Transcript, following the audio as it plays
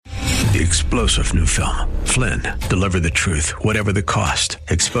The explosive new film, Flynn, deliver the truth, whatever the cost,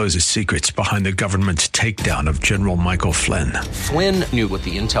 exposes secrets behind the government's takedown of General Michael Flynn. Flynn knew what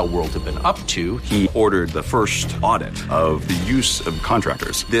the intel world had been up to. He ordered the first audit of the use of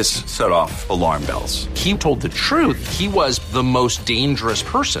contractors. This set off alarm bells. He told the truth. He was the most dangerous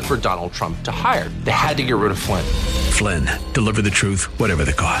person for Donald Trump to hire. They had to get rid of Flynn. Flynn, deliver the truth, whatever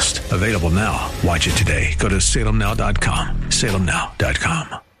the cost. Available now. Watch it today. Go to salemnow.com.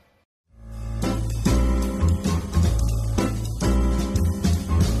 salemnow.com.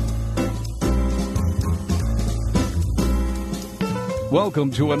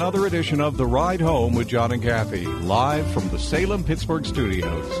 Welcome to another edition of The Ride Home with John and Kathy, live from the Salem-Pittsburgh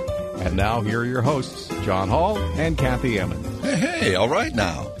studios. And now here are your hosts, John Hall and Kathy Emmons. Hey, all right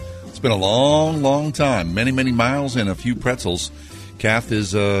now. It's been a long, long time. Many, many miles and a few pretzels. Kath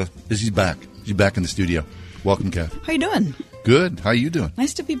is she's back. She's back in the studio. Welcome, Kath. How you doing? Good. How you doing?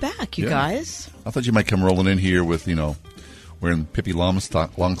 Nice to be back, you guys. I thought you might come rolling in here with, wearing Pippi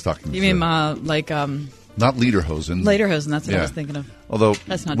Longstockings. You mean not lederhosen. Lederhosen, that's what I was thinking of. Although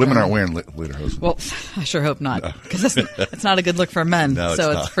that's not women German. aren't wearing lederhosen. Well, I sure hope not, because it's not a good look for men. No,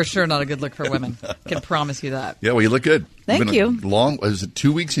 so it's it's for sure not a good look for women. I can promise you that. Yeah, well, you look good. Thank you. Was it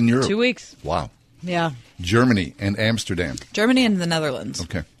 2 weeks in Europe? 2 weeks. Wow. Yeah. Germany and Amsterdam. Germany and the Netherlands.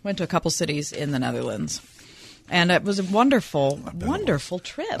 Okay. Went to a couple cities in the Netherlands. And it was a wonderful, wonderful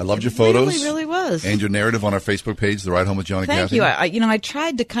trip. I loved your photos. It really, really was. And your narrative on our Facebook page, The Ride Home with John and Kathy. Thank you. I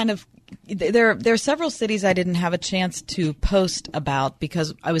tried to kind of... There are several cities I didn't have a chance to post about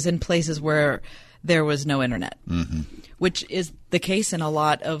because I was in places where there was no internet, which is the case in a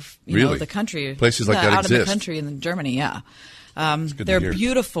lot of the country. Places like that out exist. in the country, in Germany, yeah. Good They're to hear.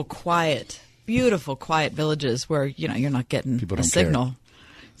 beautiful, quiet villages where you're not getting People a don't signal. care.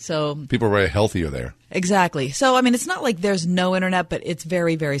 So People are very healthier there. exactly. So I mean, it's not like there's no internet, but it's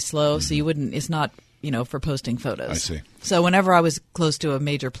very, very slow. So you wouldn't. It's not. For posting photos. I see. So whenever I was close to a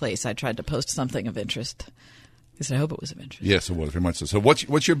major place, I tried to post something of interest. Because I hope it was of interest. Yes, it was, very much so. So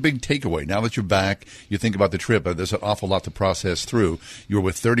what's your big takeaway? Now that you're back, you think about the trip. There's an awful lot to process through. You were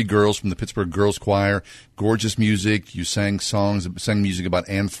with 30 girls from the Pittsburgh Girls Choir. Gorgeous music. You sang music about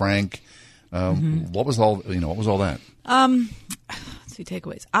Anne Frank. What was all that? Let's see,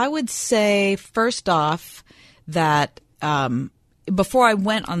 takeaways. I would say, first off, that before I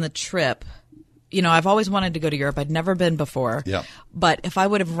went on the trip, I've always wanted to go to Europe. I'd never been before. Yeah. But if I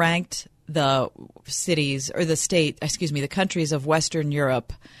would have ranked the cities or the countries of Western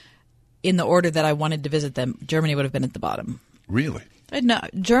Europe in the order that I wanted to visit them, Germany would have been at the bottom. Really? No,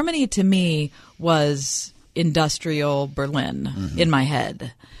 Germany to me was industrial Berlin in my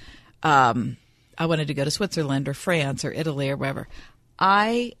head. I wanted to go to Switzerland or France or Italy or wherever.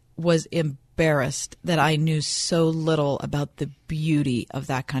 I was embarrassed that I knew so little about the beauty of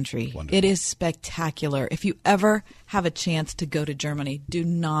that country. Wonderful. It is spectacular. If you ever have a chance to go to Germany, do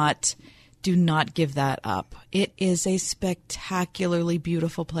not give that up. It is a spectacularly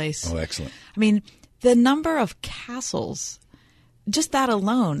beautiful place. Oh, excellent. I mean, the number of castles, just that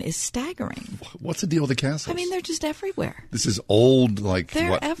alone is staggering. What's the deal with the castles? I mean, they're just everywhere. This is old,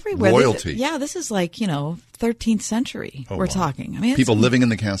 They're everywhere. royalty. This is like, 13th century Oh, we're wow. talking. I mean, People living in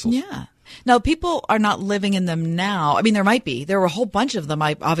the castles. Yeah. Now, people are not living in them now. I mean, there might be. There were a whole bunch of them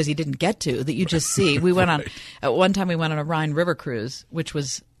I obviously didn't get to that you just see. We went on, at one time we went on a Rhine River cruise, which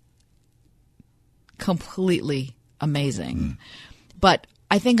was completely amazing. But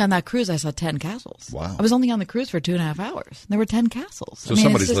I think on that cruise I saw 10 castles. Wow. I was only on the cruise for 2.5 hours. There were 10 castles. So I mean,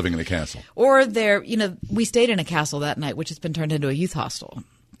 somebody's it's just- living in a castle. Or we stayed in a castle that night, which has been turned into a youth hostel.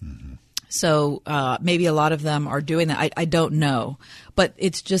 So maybe a lot of them are doing that. I don't know. But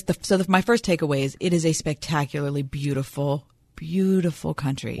it's just my first takeaway is it is a spectacularly beautiful, beautiful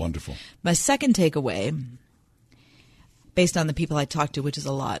country. Wonderful. My second takeaway, based on the people I talked to, which is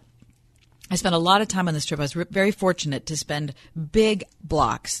a lot, I spent a lot of time on this trip. I was very fortunate to spend big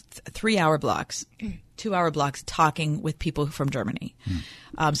blocks, 3-hour blocks, 2-hour blocks talking with people from Germany.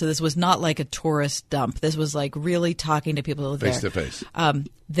 So this was not like a tourist dump. This was like really talking to people who live Face there. to face.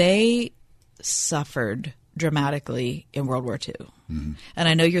 They suffered dramatically in World War II. And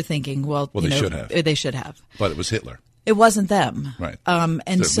I know you're thinking, they should have. They should have. But it was Hitler. It wasn't them. Right. And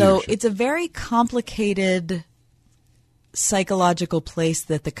It's so their leadership. it's a very complicated psychological place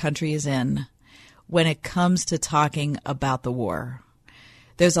that the country is in when it comes to talking about the war.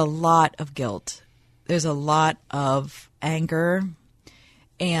 There's a lot of guilt. There's a lot of anger.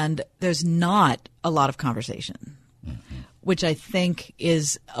 And there's not a lot of conversation. which I think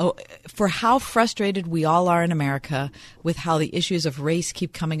is for how frustrated we all are in America with how the issues of race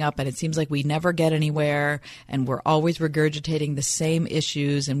keep coming up, and it seems like we never get anywhere, and we're always regurgitating the same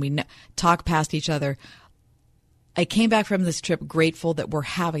issues, and we talk past each other. I came back from this trip grateful that we're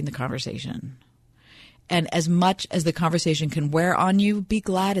having the conversation. And as much as the conversation can wear on you, be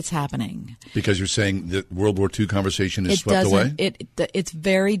glad it's happening. Because you're saying that World War II conversation is It swept doesn't. away? It's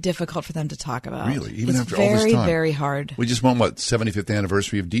very difficult for them to talk about. Really? Even it's after all this time? very, very hard. We just won, 75th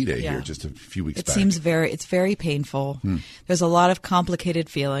anniversary of D-Day Yeah. here just a few weeks It back. seems it's very painful. There's a lot of complicated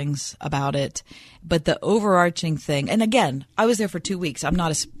feelings about it, but the overarching thing, and again, I was there for 2 weeks. I'm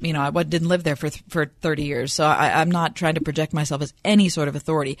not I didn't live there for 30 years, so I'm not trying to project myself as any sort of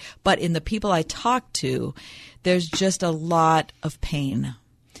authority. But in the people I talked to, there's just a lot of pain.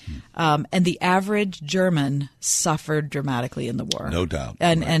 And the average German suffered dramatically in the war. No doubt.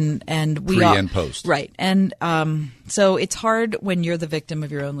 And Right. and we Pre all, and post. Right. And so it's hard when you're the victim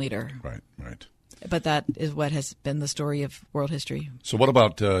of your own leader. Right, right. But that is what has been the story of world history. So what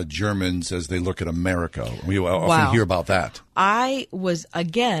about Germans as they look at America? We often Wow. hear about that. I was,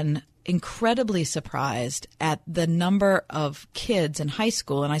 again, incredibly surprised at the number of kids in high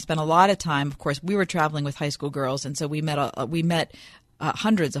school, and I spent a lot of time. Of course, we were traveling with high school girls, and so we met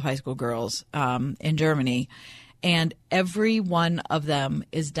hundreds of high school girls in Germany, and every one of them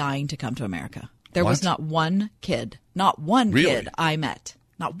is dying to come to America. There was What? not one kid Really? kid I met.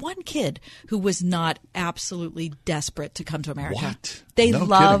 Not one kid who was not absolutely desperate to come to America. What? They No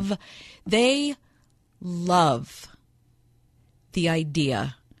love the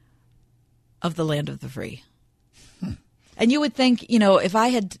idea of the land of the free. And you would think, if I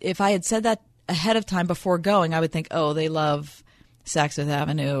had said that ahead of time before going, I would think, oh, they love Saks Fifth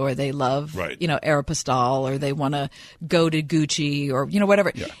Avenue, or they love, Right. Aeropostale, or they want to go to Gucci, or,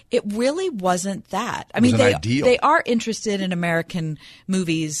 whatever. Yeah. It really wasn't that. I It was mean, an ideal. they are interested in American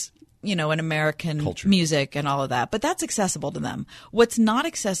movies, and American Culture. music and all of that, but that's accessible to them. What's not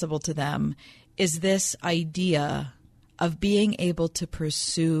accessible to them is this idea of being able to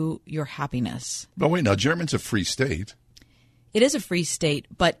pursue your happiness. But wait, now, Germany's a free state. It is a free state,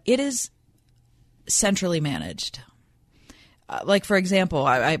 but it is centrally managed. Like, for example,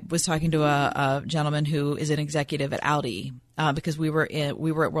 I was talking to a gentleman who is an executive at Audi because we were at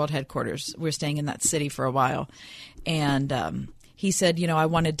world headquarters. We were staying in that city for a while. And he said, I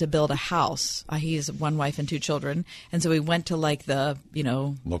wanted to build a house. He has one wife and 2 children. And so we went to the,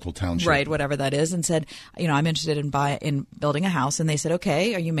 Local township. right, whatever that is, and said, I'm interested in building a house. And they said,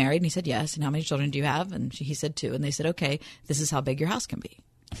 okay, are you married? And he said, yes. And how many children do you have? And he said 2. And they said, okay, this is how big your house can be.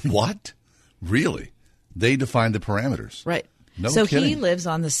 What? Really? They define the parameters. Right. No so kidding. he lives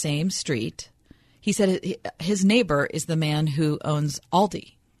on the same street. He said his neighbor is the man who owns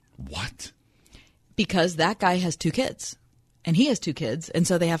Aldi What? because that guy has 2 kids and he has 2 kids. And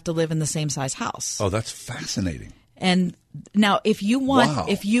so they have to live in the same size house. Oh, that's fascinating. And now if you want, Wow.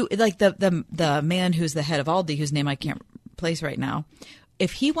 if you like the man who's the head of Aldi, whose name I can't place right now,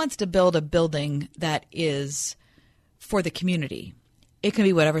 if he wants to build a building that is for the community, it can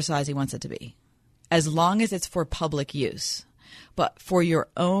be whatever size he wants it to be, as long as it's for public use. But for your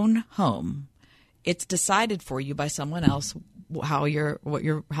own home, it's decided for you by someone else what your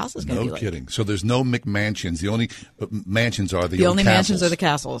house is going to be No like. kidding. So there's no McMansions. The only mansions are the The old only castles. mansions are the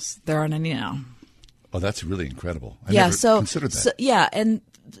castles. There aren't any now. Oh, that's really incredible. I Yeah, never so considered that. so yeah, and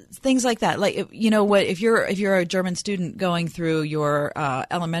things like that. Like if you're a German student going through your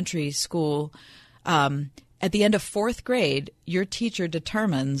elementary school, at the end of 4th grade, your teacher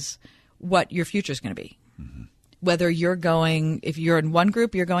determines what your future is going to be. Mm-hmm. Whether if you're in one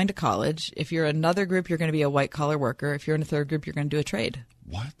group, you're going to college. If you're in another group, you're going to be a white collar worker. If you're in a third group, you're going to do a trade.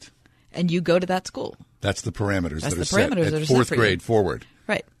 What? And you go to that school. That's the parameters That's that are the set parameters at that are set 4th for you. grade forward.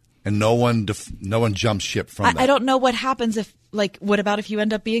 Right. And no one jumps ship from that. I don't know what happens what about if you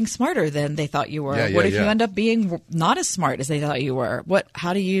end up being smarter than they thought you were? Yeah, What if yeah. you end up being not as smart as they thought you were?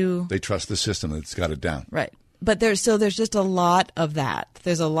 How do you... They trust the system that's got it down. Right. But there's just a lot of that.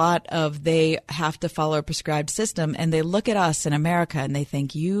 There's a lot of they have to follow a prescribed system, and they look at us in America and they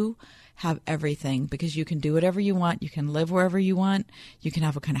think you have everything because you can do whatever you want. You can live wherever you want. You can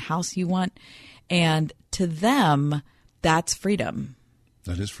have what kind of house you want. And to them, that's freedom.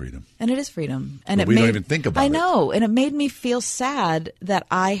 That is freedom. And it is freedom. And But we don't even think about I it. know. And it made me feel sad that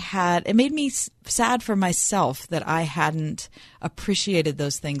it made me sad for myself that I hadn't appreciated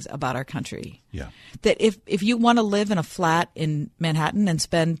those things about our country. Yeah. That if you want to live in a flat in Manhattan and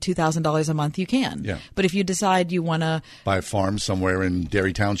spend $2,000 a month, you can. Yeah. But if you decide you want to, Buy a farm somewhere in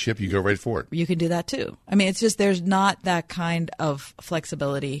Derry Township, you go right for it. you can do that too. I mean, it's just there's not that kind of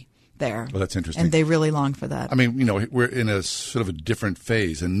flexibility there. Well, that's interesting. And they really long for that. I mean, we're in a sort of a different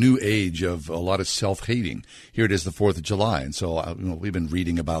phase, a new age of a lot of self-hating. Here it is, the 4th of July. And so, we've been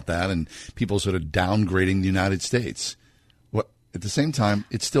reading about that and people sort of downgrading the United States. At the same time,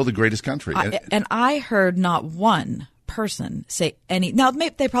 it's still the greatest country. And I heard not one person say any. Now,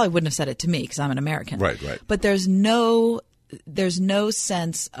 they probably wouldn't have said it to me because I'm an American. Right. But there's no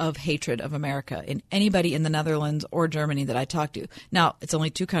sense of hatred of America in anybody in the Netherlands or Germany that I talk to. Now, it's only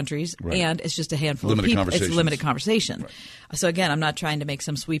 2 countries, and it's just a handful of people. It's a limited conversation. Right. So again, I'm not trying to make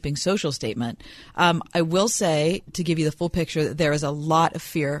some sweeping social statement. I will say, to give you the full picture, that there is a lot of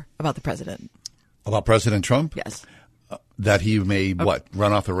fear about the president. About President Trump? Yes. That he may,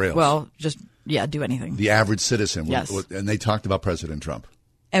 run off the rails? Well, just, do anything. The average citizen. Yes. And they talked about President Trump.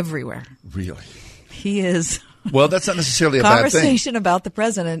 Everywhere. Really? He is... Well, that's not necessarily a bad thing. Conversation about the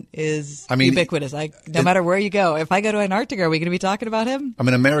president is ubiquitous. No matter where you go. If I go to Antarctica, are we going to be talking about him? I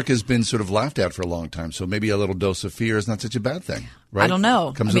mean, America's been sort of laughed at for a long time, so maybe a little dose of fear is not such a bad thing, right? I don't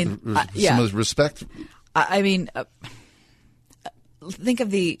know. Comes with some respect. Think of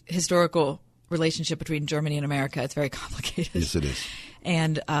the historical relationship between Germany and America. It's very complicated. Yes, it is.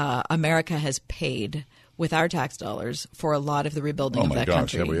 And America has paid with our tax dollars for a lot of the rebuilding of that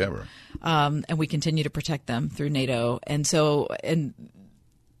country. Oh my gosh, have we ever? And we continue to protect them through NATO. And so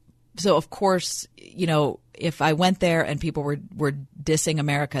of course, if I went there and people were dissing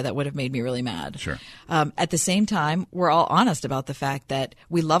America, that would have made me really mad. Sure. At the same time, we're all honest about the fact that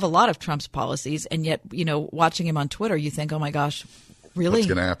we love a lot of Trump's policies, and yet, watching him on Twitter, you think, oh my gosh, really? What's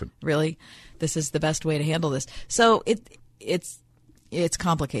going to happen? Really? This is the best way to handle this. So it's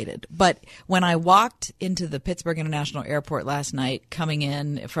complicated. But when I walked into the Pittsburgh International Airport last night, coming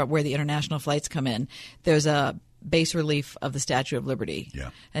in from where the international flights come in, there's a bas relief of the Statue of Liberty. Yeah.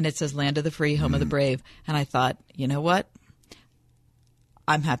 And it says land of the free, home of the brave. And I thought, you know what?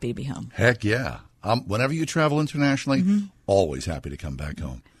 I'm happy to be home. Heck yeah. Whenever you travel internationally, always happy to come back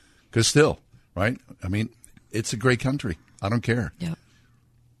home. Because still, right? I mean, it's a great country. I don't care. Yep.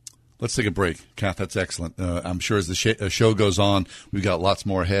 Let's take a break. Kath, that's excellent. I'm sure as the show goes on, we've got lots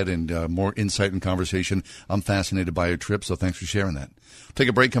more ahead and more insight and conversation. I'm fascinated by your trip, so thanks for sharing that. Take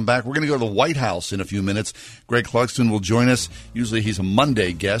a break, come back. We're going to go to the White House in a few minutes. Greg Clugston will join us. Usually he's a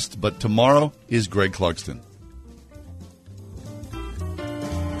Monday guest, but tomorrow is Greg Clugston.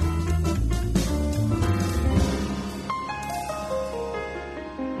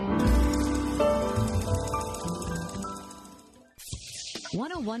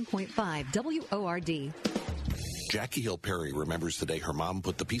 .5 WORD. Jackie Hill Perry remembers the day her mom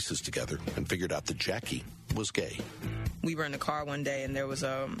put the pieces together and figured out that Jackie was gay. We were in the car one day and there was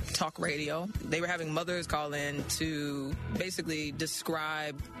a talk radio. They were having mothers call in to basically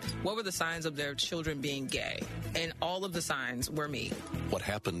describe what were the signs of their children being gay. And all of the signs were me. What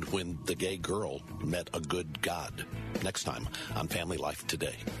happened when the gay girl met a good God? Next time on Family Life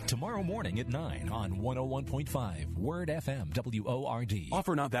Today. Tomorrow morning at 9 on 101.5 Word FM WORD.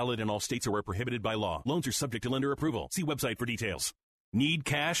 Offer not valid in all states or where prohibited by law. Loans are subject to lender approval. See website for details. Need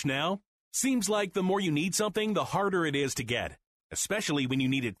cash now? Seems like the more you need something, the harder it is to get, especially when you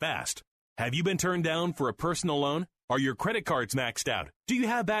need it fast. Have you been turned down for a personal loan? Are your credit cards maxed out? Do you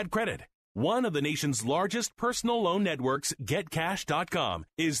have bad credit? One of the nation's largest personal loan networks, GetCash.com,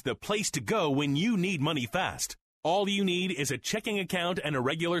 is the place to go when you need money fast. All you need is a checking account and a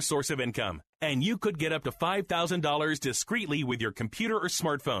regular source of income, and you could get up to $5,000 discreetly with your computer or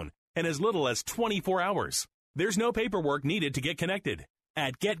smartphone in as little as 24 hours. There's no paperwork needed to get connected.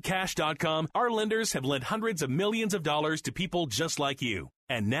 At GetCash.com, our lenders have lent hundreds of millions of dollars to people just like you.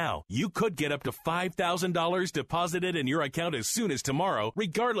 And now, you could get up to $5,000 deposited in your account as soon as tomorrow,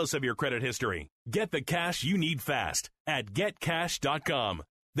 regardless of your credit history. Get the cash you need fast at GetCash.com.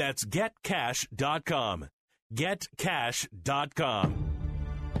 That's GetCash.com. GetCash.com.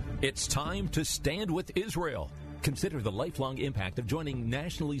 It's time to stand with Israel. Consider the lifelong impact of joining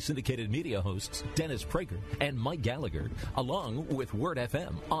nationally syndicated media hosts Dennis Prager and Mike Gallagher, along with Word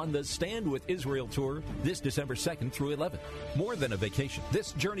FM, on the Stand with Israel tour this December 2nd through 11th. More than a vacation,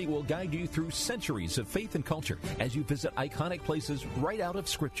 this journey will guide you through centuries of faith and culture as you visit iconic places right out of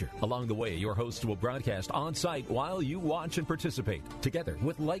Scripture. Along the way, your hosts will broadcast on site while you watch and participate. Together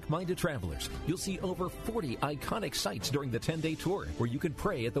with like-minded travelers, you'll see over 40 iconic sites during the 10-day tour, where you can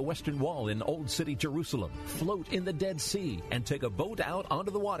pray at the Western Wall in Old City, Jerusalem, float in the Dead Sea, and take a boat out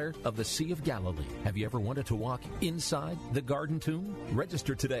onto the water of the Sea of Galilee. Have you ever wanted to walk inside the Garden Tomb?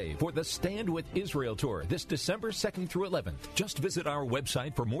 Register today for the Stand with Israel tour this December 2nd through 11th. Just visit our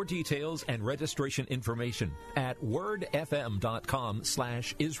website for more details and registration information at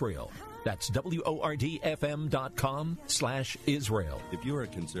wordfm.com/Israel. That's WORDFM.com/Israel. If you're a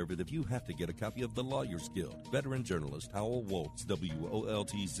conservative, you have to get a copy of The Lawyers Guild. Veteran journalist Howell Woltz,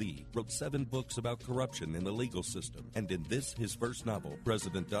 WOLTZ, wrote 7 books about corruption in the legal system. And in this, his first novel,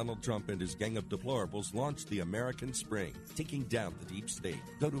 President Donald Trump and his gang of deplorables launched the American Spring, taking down the deep state.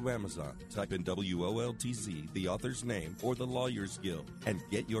 Go to Amazon, type in WOLTZ, the author's name, or The Lawyers Guild, and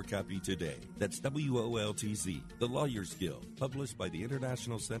get your copy today. That's WOLTZ, The Lawyers Guild, published by the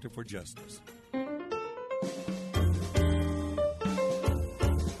International Center for Justice.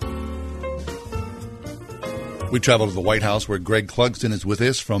 We travel to the White House where Greg Clugston is with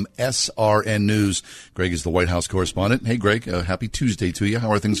us from SRN News. Greg is the White House correspondent. Hey, Greg, happy Tuesday to you.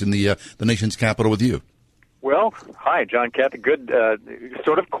 How are things in the nation's capital with you? Well, hi, John Kathy. Good,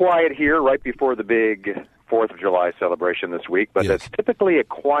 sort of quiet here right before the big 4th of July celebration this week, but It's typically a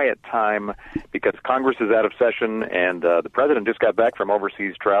quiet time because Congress is out of session and the president just got back from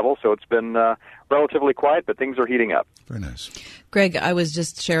overseas travel, so it's been relatively quiet, but things are heating up. Very nice. Greg, I was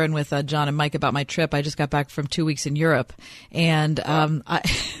just sharing with John and Mike about my trip. I just got back from 2 weeks in Europe, and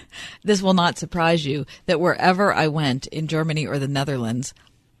this will not surprise you that wherever I went in Germany or the Netherlands,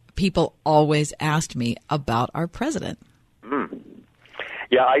 people always asked me about our president.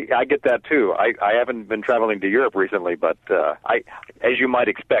 Yeah, I get that too. I haven't been traveling to Europe recently, but as you might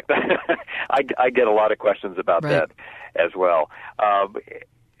expect, I get a lot of questions about that as well.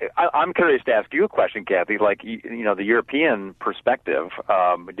 I'm curious to ask you a question, Kathy. Like, the European perspective.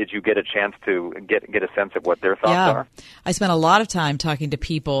 Did you get a chance to get a sense of what their thoughts are? I spent a lot of time talking to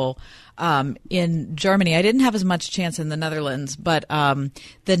people in Germany. I didn't have as much chance in the Netherlands, but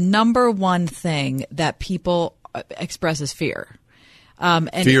the number one thing that people express is fear.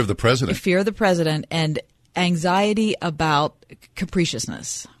 And fear of the president. Fear of the president and anxiety about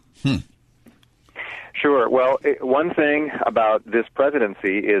capriciousness. Sure. Well, one thing about this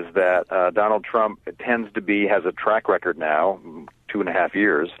presidency is that Donald Trump has a track record now, 2.5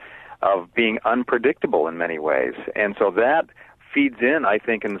 years, of being unpredictable in many ways. And so that feeds in, I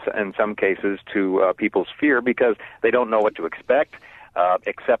think, in some cases to people's fear because they don't know what to expect.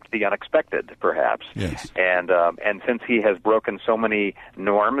 Except the unexpected, perhaps. Yes. And since he has broken so many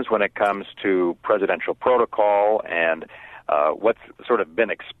norms when it comes to presidential protocol and what's sort of been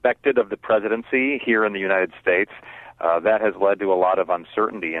expected of the presidency here in the United States, that has led to a lot of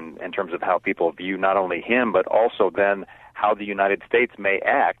uncertainty in terms of how people view not only him, but also then how the United States may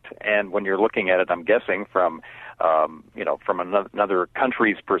act. And when you're looking at it, I'm guessing from another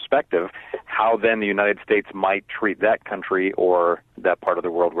country's perspective, how then the United States might treat that country or that part of the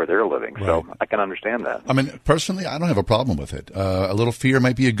world where they're living. Right. So I can understand that. I mean, personally, I don't have a problem with it. A little fear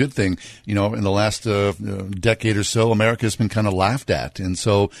might be a good thing. In the last decade or so, America has been kind of laughed at. And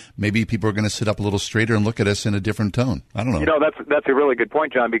so maybe people are going to sit up a little straighter and look at us in a different tone. I don't know. That's a really good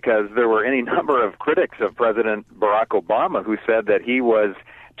point, John, because there were any number of critics of President Barack Obama who said that he was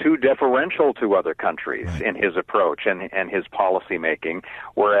too deferential to other countries in his approach and his policy making,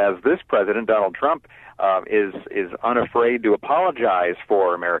 whereas this president, Donald Trump, is unafraid to apologize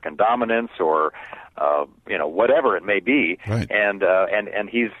for American dominance or whatever it may be, and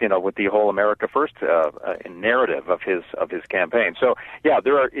he's with the whole America First narrative of his campaign. So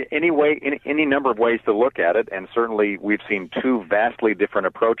there are any number of ways to look at it, and certainly we've seen two vastly different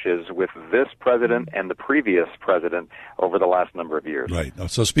approaches with this president and the previous president over the last number of years. Right.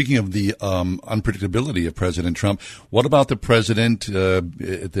 So speaking of the unpredictability of President Trump, what about the president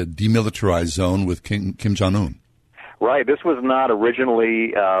at the demilitarized zone with Kim Jong-un? Right. This was not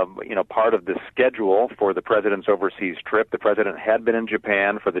originally, part of the schedule for the president's overseas trip. The president had been in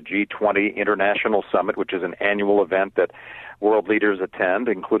Japan for the G20 International Summit, which is an annual event that world leaders attend,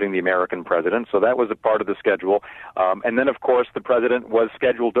 including the American president. So that was a part of the schedule. And then, of course, the president was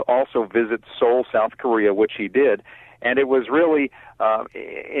scheduled to also visit Seoul, South Korea, which he did. And it was really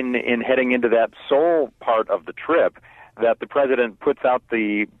in heading into that Seoul part of the trip that the president puts out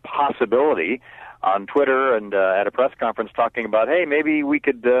the possibility on Twitter and at a press conference talking about, hey, maybe we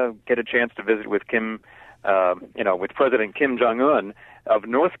could get a chance to visit with with President Kim Jong-un of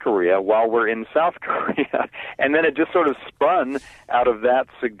North Korea while we're in South Korea. And then it just sort of spun out of that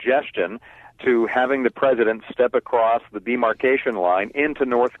suggestion to having the president step across the demarcation line into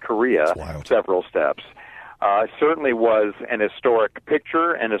North Korea several steps. Certainly was an historic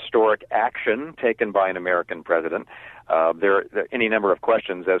picture, an historic action taken by an American president. There are any number of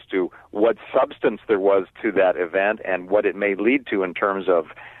questions as to what substance there was to that event and what it may lead to in terms of,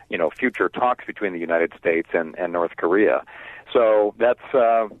 future talks between the United States and North Korea. So that's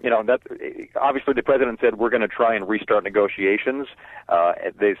obviously the president said we're going to try and restart negotiations.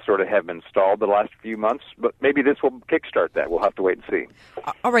 They sort of have been stalled the last few months, but maybe this will kickstart that. We'll have to wait and see.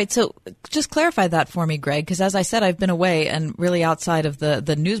 All right, so just clarify that for me, Greg, because as I said, I've been away and really outside of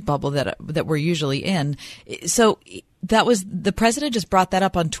the news bubble that we're usually in. So that was the president just brought that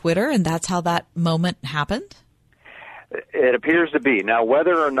up on Twitter, and that's how that moment happened? It appears to be. Now,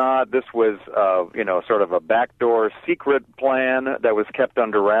 whether or not this was, sort of a backdoor secret plan that was kept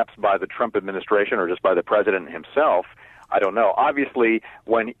under wraps by the Trump administration or just by the president himself, I don't know. Obviously,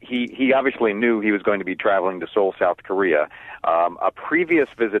 when he obviously knew he was going to be traveling to Seoul, South Korea. A previous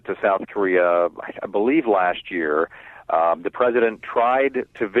visit to South Korea, I believe last year, the president tried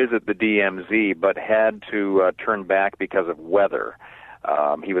to visit the DMZ but had to turn back because of weather.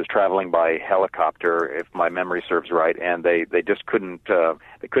 He was traveling by helicopter, if my memory serves right, and they just couldn't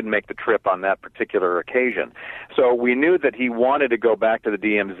make the trip on that particular occasion. So we knew that he wanted to go back to the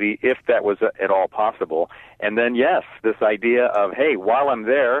DMZ if that was at all possible. And then yes, this idea of, hey, while I'm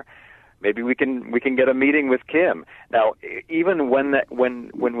there, maybe we can get a meeting with Kim. Now, even when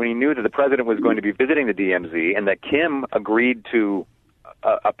we knew that the president was going to be visiting the DMZ and that Kim agreed to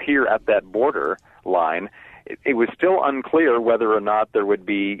appear at that border line, it was still unclear whether or not there would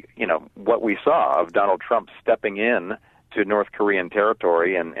be, what we saw of Donald Trump stepping in to North Korean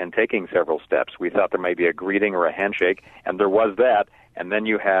territory and taking several steps. We thought there might be a greeting or a handshake, and there was that, and then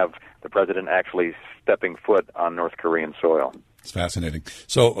you have the president actually stepping foot on North Korean soil. It's fascinating.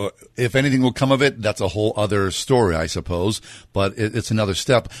 So if anything will come of it, that's a whole other story, I suppose, but it's another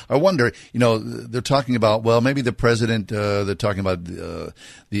step. I wonder, they're talking about, well, maybe the president, they're talking about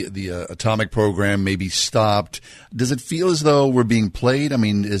the atomic program may be stopped. Does it feel as though we're being played? I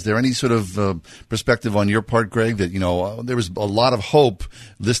mean, is there any sort of perspective on your part, Greg, that, there was a lot of hope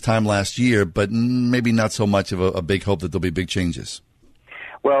this time last year, but maybe not so much of a big hope that there'll be big changes?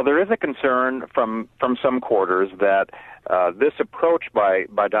 Well, there is a concern from some quarters that this approach by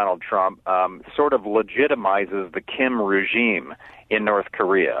Donald Trump sort of legitimizes the Kim regime in North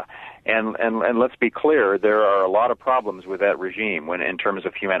Korea. And let's be clear, there are a lot of problems with that regime in terms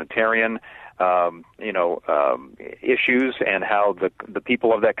of humanitarian issues and how the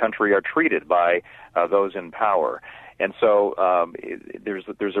people of that country are treated by those in power. And so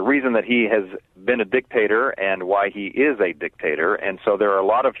there's a reason that he has been a dictator and why he is a dictator. And so there are a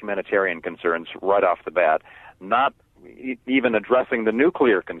lot of humanitarian concerns right off the bat, not even addressing the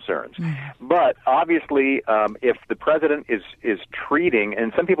nuclear concerns. But obviously, if the president is treating,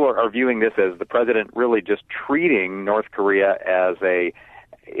 and some people are viewing this as the president really just treating North Korea as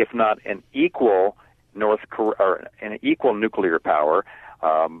if not an equal or an equal nuclear power,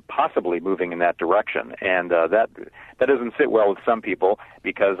 possibly moving in that direction, and that doesn't sit well with some people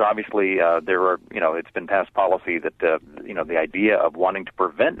because obviously it's been passed policy that the idea of wanting to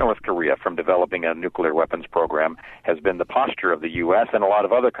prevent North Korea from developing a nuclear weapons program has been the posture of the U.S. and a lot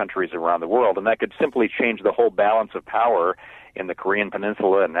of other countries around the world, and that could simply change the whole balance of power in the Korean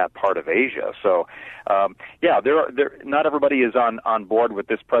Peninsula and that part of Asia. So, not everybody is on board with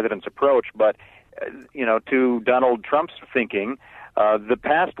this president's approach, but to Donald Trump's thinking. The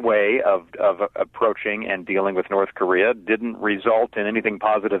past way of approaching and dealing with North Korea didn't result in anything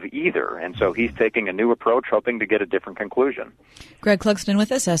positive either, and so he's taking a new approach, hoping to get a different conclusion. Greg Clugston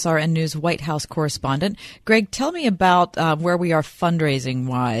with us, SRN News White House correspondent. Greg, tell me about where we are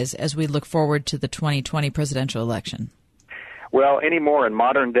fundraising-wise as we look forward to the 2020 presidential election. Well, anymore in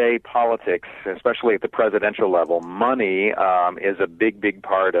modern-day politics, especially at the presidential level, money is a big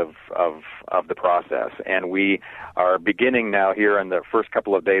part of the process. And we are beginning now here in the first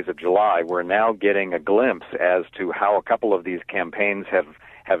couple of days of July. We're now getting a glimpse as to how a couple of these campaigns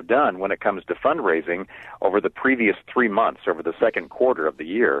have done when it comes to fundraising over the previous 3 months, over the second quarter of the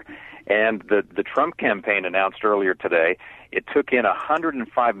year. And the Trump campaign announced earlier today, it took in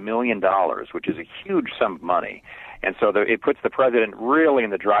 $105 million, which is a huge sum of money. And so it puts the president really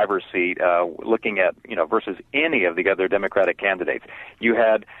in the driver's seat, looking at, versus any of the other Democratic candidates. You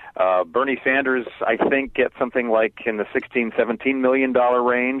had Bernie Sanders, I think, get something like in the $16-17 million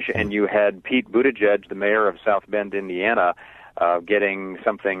range, and you had Pete Buttigieg, the mayor of South Bend, Indiana, getting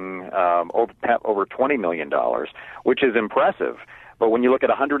something over $20 million, which is impressive. But when you look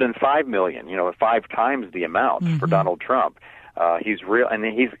at $105 million, 5 times the amount for Donald Trump. He's real, and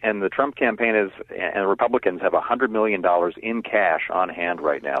the Trump campaign and Republicans have $100 million in cash on hand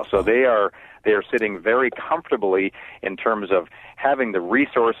right now. So they are sitting very comfortably in terms of having the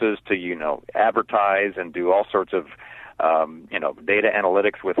resources to advertise and do all sorts of data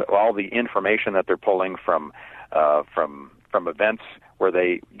analytics with all the information that they're pulling from events where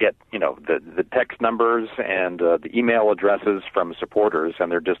they get, the text numbers and the email addresses from supporters,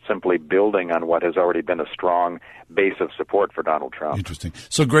 and they're just simply building on what has already been a strong base of support for Donald Trump. Interesting.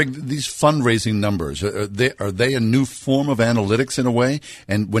 So, Greg, these fundraising numbers, are they a new form of analytics in a way?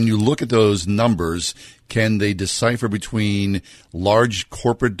 And when you look at those numbers, can they decipher between large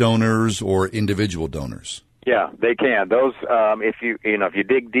corporate donors or individual donors? Yeah, they can. Those, if you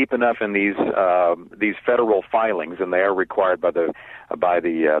dig deep enough in these federal filings, and they are required by the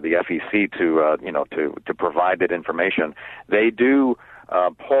FEC to provide that information, they do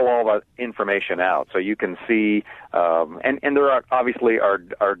pull all that information out, so you can see, and there are obviously are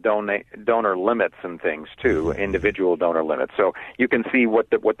donor limits and things too, individual donor limits, so you can see what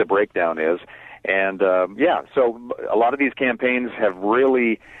the breakdown is, and so a lot of these campaigns have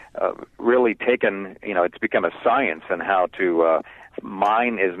really taken, it's become a science in how to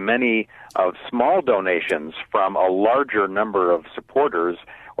mine as many of small donations from a larger number of supporters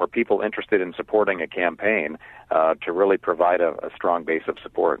or people interested in supporting a campaign to really provide a strong base of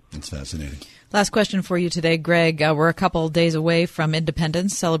support. That's fascinating. Last question for you today, Greg. We're a couple days away from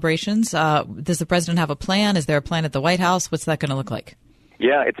Independence celebrations. Does the president have a plan? Is there a plan at the White House? What's that going to look like?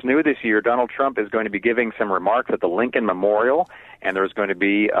 Yeah, it's new this year. Donald Trump is going to be giving some remarks at the Lincoln Memorial, and there's going to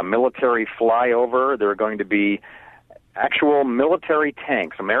be a military flyover. There are going to be actual military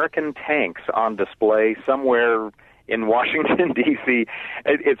tanks, American tanks, on display somewhere in Washington, D.C.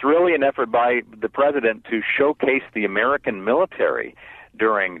 It's really an effort by the president to showcase the American military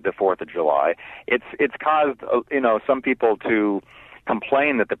during the 4th of July. It's caused, some people to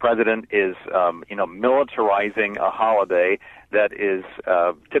complain that the president is, militarizing a holiday that is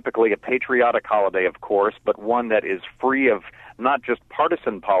typically a patriotic holiday, of course, but one that is free of not just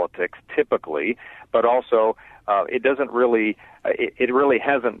partisan politics, typically, but also it really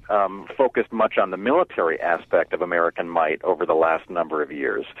hasn't focused much on the military aspect of American might over the last number of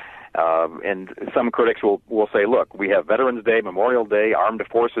years. And some critics will say, look, we have Veterans Day, Memorial Day, Armed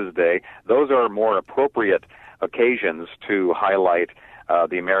Forces Day. Those are more appropriate occasions to highlight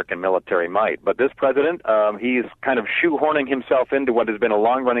the American military might. But this president, he's kind of shoehorning himself into what has been a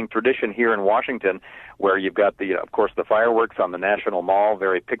long-running tradition here in Washington, where you've got, of course, the fireworks on the National Mall,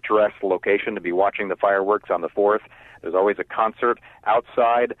 very picturesque location to be watching the fireworks on the 4th. There's always a concert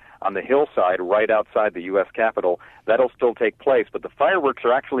outside on the hillside, right outside the U.S. Capitol. That'll still take place, but the fireworks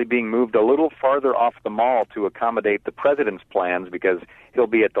are actually being moved a little farther off the mall to accommodate the president's plans, because he'll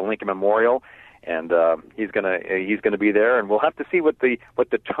be at the Lincoln Memorial, and he's gonna be there, and we'll have to see what the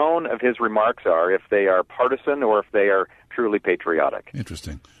tone of his remarks are, if they are partisan or if they are truly patriotic.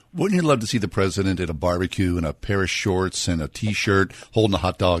 Interesting. Wouldn't you love to see the president at a barbecue in a pair of shorts and a T-shirt holding a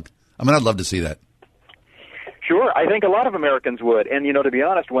hot dog? I mean, I'd love to see that. Sure, I think a lot of Americans would. And, to be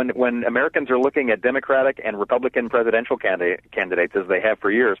honest, when Americans are looking at Democratic and Republican presidential candidates, as they have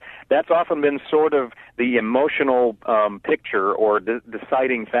for years, that's often been sort of the emotional picture or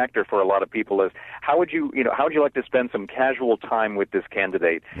deciding factor for a lot of people is, how would you like to spend some casual time with this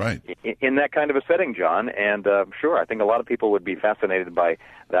candidate in that kind of a setting, John? And sure, I think a lot of people would be fascinated by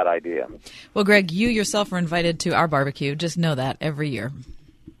that idea. Well, Greg, you yourself are invited to our barbecue. Just know that every year.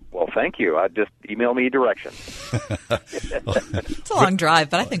 Well, thank you. Just email me directions. It's a long drive,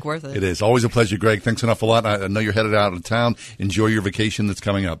 but I think worth it. It is. Always a pleasure, Greg. Thanks an awful lot. I know you're headed out of town. Enjoy your vacation that's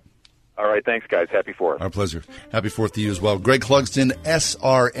coming up. All right. Thanks, guys. Happy 4th. Our pleasure. Happy 4th to you as well. Greg Clugston,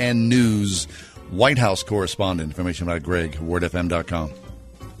 SRN News, White House correspondent. Information about Greg, wordfm.com.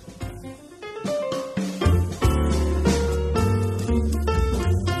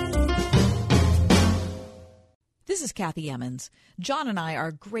 This is Kathy Emmons. John and I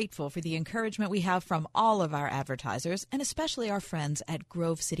are grateful for the encouragement we have from all of our advertisers, and especially our friends at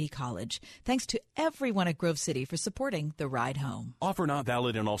Grove City College. Thanks to everyone at Grove City for supporting the ride home. Offer not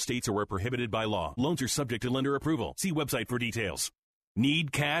valid in all states or where prohibited by law. Loans are subject to lender approval. See website for details.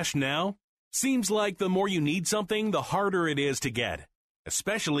 Need cash now? Seems like the more you need something, the harder it is to get,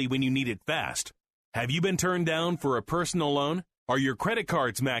 especially when you need it fast. Have you been turned down for a personal loan? Are your credit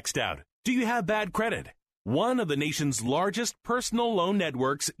cards maxed out? Do you have bad credit? One of the nation's largest personal loan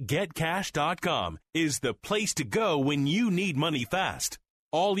networks, GetCash.com, is the place to go when you need money fast.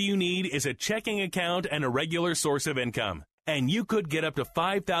 All you need is a checking account and a regular source of income, and you could get up to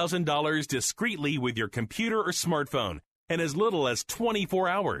 $5,000 discreetly with your computer or smartphone in as little as 24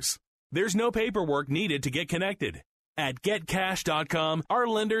 hours. There's no paperwork needed to get connected. At GetCash.com, our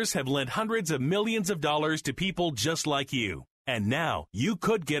lenders have lent hundreds of millions of dollars to people just like you. And now, you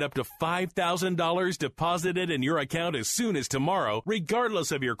could get up to $5,000 deposited in your account as soon as tomorrow,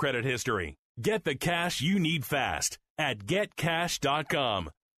 regardless of your credit history. Get the cash you need fast at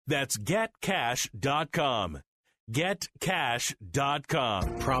GetCash.com. That's GetCash.com.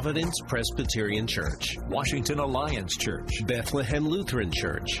 GetCash.com. Providence Presbyterian Church, Washington Alliance Church, Bethlehem Lutheran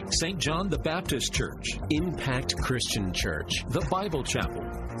Church, St. John the Baptist Church, Impact Christian Church, the Bible Chapel.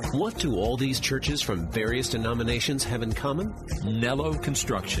 What do all these churches from various denominations have in common? Nello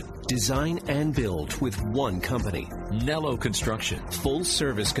Construction. Design and build with one company. Nello Construction. Full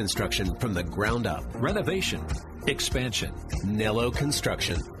service construction from the ground up. Renovation. Expansion. Nello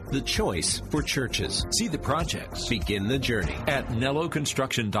Construction. The choice for churches. See the projects. Begin the journey At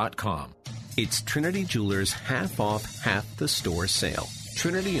NelloConstruction.com. It's Trinity Jewelers half off, half the store sale.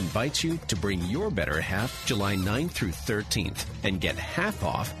 Trinity invites you to bring your better half July 9th through 13th and get half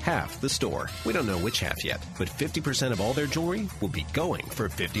off half the store. We don't know which half yet, but 50% of all their jewelry will be going for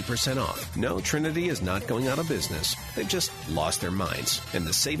 50% off. No, Trinity is not going out of business. They've just lost their minds, and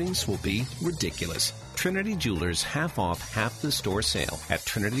the savings will be ridiculous. Trinity Jewelers half off half the store sale at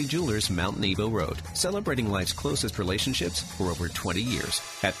Trinity Jewelers, Mount Nebo Road. Celebrating life's closest relationships for over 20 years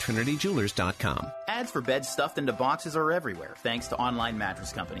at TrinityJewelers.com. Ads for beds stuffed into boxes are everywhere, thanks to online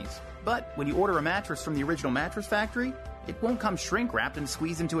mattress companies. But when you order a mattress from the original Mattress Factory, it won't come shrink-wrapped and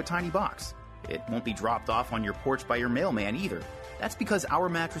squeezed into a tiny box. It won't be dropped off on your porch by your mailman either. That's because our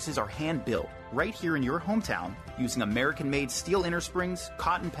mattresses are hand-built right here in your hometown using American-made steel inner springs,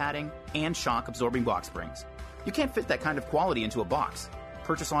 cotton padding, and shock-absorbing box springs. You can't fit that kind of quality into a box.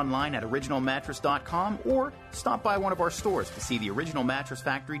 Purchase online at originalmattress.com or stop by one of our stores to see the Original Mattress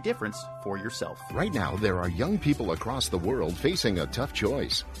Factory difference for yourself. Right now, there are young people across the world facing a tough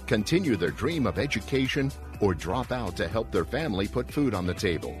choice. Continue their dream of education or drop out to help their family put food on the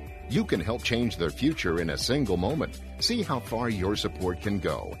table. You can help change their future in a single moment. See how far your support can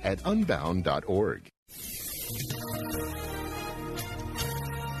go at unbound.org.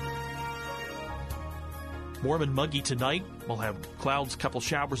 Warm and muggy tonight. We'll have clouds, couple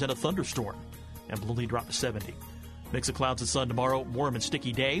showers, and a thunderstorm. And will only drop to 70. Mix of clouds and sun tomorrow. Warm and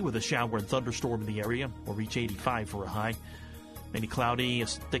sticky day with a shower and thunderstorm in the area. We'll reach 85 for a high. Mainly cloudy, a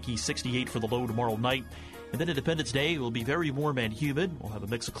sticky 68 for the low tomorrow night. And then Independence Day will be very warm and humid. We'll have a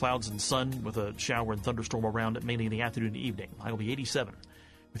mix of clouds and sun with a shower and thunderstorm around it, mainly in the afternoon and evening. High will be 87.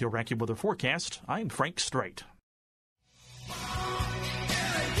 With your AccuWeather forecast, I'm Frank Strait.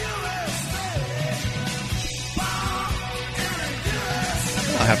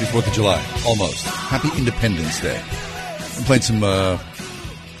 Happy 4th of July, almost. Happy Independence Day. I'm playing some,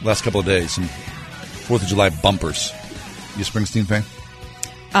 last couple of days, some 4th of July bumpers. You a Springsteen fan?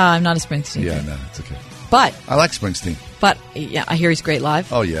 I'm not a Springsteen fan. Yeah, no, it's okay. But I like Springsteen. But yeah, I hear he's great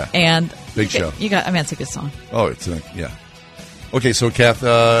live. Oh yeah, and big show. It's a good song. Oh, it's yeah. Okay, so Kath,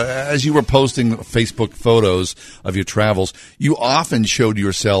 as you were posting Facebook photos of your travels, you often showed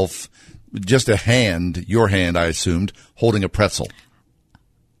yourself just your hand, I assumed, holding a pretzel.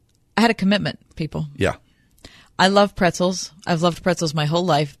 I had a commitment, people. Yeah. I love pretzels. I've loved pretzels my whole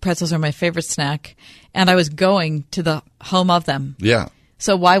life. Pretzels are my favorite snack, and I was going to the home of them. Yeah.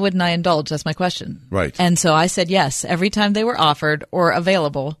 So why wouldn't I indulge? That's my question. Right. And so I said yes. Every time they were offered or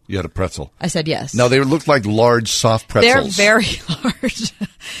available. You had a pretzel. I said yes. Now, they look like large, soft pretzels. They're very large.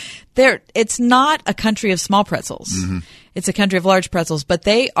 It's not a country of small pretzels. Mm-hmm. It's a country of large pretzels, but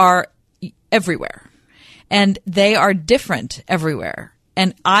they are everywhere. And they are different everywhere.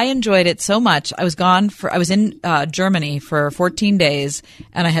 And I enjoyed it so much. I was in Germany for 14 days,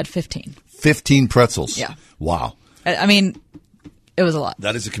 and I had 15. 15 pretzels? Yeah. Wow. I mean, it was a lot.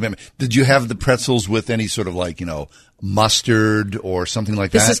 That is a commitment. Did you have the pretzels with any sort of mustard or something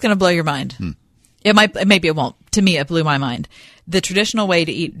like that? This is going to blow your mind. It might, maybe it won't. To me, it blew my mind. The traditional way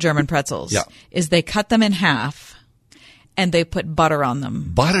to eat German pretzels is they cut them in half and they put butter on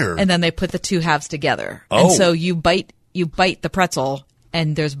them. Butter? And then they put the two halves together. Oh. And so you bite the pretzel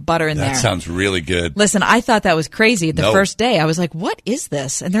and there's butter in there. That sounds really good. Listen, I thought that was crazy the first day. I was like, what is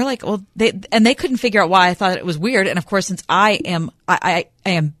this? And they're like, well, they couldn't figure out why I thought it was weird. And of course, since I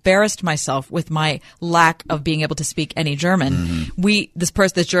embarrassed myself with my lack of being able to speak any German.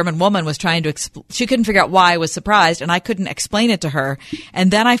 This German woman was trying to she couldn't figure out why I was surprised, and I couldn't explain it to her. And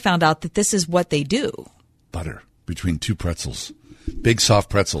then I found out that this is what they do. Butter between two pretzels. Big, soft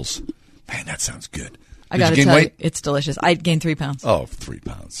pretzels. Man, that sounds good. I got to tell you, it's delicious. I gained 3 pounds. Oh, 3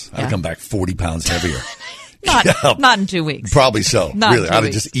 pounds. I'd come back 40 pounds heavier. Not in 2 weeks. Probably so. Really. I'd have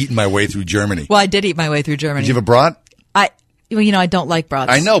weeks. just eaten my way through Germany. Well, I did eat my way through Germany. Did you have a brat? I don't like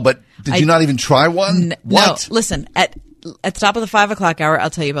brats. I know, but did you not even try one? What? No. Listen, at the top of the 5 o'clock hour, I'll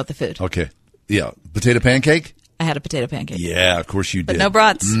tell you about the food. Okay. Yeah. Potato pancake? I had a potato pancake. Yeah, of course you did. But no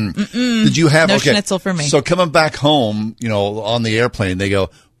brats. Did you have... No schnitzel for me. So coming back home, on the airplane, they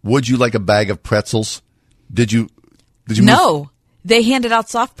go, would you like a bag of pretzels? Did you No. They handed out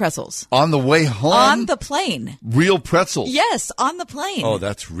soft pretzels. On the way home? On the plane. Real pretzels? Yes, on the plane. Oh,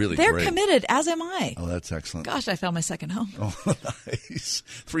 that's really They're great. They're committed, as am I. Oh, that's excellent. Gosh, I found my second home. Oh, nice.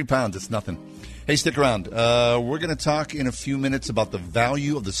 3 pounds, it's nothing. Hey, stick around. We're going to talk in a few minutes about the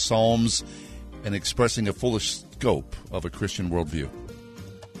value of the Psalms and expressing a fuller scope of a Christian worldview.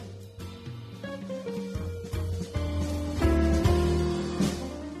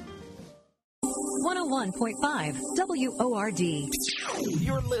 WORD.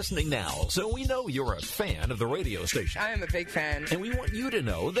 You're listening now, so we know you're a fan of the radio station. I am a big fan. And we want you to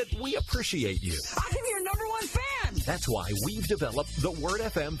know that we appreciate you. I'm your number one fan. That's why we've developed the Word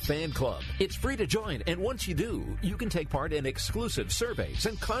FM Fan Club. It's free to join, and once you do, you can take part in exclusive surveys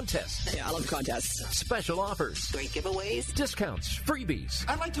and contests. Yeah, I love contests. Special offers. Great giveaways. Discounts. Freebies.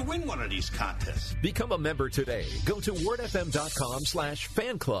 I'd like to win one of these contests. Become a member today. Go to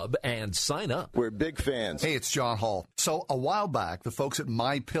wordfm.com/fan club and sign up. We're big fans. Hey, it's John Hall. So a while back, the folks at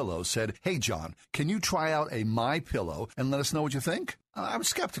MyPillow said, "Hey, John, can you try out a MyPillow and let us know what you think?" I was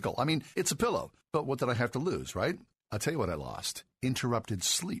skeptical. I mean, it's a pillow, but what did I have to lose, right? I'll tell you what I lost. Interrupted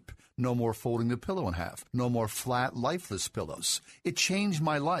sleep. No more folding the pillow in half. No more flat, lifeless pillows. It changed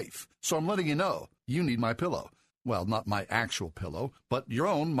my life. So I'm letting you know, you need MyPillow. Well, not my actual pillow, but your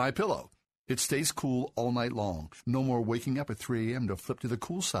own MyPillow. It stays cool all night long. No more waking up at 3 a.m. to flip to the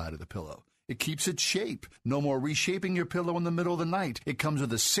cool side of the pillow. It keeps its shape. No more reshaping your pillow in the middle of the night. It comes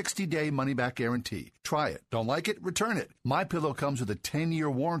with a 60-day money-back guarantee. Try it. Don't like it? Return it. MyPillow comes with a 10-year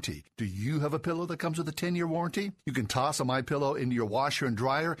warranty. Do you have a pillow that comes with a 10-year warranty? You can toss a MyPillow into your washer and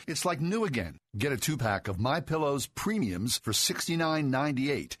dryer. It's like new again. Get a 2-pack of MyPillow's premiums for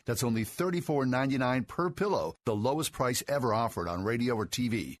 $69.98. That's only $34.99 per pillow, the lowest price ever offered on radio or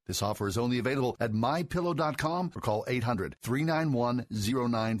TV. This offer is only available at MyPillow.com or call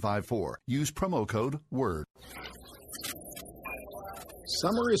 800-391-0954. Use promo code WORD.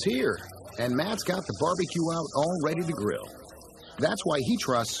 Summer is here, and Matt's got the barbecue out all ready to grill. That's why he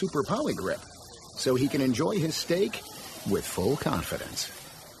trusts Super Poly Grip, so he can enjoy his steak with full confidence.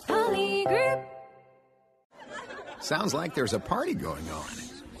 Poly Grip. Sounds like there's a party going on.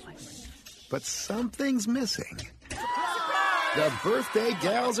 But something's missing. The birthday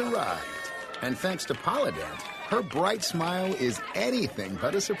gal's arrived. And thanks to Polydent, her bright smile is anything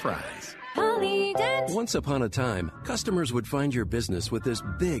but a surprise. Polydent. Once upon a time, customers would find your business with this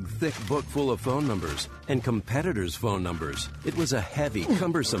big, thick book full of phone numbers and competitors' phone numbers. It was a heavy,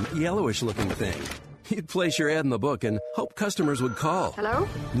 cumbersome, yellowish-looking thing. You'd place your ad in the book and hope customers would call. Hello?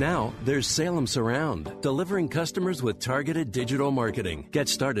 Now, there's Salem Surround, delivering customers with targeted digital marketing. Get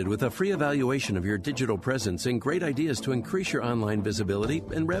started with a free evaluation of your digital presence and great ideas to increase your online visibility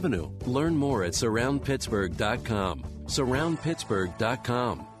and revenue. Learn more at surroundpittsburgh.com.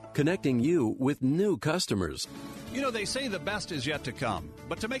 Surroundpittsburgh.com. Connecting you with new customers. You know, they say the best is yet to come.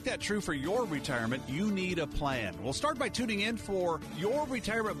 But to make that true for your retirement, you need a plan. Well, start by tuning in for Your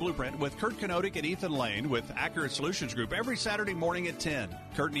Retirement Blueprint with Kurt Knodik and Ethan Lane with Accurate Solutions Group every Saturday morning at 10.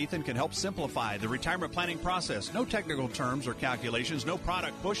 Kurt and Ethan can help simplify the retirement planning process. No technical terms or calculations, no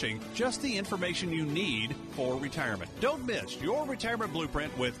product pushing, just the information you need for retirement. Don't miss Your Retirement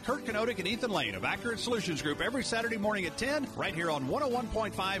Blueprint with Kurt Knodik and Ethan Lane of Accurate Solutions Group every Saturday morning at 10, right here on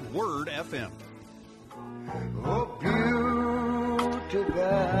 101.5 Word FM. Oh, beautiful,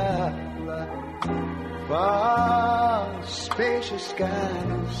 far spacious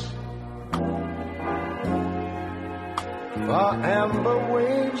skies, far amber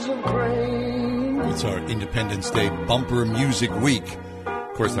waves of grain. It's our Independence Day bumper music week.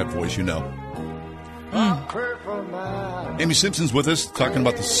 Of course, that voice you know. Amy Simpson's with us, talking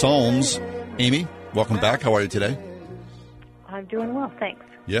about the Psalms. Amy, welcome back. How are you today? I'm doing well, thanks.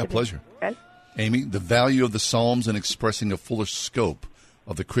 Yeah, pleasure. Good. Amy, the value of the Psalms and expressing a fuller scope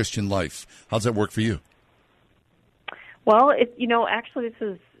of the Christian life. How does that work for you? Well, actually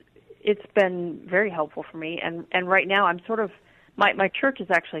it's been very helpful for me. And right now I'm sort of, my church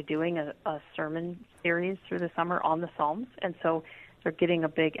is actually doing a sermon series through the summer on the Psalms. And so they're getting a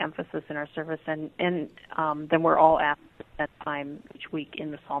big emphasis in our service. And then we're all asked to spend time each week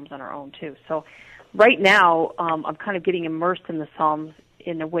in the Psalms on our own too. So right now I'm kind of getting immersed in the Psalms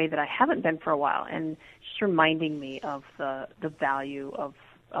in a way that I haven't been for a while, and just reminding me of the value of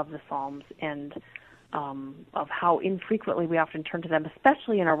the Psalms and of how infrequently we often turn to them,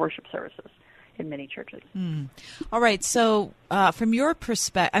 especially in our worship services in many churches. All right. So from your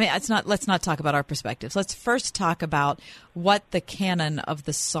perspective, let's not talk about our perspectives. Let's first talk about what the canon of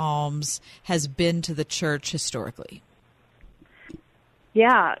the Psalms has been to the church historically.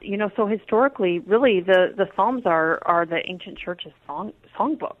 Yeah, so historically, really, the Psalms are the ancient church's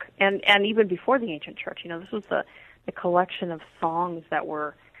songbook, and even before the ancient church, this was a collection of songs that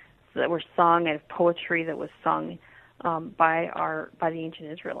were sung, and poetry that was sung by the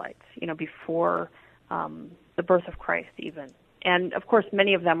ancient Israelites, before the birth of Christ even. And of course,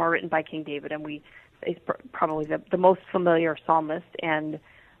 many of them are written by King David, and he's probably the most familiar psalmist. And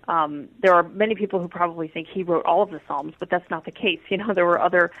there are many people who probably think he wrote all of the Psalms, but that's not the case. There were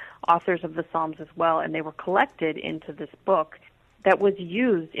other authors of the Psalms as well, and they were collected into this book that was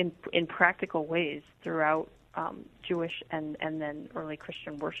used in practical ways throughout Jewish and then early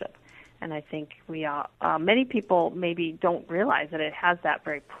Christian worship. And I think many people maybe don't realize that it has that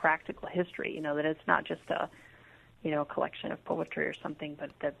very practical history. That it's not just a collection of poetry or something,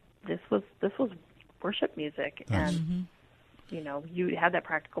 but that this was worship music, Nice. and you had that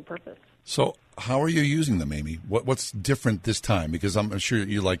practical purpose. So how are you using them, Amy? What's different this time? Because I'm sure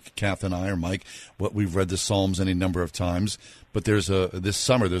you, like Kath and I or Mike, we've read the Psalms any number of times, but this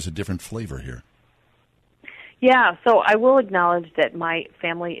summer there's a different flavor here. Yeah, so I will acknowledge that my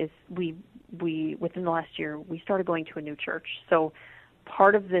family we within the last year, we started going to a new church. So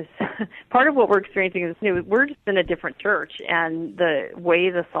part of what we're experiencing is new. We're just in a different church, and the way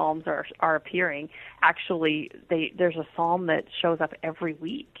the Psalms are appearing, actually, there's a psalm that shows up every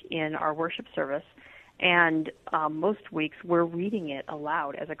week in our worship service, and most weeks we're reading it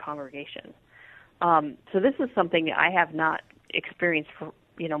aloud as a congregation. So this is something that I have not experienced for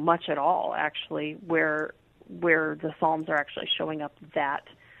much at all, actually, where the Psalms are actually showing up that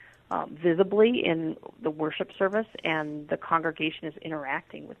visibly in the worship service, and the congregation is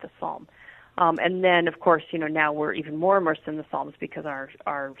interacting with the Psalm. And then, of course, now we're even more immersed in the Psalms because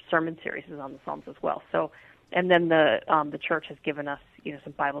our sermon series is on the Psalms as well. So, and then the church has given us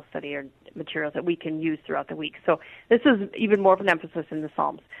some Bible study or materials that we can use throughout the week. So this is even more of an emphasis in the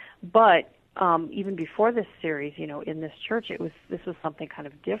Psalms. But even before this series, in this church, this was something kind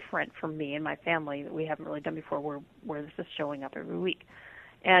of different for me and my family that we haven't really done before, where this is showing up every week.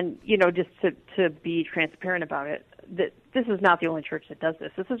 And just to be transparent about it, that this is not the only church that does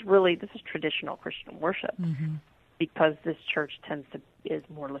this. This is traditional Christian worship, because this church is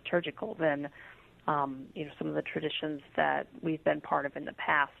more liturgical than some of the traditions that we've been part of in the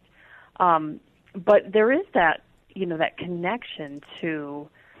past. But there is that connection to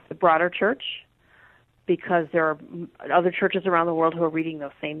the broader church, because there are other churches around the world who are reading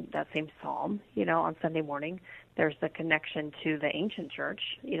that same psalm, on Sunday morning. There's the connection to the ancient church,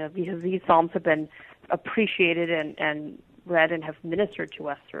 because these psalms have been appreciated and read and have ministered to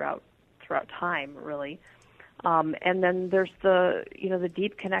us throughout time, really. And then there's the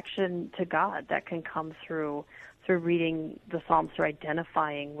deep connection to God that can come through reading the Psalms, through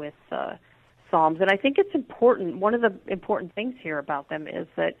identifying with Psalms. And I think it's important. One of the important things here about them is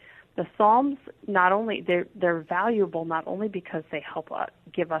that the Psalms, not only they're valuable not only because they help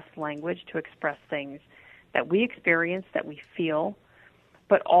give us language to express things that we experience, that we feel,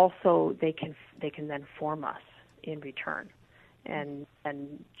 but also they can then form us in return and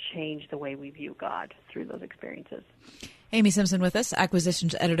change the way we view God through those experiences. Amy Simpson with us,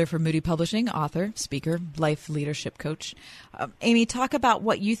 acquisitions editor for Moody Publishing, author, speaker, life leadership coach. Amy, talk about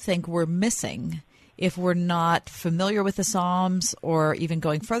what you think we're missing if we're not familiar with the Psalms, or even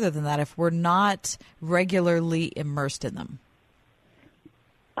going further than that, if we're not regularly immersed in them.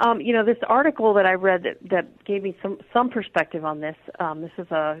 This article that I read that gave me some perspective on this. This is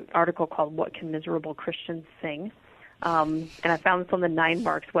an article called "What Can Miserable Christians Sing?" And I found this on the Nine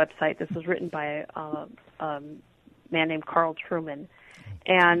Marks website. This was written by a man named Carl Truman,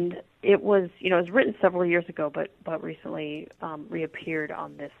 and it was written several years ago, but recently reappeared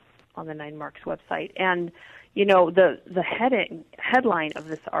on the Nine Marks website. And the headline of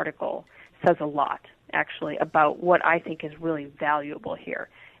this article says a lot, actually, about what I think is really valuable here.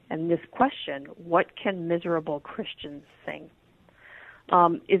 And this question, what can miserable Christians sing,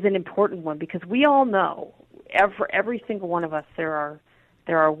 is an important one, because we all know, every single one of us, there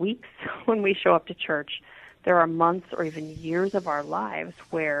are weeks when we show up to church, there are months or even years of our lives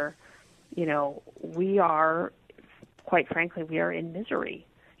where, we are, quite frankly, we are in misery,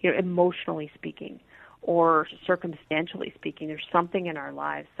 emotionally speaking, or circumstantially speaking. There's something in our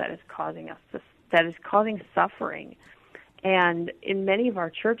lives that is causing suffering. And in many of our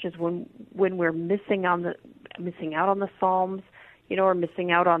churches, when we're missing out on the Psalms, or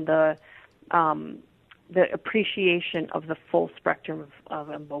missing out on the appreciation of the full spectrum of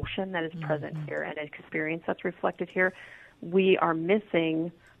emotion that is present here and experience that's reflected here, we are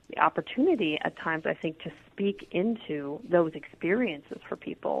missing the opportunity at times, I think, to speak into those experiences for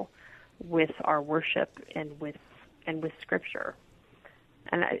people with our worship and with Scripture.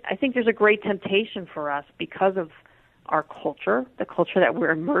 And I think there's a great temptation for us, because of our culture, the culture that we're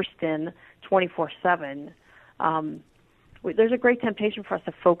immersed in 24/7, there's a great temptation for us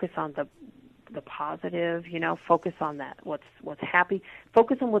to focus on the positive, focus on that, what's happy,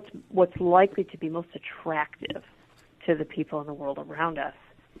 focus on what's likely to be most attractive to the people in the world around us.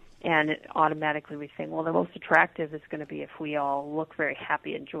 And automatically we think, well, the most attractive is going to be if we all look very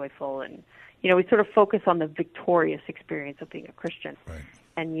happy and joyful. And, we sort of focus on the victorious experience of being a Christian. Right.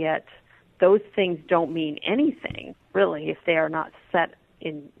 And yet those things don't mean anything, really, if they are not set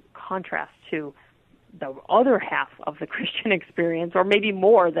in contrast to the other half of the Christian experience, or maybe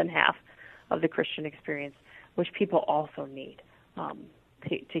more than half of the Christian experience, which people also need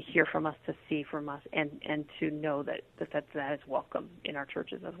to hear from us, to see from us, and to know that is welcome in our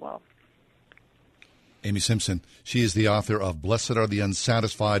churches as well. Amy Simpson, she is the author of Blessed Are the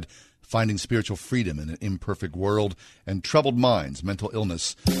Unsatisfied, Finding Spiritual Freedom in an Imperfect World, and Troubled Minds, Mental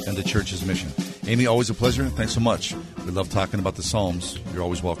Illness, and the Church's Mission. Amy, always a pleasure. Thanks so much. We love talking about the Psalms. You're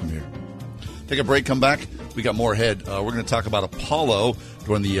always welcome here. Take a break, come back. We got more ahead. We're going to talk about Apollo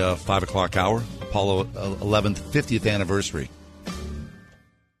during the 5 o'clock hour, Apollo 11th, 50th anniversary.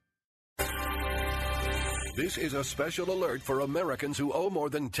 This is a special alert for Americans who owe more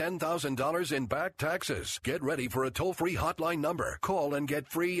than $10,000 in back taxes. Get ready for a toll-free hotline number. Call and get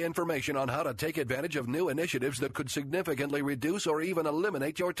free information on how to take advantage of new initiatives that could significantly reduce or even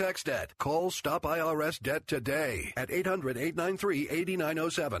eliminate your tax debt. Call Stop IRS Debt today at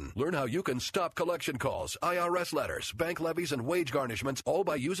 800-893-8907. Learn how you can stop collection calls, IRS letters, bank levies, and wage garnishments, all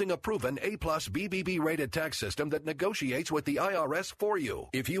by using a proven A-plus BBB-rated tax system that negotiates with the IRS for you.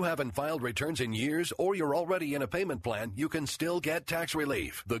 If you haven't filed returns in years or you're already in a payment plan, you can still get tax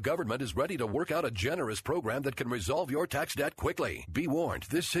relief. The government is ready to work out a generous program that can resolve your tax debt quickly. Be warned,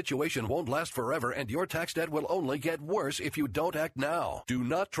 this situation won't last forever, and your tax debt will only get worse if you don't act now. Do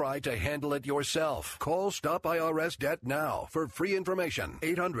not try to handle it yourself. Call Stop IRS Debt now for free information.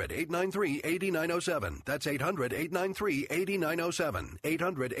 800-893-8907. That's 800-893-8907.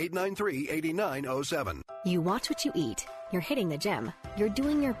 800-893-8907. You watch what you eat. You're hitting the gym. You're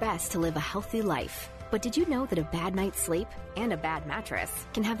doing your best to live a healthy life. But did you know that a bad night's sleep and a bad mattress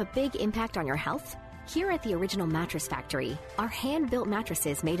can have a big impact on your health? Here at the Original Mattress Factory, our hand-built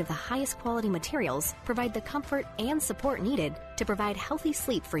mattresses made of the highest quality materials provide the comfort and support needed to provide healthy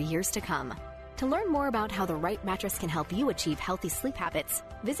sleep for years to come. To learn more about how the right mattress can help you achieve healthy sleep habits,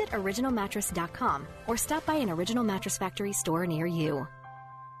 visit originalmattress.com or stop by an Original Mattress Factory store near you.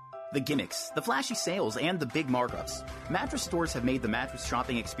 The gimmicks, the flashy sales, and the big markups. Mattress stores have made the mattress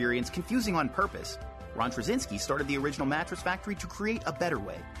shopping experience confusing on purpose. Ron Trzcinski started the Original Mattress Factory to create a better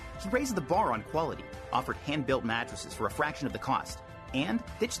way. He raised the bar on quality, offered hand-built mattresses for a fraction of the cost, and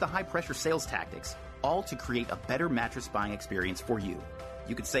ditched the high-pressure sales tactics, all to create a better mattress buying experience for you.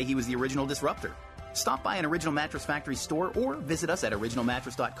 You could say he was the original disruptor. Stop by an Original Mattress Factory store or visit us at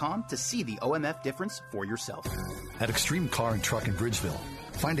originalmattress.com to see the OMF difference for yourself. At Extreme Car and Truck in Bridgeville,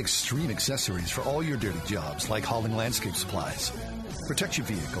 find extreme accessories for all your dirty jobs like hauling landscape supplies. Protect your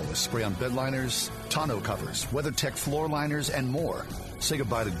vehicle with spray-on bed liners, tonneau covers, WeatherTech floor liners, and more. Say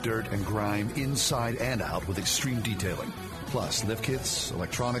goodbye to dirt and grime inside and out with extreme detailing. Plus, lift kits,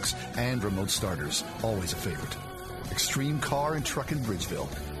 electronics, and remote starters. Always a favorite. Extreme Car and Truck in Bridgeville.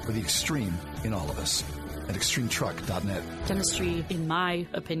 For the extreme in all of us. At extremetruck.net. Dentistry, in my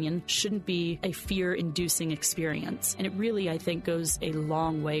opinion, shouldn't be a fear-inducing experience. And it really, I think, goes a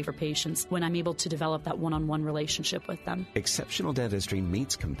long way for patients when I'm able to develop that one-on-one relationship with them. Exceptional dentistry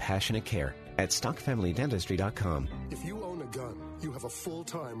meets compassionate care at StockFamilyDentistry.com. If you own a gun, you have a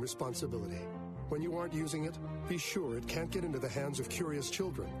full-time responsibility. When you aren't using it, be sure it can't get into the hands of curious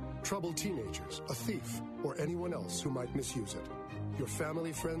children, troubled teenagers, a thief, or anyone else who might misuse it. Your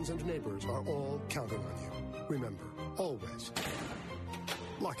family, friends, and neighbors are all counting on you. Remember, always,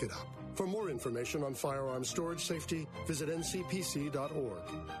 lock it up. For more information on firearm storage safety, visit ncpc.org.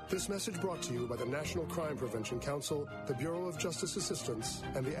 This message brought to you by the National Crime Prevention Council, the Bureau of Justice Assistance,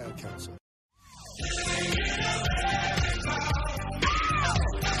 and the Ad Council.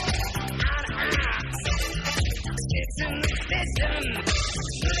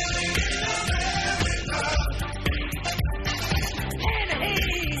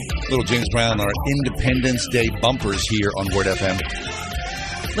 Little James Brown, our Independence Day bumpers here on Word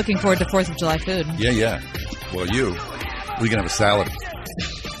FM. Looking forward to 4th of July food. Yeah. Well, we're going to have a salad.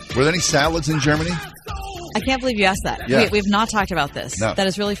 Were there any salads in Germany? I can't believe you asked that. Yeah. We've not talked about this. No. That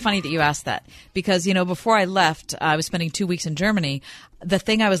is really funny that you asked that. Because, before I left, I was spending 2 weeks in Germany. The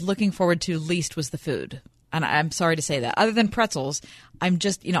thing I was looking forward to least was the food. And I'm sorry to say that. Other than pretzels, I'm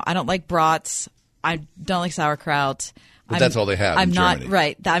just, I don't like brats. I don't like sauerkraut. But that's all they have in Germany.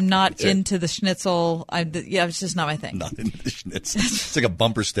 Right. I'm not into the schnitzel. It's just not my thing. Not into the schnitzel. It's like a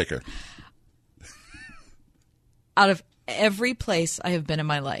bumper sticker. Out of every place I have been in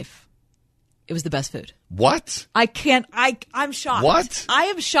my life, it was the best food. What? I'm shocked. What? I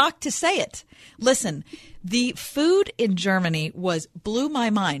am shocked to say it. Listen, the food in Germany blew my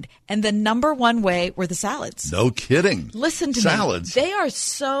mind. And the number one way were the salads. No kidding. Listen to Salads. me. They are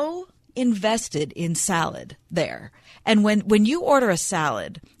so invested in salad there. And when you order a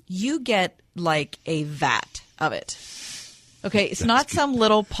salad, you get like a vat of it. Okay, it's not some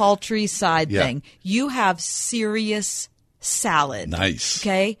little paltry side thing. You have serious salad. Nice.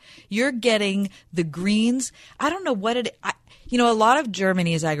 Okay? You're getting the greens. I don't know what a lot of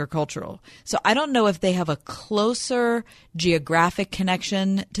Germany is agricultural. So I don't know if they have a closer geographic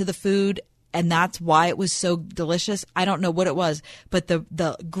connection to the food, and that's why it was so delicious. I don't know what it was, but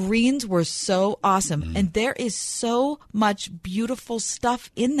the greens were so awesome. And there is so much beautiful stuff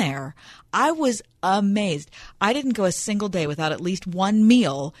in there. I was amazed. I didn't go a single day without at least one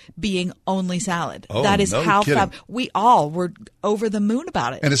meal being only salad. Oh, that is no how kidding. we all were over the moon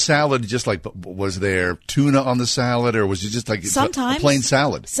about it. And a salad, just like, was there tuna on the salad, or was it just like Sometimes, a plain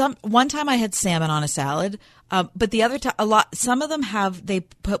salad? One time I had salmon on a salad, but the other time, some of them they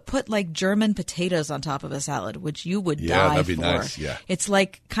put like German potatoes on top of a salad, which you would die that'd be for. nice. Yeah, it's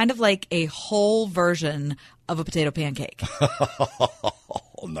like kind of like a whole version of a potato pancake.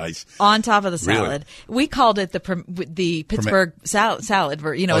 Oh, nice. On top of the salad. Really? We called it the Pittsburgh salad.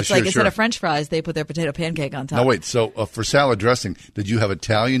 It's like instead of French fries, they put their potato pancake on top. No, wait. So for salad dressing, did you have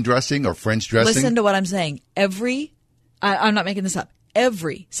Italian dressing or French dressing? Listen to what I'm saying. I'm not making this up.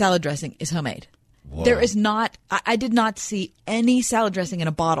 Every salad dressing is homemade. Whoa. There is not, I did not see any salad dressing in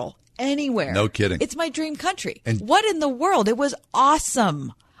a bottle anywhere. No kidding. It's my dream country. And what in the world? It was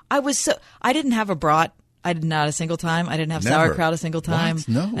awesome. I didn't have a brat. I did not a single time. I didn't have Never. sauerkraut a single time. What?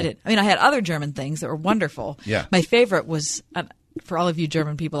 No. I had other German things that were wonderful. Yeah. My favorite was, for all of you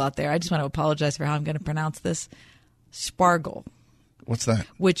German people out there, I just want to apologize for how I'm going to pronounce this, Spargel. What's that?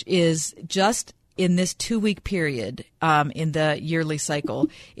 Which is just in this 2-week period in the yearly cycle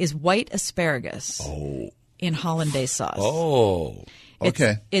is white asparagus in hollandaise sauce. Oh,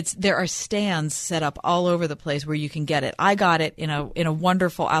 okay. There are stands set up all over the place where you can get it. I got it in a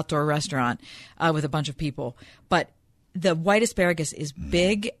wonderful outdoor restaurant with a bunch of people. But the white asparagus is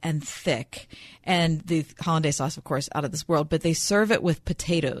big and thick, and the hollandaise sauce, of course, out of this world. But they serve it with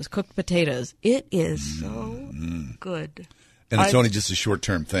potatoes, cooked potatoes. It is so good. And it's only just a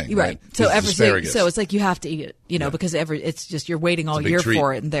short-term thing, right? So asparagus. So it's like you have to eat it, because it's just you're waiting all year treat.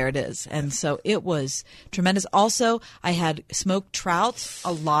 for it, and there it is. And so it was tremendous. Also, I had smoked trout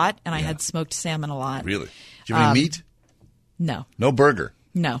a lot, and I had smoked salmon a lot. Really? Did you have any meat? No. No burger?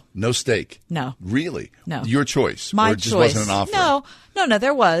 No. No steak? No. Really? No. Your choice? My or it just choice. wasn't an offer? No,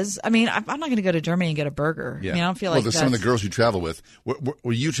 there was. I mean, I'm not going to go to Germany and get a burger. Yeah. I don't feel like some of the girls you travel with,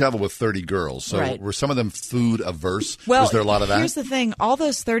 you travel with 30 girls, so were some of them food averse? Well, was there a lot of that? Here's the thing. All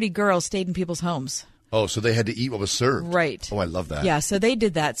those 30 girls stayed in people's homes. Oh, so they had to eat what was served. Right. Oh, I love that. Yeah, so they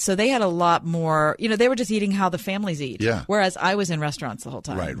did that. So they had a lot more, they were just eating how the families eat. Yeah. Whereas I was in restaurants the whole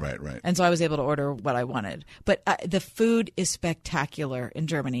time. Right. And so I was able to order what I wanted. But the food is spectacular in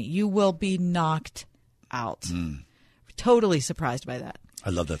Germany. You will be knocked out. Totally surprised by that. I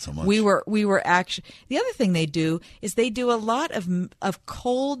love that so much. We were actually, the other thing they do is they do a lot of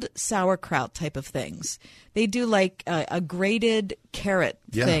cold sauerkraut type of things. They do like a grated carrot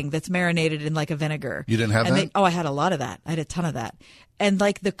thing that's marinated in like a vinegar. You didn't have that? I had a lot of that. I had a ton of that. And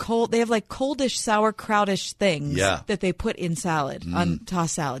like they have like coldish sauerkrautish things that they put in salad, on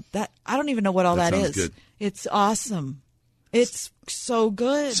tossed salad. That I don't even know what all that is. Good. It's awesome. It's so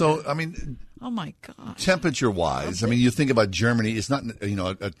good. So, I mean, oh my God. Temperature-wise, I mean, you think about Germany, it's not,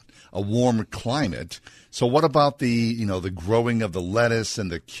 a warm climate. So what about the growing of the lettuce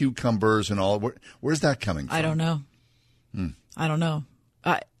and the cucumbers and all? Where's that coming from? I don't know. I don't know.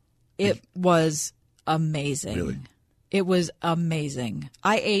 It was amazing. Really? It was amazing.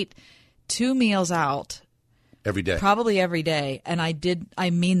 I ate 2 meals out. Every day? Probably every day. And I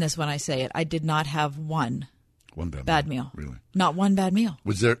mean this when I say it. I did not have one bad meal. Really? Not one bad meal.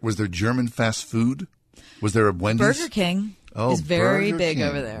 Was there German fast food? Was there a Wendy's? Burger King is very big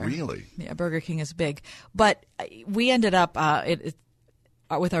over there. Really? Yeah, Burger King is big. But we ended up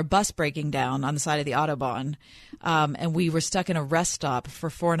with our bus breaking down on the side of the Autobahn, and we were stuck in a rest stop for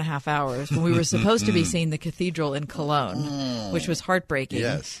 4.5 hours when we were supposed to be seeing the cathedral in Cologne, which was heartbreaking.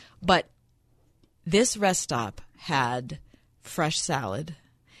 Yes. But this rest stop had fresh salad.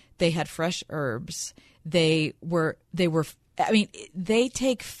 They had fresh herbs. They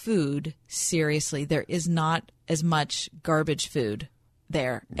take food seriously. There is not as much garbage food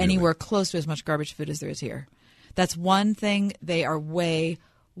there, anywhere close to as much garbage food as there is here. That's one thing. They are way,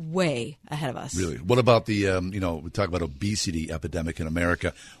 way ahead of us. Really? What about the, we talk about obesity epidemic in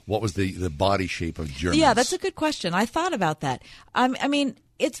America. What was the body shape of Germans? Yeah, that's a good question. I thought about that. I mean,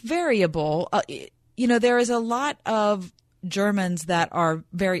 it's variable. There is a lot of Germans that are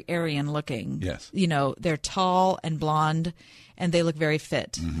very Aryan looking. Yes. They're tall and blonde, and they look very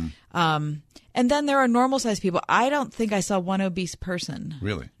fit. Mm-hmm. And then there are normal-sized people. I don't think I saw one obese person.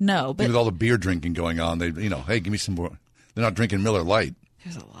 Really? No. But with all the beer drinking going on, they, hey, give me some more. They're not drinking Miller Lite.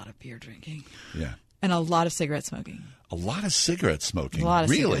 There's a lot of beer drinking. Yeah. And a lot of cigarette smoking. A lot of cigarette smoking? A lot of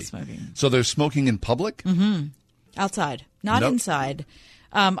really? cigarette smoking. So they're smoking in public? Mm-hmm. Outside. Not inside.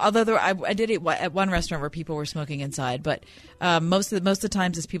 Although I did it at one restaurant where people were smoking inside. But most of the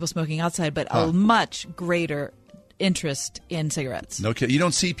times it's people smoking outside, but a much greater interest in cigarettes. No kidding. You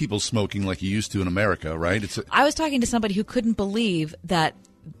don't see people smoking like you used to in America, right? I was talking to somebody who couldn't believe that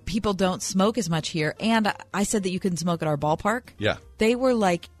people don't smoke as much here, and I said that you can smoke at our ballpark. Yeah. They were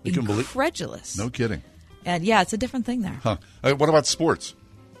like incredulous. No kidding. And yeah, it's a different thing there. Huh. What about sports?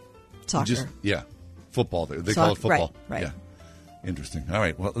 Soccer. Football. They call it football. Right. Yeah. Interesting. All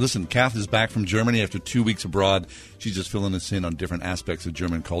right. Well, listen, Kath is back from Germany after 2 weeks abroad. She's just filling us in on different aspects of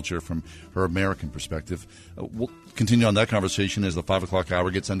German culture from her American perspective. We'll continue on that conversation as the 5 o'clock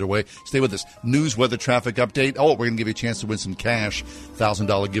hour gets underway. Stay with us. News, weather, traffic update. Oh, we're going to give you a chance to win some cash.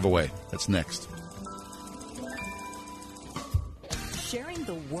 $1,000 giveaway. That's next. Sharing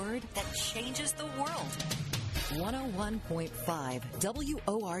the word that changes the world. 101.5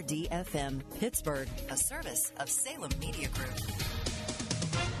 WORD-FM, Pittsburgh, a service of Salem Media Group.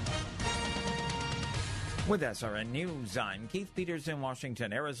 With SRN News, I'm Keith Peters in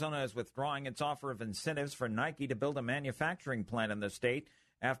Washington. Arizona is withdrawing its offer of incentives for Nike to build a manufacturing plant in the state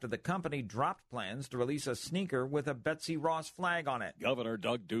after the company dropped plans to release a sneaker with a Betsy Ross flag on it. Governor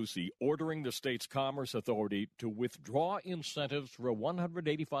Doug Ducey ordering the state's Commerce Authority to withdraw incentives for a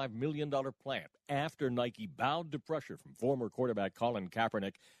 $185 million plant after Nike bowed to pressure from former quarterback Colin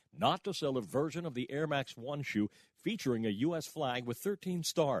Kaepernick not to sell a version of the Air Max 1 shoe featuring a U.S. flag with 13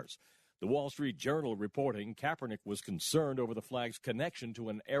 stars. The Wall Street Journal reporting Kaepernick was concerned over the flag's connection to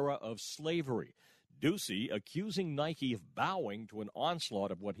an era of slavery. Ducey accusing Nike of bowing to an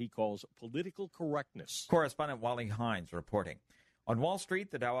onslaught of what he calls political correctness. Correspondent Wally Hines reporting. On Wall Street,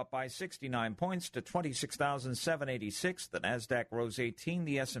 the Dow up by 69 points to 26,786. The Nasdaq rose 18.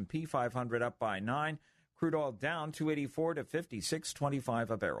 The S&P 500 up by 9. Crude oil down 284 to 56.25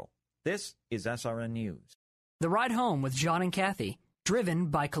 a barrel. This is SRN News. The Ride Home with John and Kathy, driven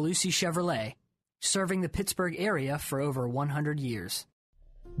by Calusi Chevrolet, serving the Pittsburgh area for over 100 years.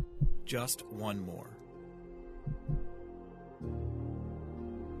 Just one more.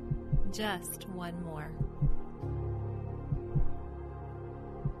 Just one more.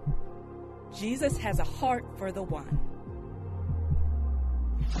 Jesus has a heart for the one.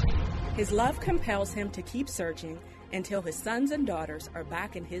 His love compels him to keep searching until his sons and daughters are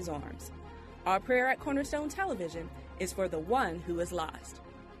back in his arms. Our prayer at Cornerstone Television is for the one who is lost.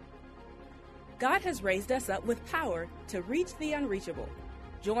 God has raised us up with power to reach the unreachable.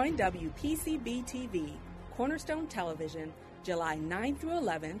 Join WPCB-TV, Cornerstone Television, July 9th through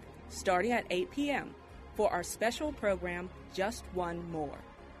 11th, starting at 8 p.m. for our special program, Just One More.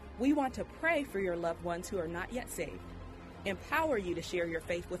 We want to pray for your loved ones who are not yet saved, empower you to share your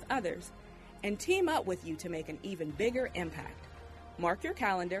faith with others, and team up with you to make an even bigger impact. Mark your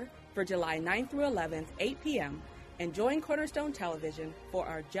calendar for July 9th through 11th, 8 p.m., and join Cornerstone Television for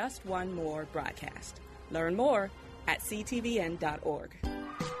our Just One More broadcast. Learn more at ctvn.org.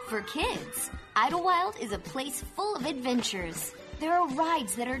 For kids, Idlewild is a place full of adventures. There are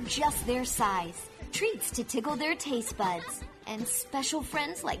rides that are just their size, treats to tickle their taste buds, and special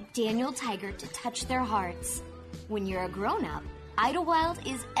friends like Daniel Tiger to touch their hearts. When you're a grown-up, Idlewild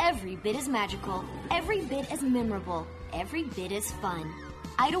is every bit as magical, every bit as memorable, every bit as fun.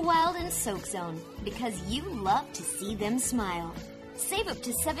 Idlewild and Soak Zone, because you love to see them smile. Save up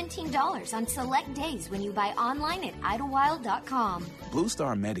to $17 on select days when you buy online at Idlewild.com. Blue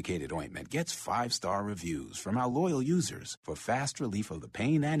Star Medicated Ointment gets 5-star reviews from our loyal users for fast relief of the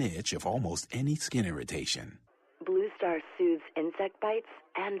pain and itch of almost any skin irritation. Blue Star soothes insect bites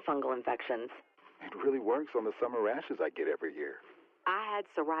and fungal infections. It really works on the summer rashes I get every year. I had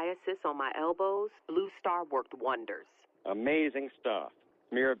psoriasis on my elbows. Blue Star worked wonders. Amazing stuff.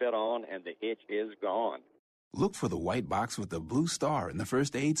 Smear a bit on and the itch is gone. Look for the white box with the blue star in the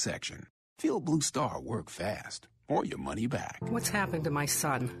first aid section. Feel Blue Star work fast, or your money back. What's happened to my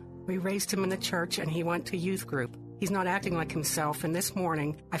son? We raised him in the church and he went to youth group. He's not acting like himself, and this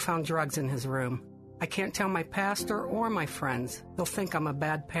morning I found drugs in his room. I can't tell my pastor or my friends. They'll think I'm a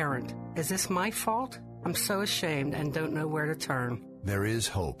bad parent. Is this my fault? I'm so ashamed and don't know where to turn. There is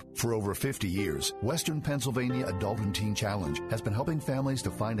hope. For over 50 years, Western Pennsylvania Adult and Teen Challenge has been helping families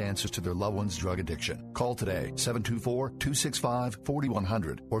to find answers to their loved one's drug addiction. Call today,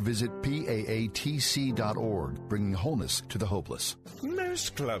 724-265-4100, or visit PAATC.org, bringing wholeness to the hopeless.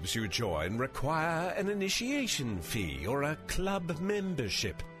 Most clubs you join require an initiation fee or a club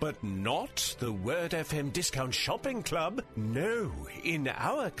membership, but not the Word FM Discount Shopping Club. No, in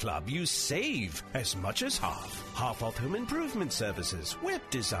our club you save as much as half. Half off home improvement services, web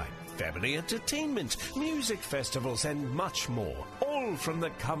design, family entertainment, music festivals, and much more. All from the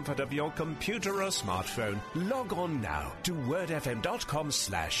comfort of your computer or smartphone. Log on now to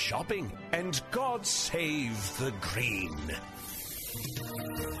wordfm.com/shopping, and God save the green.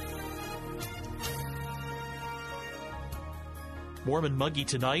 Warm and muggy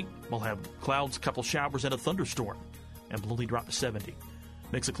tonight. We'll have clouds, couple showers, and a thunderstorm, and will only drop to 70.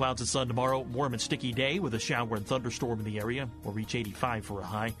 Mix of clouds and sun tomorrow. Warm and sticky day with a shower and thunderstorm in the area. We'll reach 85 for a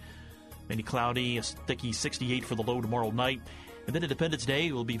high. Mainly cloudy, a sticky 68 for the low tomorrow night. And then Independence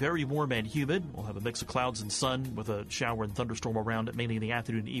Day will be very warm and humid. We'll have a mix of clouds and sun with a shower and thunderstorm around it, mainly in the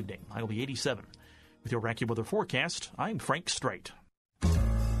afternoon and evening. High will be 87. With your AccuWeather forecast, I'm Frank Strait.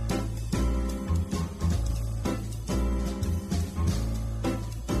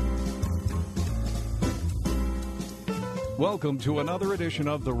 Welcome to another edition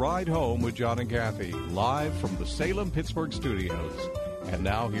of The Ride Home with John and Kathy, live from the Salem-Pittsburgh studios. And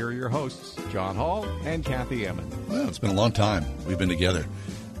now here are your hosts, John Hall and Kathy Emmons. Well, it's been a long time we've been together.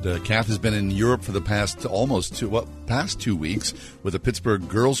 Kath has been in Europe for the past 2 weeks with the Pittsburgh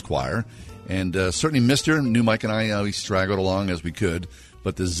Girls Choir, and certainly missed her. Knew Mike and I, we straggled along as we could,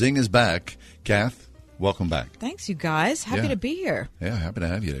 but the zing is back. Kath, welcome back. Thanks, you guys. Happy to be here. Yeah, happy to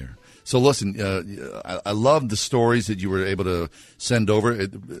have you there. So listen, I love the stories that you were able to send over.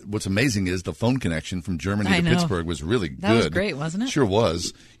 What's amazing is the phone connection from Germany to Pittsburgh was really good. That was great, wasn't it? Sure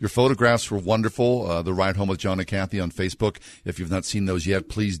was. Your photographs were wonderful. The Ride Home with John and Kathy on Facebook. If you've not seen those yet,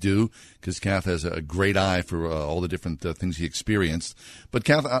 please do, because Kath has a great eye for all the different things he experienced. But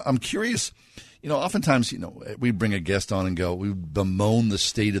Kath, I'm curious. Oftentimes, we bring a guest on and go, we bemoan the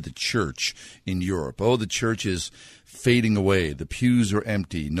state of the church in Europe. Oh, the church is fading away. The pews are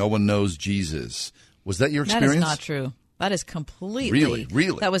empty. No one knows Jesus. Was that your experience? That is not true. That is completely.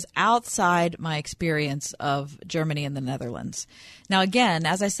 Really? That was outside my experience of Germany and the Netherlands. Now, again,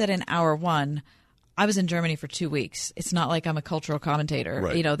 as I said in hour one, I was in Germany for 2 weeks. It's not like I'm a cultural commentator.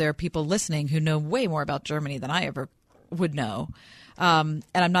 Right. There are people listening who know way more about Germany than I ever would know. And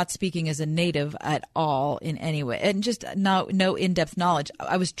I'm not speaking as a native at all in any way, and just no in-depth knowledge.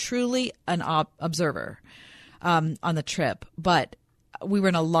 I was truly an observer on the trip, but we were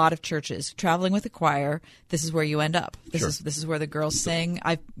in a lot of churches traveling with a choir. This is where you end up. This is where the girls sing.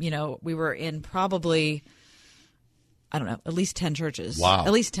 We were in probably, I don't know, at least 10 churches. Wow.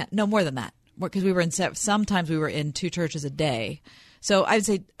 At least 10. No, more than that, because we were in sometimes we were in 2 churches a day. So I'd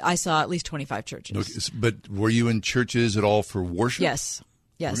say I saw at least 25 churches. Okay, but were you in churches at all for worship? Yes.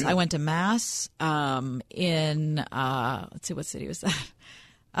 Really? I went to Mass in, let's see, what city was that?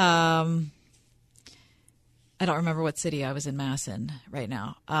 I don't remember what city I was in Mass in right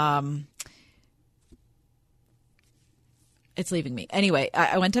now. It's leaving me. Anyway,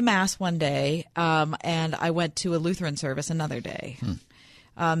 I went to Mass one day, and I went to a Lutheran service another day.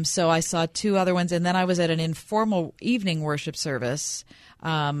 So I saw 2 other ones, and then I was at an informal evening worship service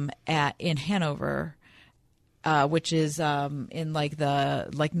in Hanover, which is in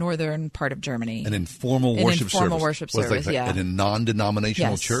the northern part of Germany. An informal worship service, yeah. At a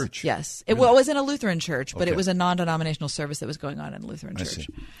non-denominational church. Yes, it was in a Lutheran church, but it was a non-denominational service that was going on in a Lutheran church. I see.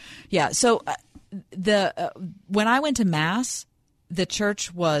 Yeah. So when I went to Mass, the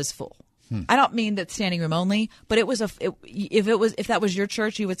church was full. I don't mean that standing room only, but it was if that was your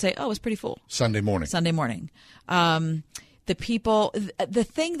church, you would say, oh, it was pretty full. Sunday morning. The people, the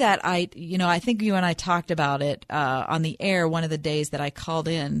thing that I think you and I talked about it on the air one of the days that I called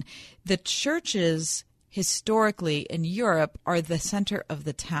in. The churches historically in Europe are the center of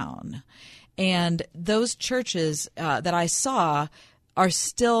the town, and those churches that I saw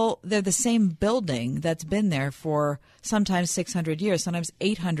they're the same building that's been there for sometimes 600 years, sometimes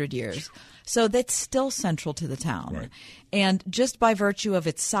 800 years. So that's still central to the town. Right. And just by virtue of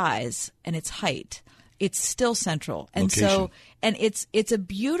its size and its height, it's still central. And Location. It's a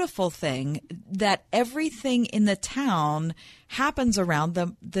beautiful thing that everything in the town happens around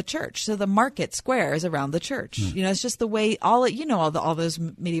the church. So the market square is around the church. It's just the way all those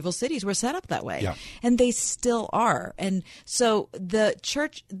medieval cities were set up that way. Yeah. And they still are. And so the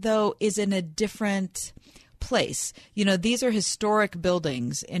church, though, is in a different place. You know, these are historic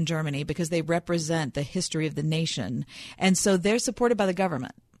buildings in Germany because they represent the history of the nation. And so they're supported by the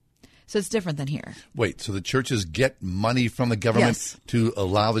government. So it's different than here. Wait, so the churches get money from the government Yes. to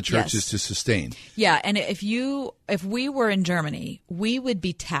allow the churches Yes. to sustain? Yeah, and if we were in Germany, we would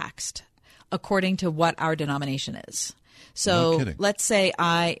be taxed according to what our denomination is. No So kidding. let's say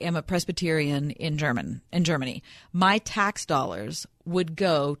I am a Presbyterian in Germany. My tax dollars would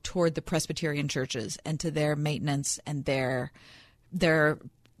go toward the Presbyterian churches and to their maintenance and their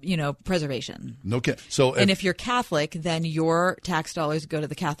preservation. No kidding. So And if you're Catholic, then your tax dollars go to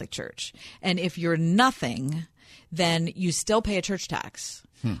the Catholic Church. And if you're nothing, then you still pay a church tax,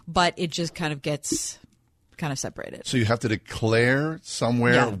 but it just kind of gets kind of separated. So you have to declare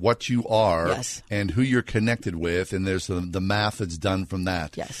somewhere Yeah. what you are Yes. and who you're connected with, and there's the math that's done from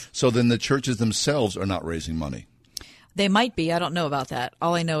that. Yes. So then the churches themselves are not raising money. They might be. I don't know about that.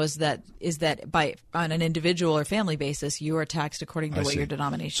 All I know is that on an individual or family basis, you are taxed according to I what see. your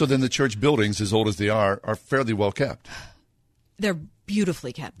denomination. So then the church buildings, as old as they are fairly well kept. They're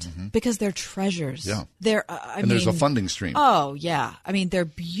beautifully kept because they're treasures. Yeah. They're There's a funding stream. Oh yeah, I mean they're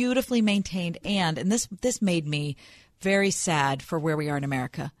beautifully maintained, and this made me very sad for where we are in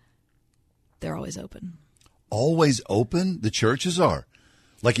America. They're always open. Always open? The churches are.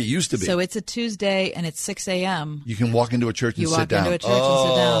 Like it used to be. So it's a Tuesday and it's 6 a.m. You can walk into a church and You sit walk down. into a church and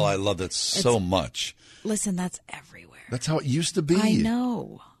sit down. Oh, I love that so much. Listen, that's everywhere. That's how it used to be. I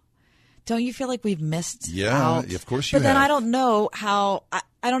know. Don't you feel like we've missed Yeah, out? of course you But then have. I don't know how.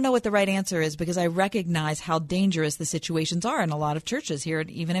 I don't know what the right answer is because I recognize how dangerous the situations are in a lot of churches here,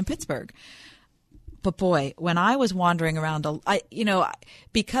 even in Pittsburgh. But boy, when I was wandering around,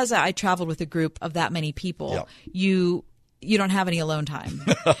 because I traveled with a group of that many people, you don't have any alone time,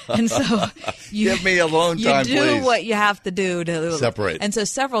 and so you Give me alone time, You do please. what you have to do to Separate. And so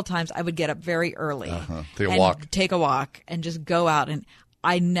several times I would get up very early, Take a walk, and just go out. And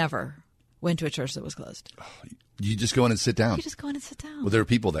I never went to a church that was closed. You just go in and sit down. You just go in and sit down. Well, there are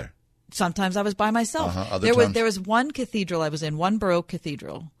people there. Sometimes I was by myself. Other times- There was one cathedral I was in, one Baroque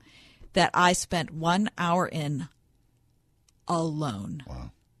cathedral, that I spent 1 hour in alone.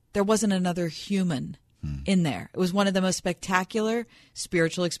 Wow. There wasn't another human in there. It was one of the most spectacular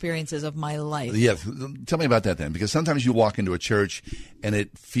spiritual experiences of my life. Yeah, tell me about that then, because sometimes you walk into a church and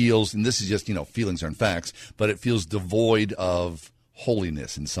it feels, and this is just, feelings aren't facts, but it feels devoid of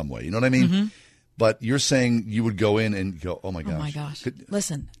holiness in some way. You know what I mean? Mm-hmm. But you're saying you would go in and go, oh my gosh. Oh my gosh!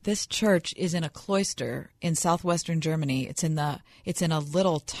 Listen, this church is in a cloister in southwestern Germany. It's in a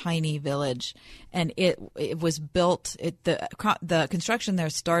little tiny village, and it was built. The construction there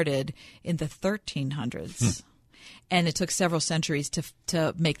started in the 1300s, and it took several centuries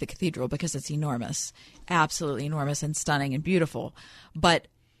to make the cathedral because it's enormous, absolutely enormous and stunning and beautiful. But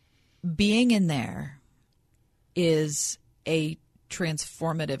being in there is a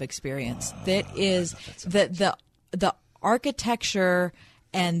transformative experience. That is the architecture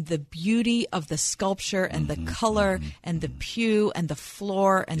and the beauty of the sculpture and the color and the pew and the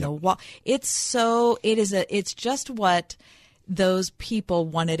floor and the wall. It's just what those people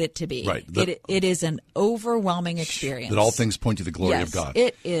wanted it to be. Right. It is an overwhelming experience. That all things point to the glory Yes, of God.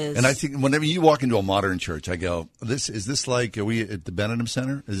 it is. And I think whenever you walk into a modern church, I go, is this like, are we at the Benedum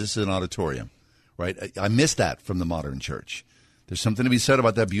Center? Is this an auditorium? Right? I miss that from the modern church. There's something to be said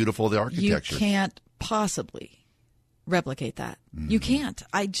about that beautiful the architecture. You can't possibly replicate that. You can't.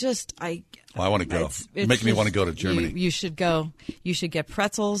 I want to go. You're making me want to go to Germany. You should go. You should get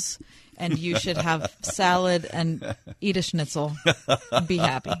pretzels, and you should have salad and eat a schnitzel. Be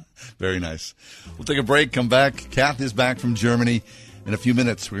happy. Very nice. We'll take a break, come back. Kath is back from Germany. In a few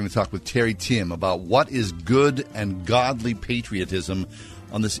minutes, we're going to talk with Terry Tim about what is good and godly patriotism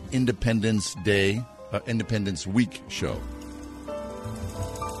on this Independence Day, Independence Week show.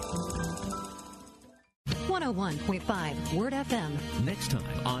 101.5 Word FM. Next time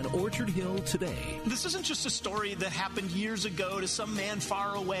on Orchard Hill Today. This isn't just a story that happened years ago to some man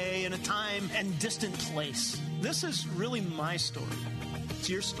far away in a time and distant place. This is really my story. It's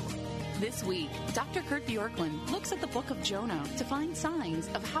your story. This week, Dr. Kurt Bjorklund looks at the book of Jonah to find signs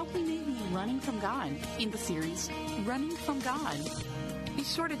of how we may be running from God in the series Running from God. Be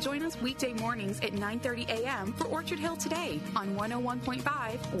sure to join us weekday mornings at 9:30 a.m. for Orchard Hill Today on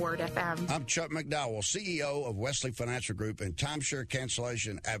 101.5 Word FM. I'm Chuck McDowell, CEO of Wesley Financial Group and timeshare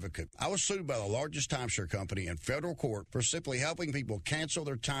cancellation advocate. I was sued by the largest timeshare company in federal court for simply helping people cancel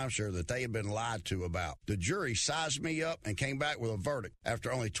their timeshare that they had been lied to about. The jury sized me up and came back with a verdict after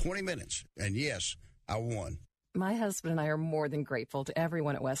only 20 minutes. And yes, I won. My husband and I are more than grateful to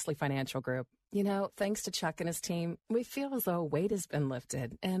everyone at Wesley Financial Group. You know, thanks to Chuck and his team, we feel as though a weight has been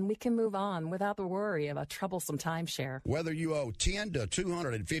lifted and we can move on without the worry of a troublesome timeshare. Whether you owe $10,000 to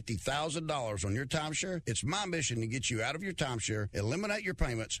 $250,000 on your timeshare, it's my mission to get you out of your timeshare, eliminate your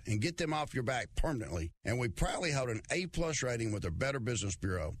payments, and get them off your back permanently. And we proudly hold an A-plus rating with the Better Business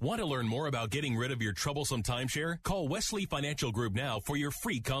Bureau. Want to learn more about getting rid of your troublesome timeshare? Call Wesley Financial Group now for your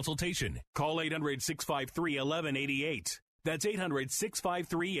free consultation. Call 800-653-1188. That's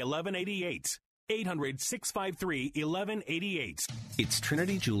 800-653-1188. 800-653-1188. It's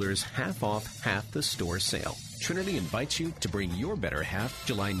Trinity Jewelers half off, half the store sale. Trinity invites you to bring your better half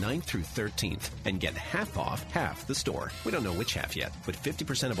July 9th through 13th and get half off half the store. We don't know which half yet, but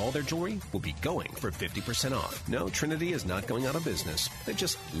 50% of all their jewelry will be going for 50% off. No, Trinity is not going out of business. They've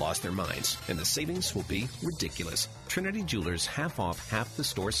just lost their minds, and the savings will be ridiculous. Trinity Jewelers half off, half the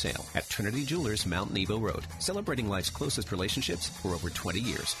store sale at Trinity Jewelers, Mount Nebo Road. Celebrating life's closest relationships for over 20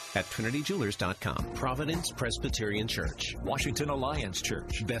 years at TrinityJewelers.com. Providence Presbyterian Church, Washington Alliance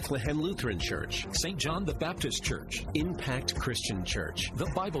Church, Bethlehem Lutheran Church, St. John the Baptist Church, Impact Christian Church, the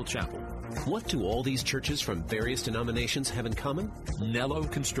Bible Chapel. What do all these churches from various denominations have in common? Nello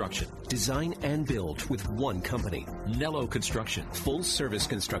Construction. Design and build with one company. Nello Construction. Full service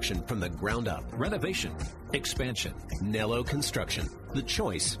construction from the ground up. Renovation. Expansion. Nello Construction. The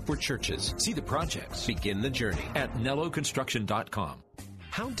choice for churches. See the projects. Begin the journey at NelloConstruction.com.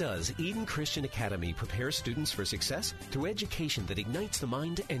 How does Eden Christian Academy prepare students for success? Through education that ignites the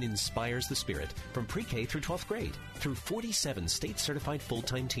mind and inspires the spirit, from pre-K through 12th grade, through 47 state-certified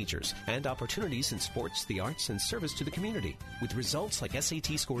full-time teachers, and opportunities in sports, the arts, and service to the community. With results like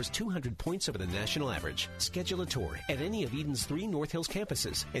SAT scores 200 points over the national average. Schedule a tour at any of Eden's 3 North Hills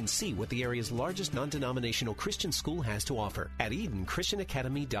campuses and see what the area's largest non-denominational Christian school has to offer at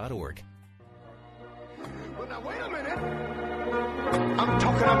EdenChristianAcademy.org. Well, now, wait a minute. I'm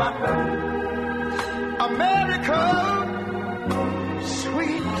talking about America,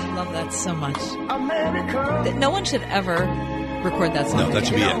 sweet. I love that so much. America. No one should ever record that song. No, that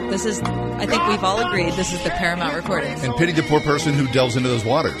should be it. This is, I think we've all agreed, this is the paramount recording. And pity the poor person who delves into those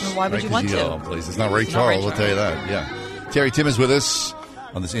waters. Well, why would you want to? Oh, please. It's not Ray Charles, I'll tell you that. Yeah. Terry Tim is with us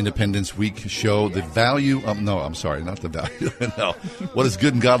on this Independence Week show. The value no, I'm sorry, not the value. No. What is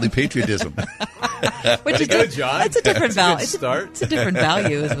good and godly patriotism? Which is good, John. It's a different value. Start. It's a different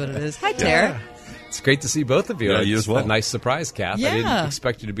value is what it is. Hi, Tara. Yeah. It's great to see both of you. Yeah, you as well. A nice surprise, Kath. Yeah. I didn't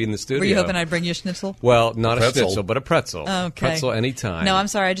expect you to be in the studio. Were you hoping I'd bring you a schnitzel? Well, not a schnitzel, but a pretzel. Okay. Pretzel anytime. No, I'm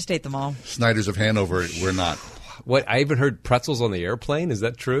sorry. I just ate them all. Snyder's of Hanover, we're not. What? I even heard pretzels on the airplane. Is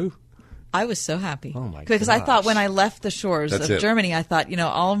that true? I was so happy. Oh, my Because gosh. I thought when I left the shores That's of it. Germany, I thought,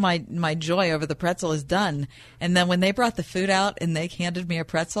 all of my joy over the pretzel is done. And then when they brought the food out and they handed me a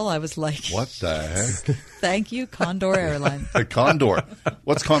pretzel, I was like, What the heck? thank you, Condor Airlines. A Condor.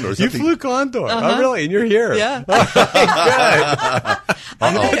 What's Condor? Is You that the- flew Condor. Uh-huh. Oh, really? And you're here. Yeah. Good.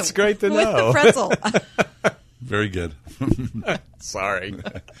 Uh-oh. That's great to With know. the pretzel. Very good. Sorry.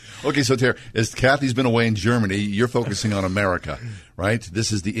 Okay, so Tara, as Kathy's been away in Germany, you're focusing on America, right?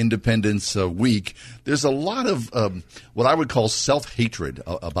 This is the Independence Week. There's a lot of what I would call self-hatred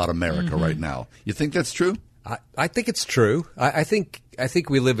about America right now. You think that's true? I think it's true. I think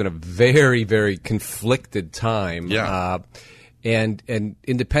we live in a very, very conflicted time. Yeah. And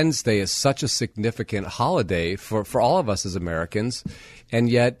Independence Day is such a significant holiday for all of us as Americans, and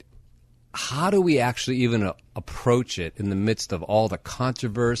yet how do we actually even approach it in the midst of all the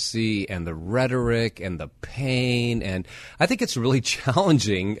controversy and the rhetoric and the pain? And I think it's really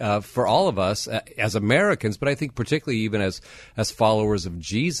challenging for all of us as Americans, but I think particularly even as followers of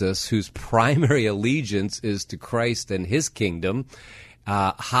Jesus, whose primary allegiance is to Christ and His kingdom.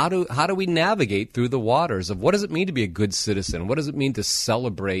 How do we navigate through the waters of what does it mean to be a good citizen? What does it mean to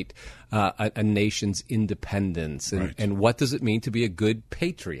celebrate a nation's independence? And, Right. and what does it mean to be a good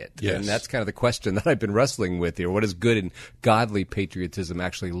patriot? Yes. And that's kind of the question that I've been wrestling with here. What does good and godly patriotism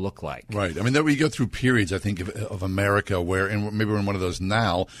actually look like? Right. I mean, there we go through periods, I think, of America where, and maybe we're in one of those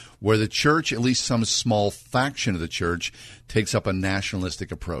now, where the church, at least some small faction of the church, takes up a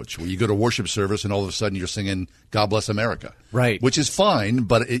nationalistic approach, where you go to worship service and all of a sudden you're singing God Bless America. Right. Which is fine,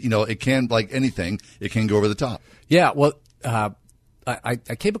 but it can, like anything, it can go over the top. Yeah, well, I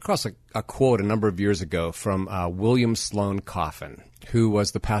came across a quote a number of years ago from William Sloane Coffin, who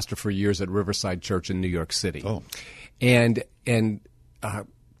was the pastor for years at Riverside Church in New York City. Oh. And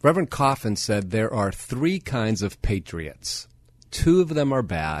Reverend Coffin said there are 3 kinds of patriots. 2 of them are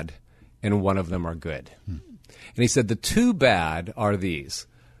bad, and 1 of them are good. And he said the 2 bad are these: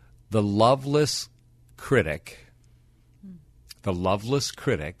 the loveless critic,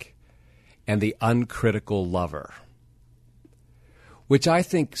 and the uncritical lover, which I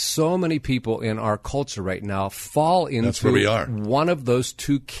think so many people in our culture right now fall into. That's where we are. One of those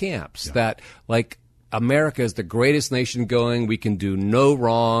two camps that, like, America is the greatest nation going. We can do no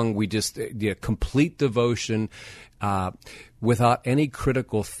wrong. We just complete devotion without any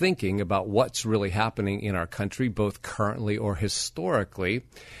critical thinking about what's really happening in our country, both currently or historically.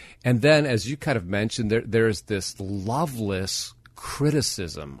 And then, as you kind of mentioned, there's this loveless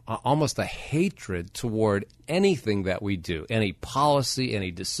criticism, almost a hatred toward anything that we do, any policy, any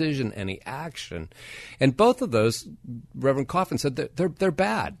decision, any action. And both of those, Reverend Coffin said, that they're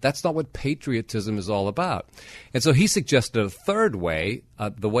bad. That's not what patriotism is all about. And so he suggested a third way,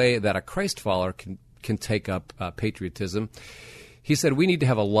 the way that a Christ follower can take up patriotism. He said we need to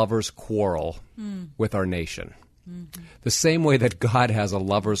have a lover's quarrel with our nation. Mm-hmm. The same way that God has a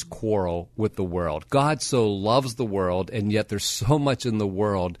lover's quarrel with the world. God so loves the world, and yet there's so much in the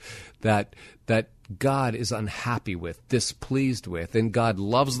world that God is unhappy with, displeased with. And God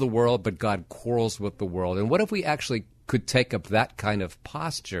loves the world, but God quarrels with the world. And what if we actually could take up that kind of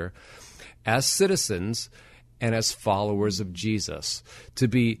posture as citizens and as followers of Jesus, to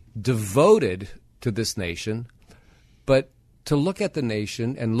be devoted to this nation, but to look at the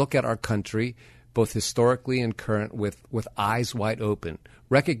nation and look at our country both historically and current with eyes wide open,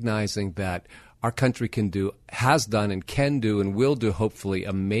 recognizing that our country has done and can do and will do, hopefully,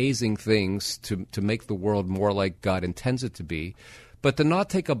 amazing things to make the world more like God intends it to be, but to not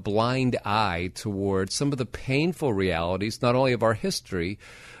take a blind eye towards some of the painful realities, not only of our history,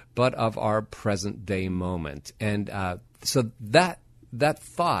 but of our present-day moment. And so that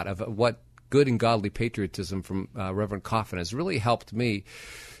thought of what good and godly patriotism from Reverend Coffin has really helped me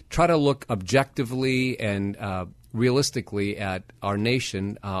try to look objectively and realistically at our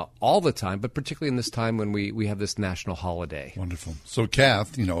nation all the time, but particularly in this time when we have this national holiday. Wonderful. So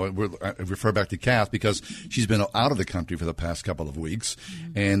Kath, I refer back to Kath because she's been out of the country for the past couple of weeks,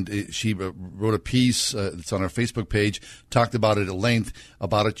 and she wrote a piece that's on our Facebook page, talked about it at length,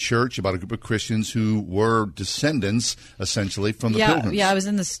 about a church, about a group of Christians who were descendants, essentially, from the Pilgrims. Yeah, I was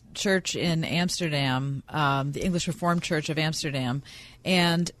in this church in Amsterdam, the English Reformed Church of Amsterdam,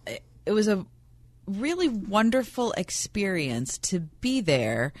 and it was a really wonderful experience to be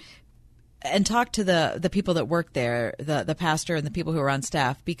there and talk to the people that work there, the pastor and the people who are on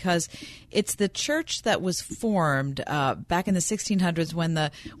staff, because it's the church that was formed back in the 1600s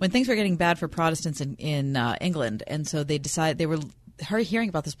when things were getting bad for Protestants in England, and so they decided they were hearing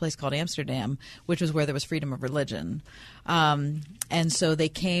about this place called Amsterdam, which was where there was freedom of religion. And so they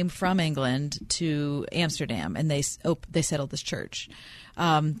came from England to Amsterdam, and they settled this church.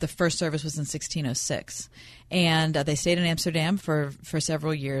 The first service was in 1606. And they stayed in Amsterdam for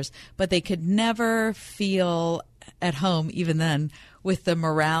several years, but they could never feel at home, even then, with the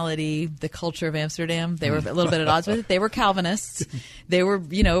morality, the culture of Amsterdam. They were a little bit at odds with it. They were Calvinists. They were,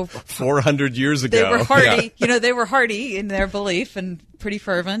 400 years ago. They were hardy. Yeah. They were hardy in their belief and pretty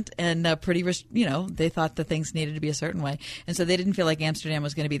fervent and pretty, they thought that things needed to be a certain way. And so they didn't feel like Amsterdam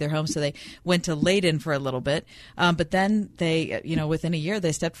was going to be their home. So they went to Leiden for a little bit. But then they, within a year,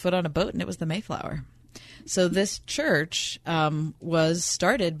 they stepped foot on a boat and it was the Mayflower. So this church was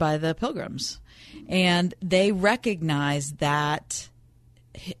started by the Pilgrims. And they recognize that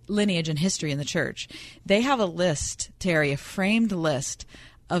lineage and history in the church. They have a list, Terry, a framed list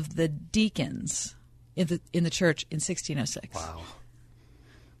of the deacons in the church in 1606. Wow.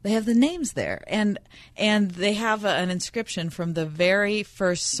 They have the names there, and they have an inscription from the very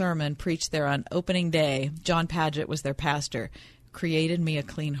first sermon preached there on opening day. John Paget was their pastor. Created me a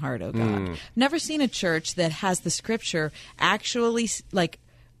clean heart, O God. Never seen a church that has the scripture actually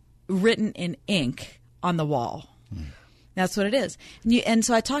written in ink on the wall. That's what it is. And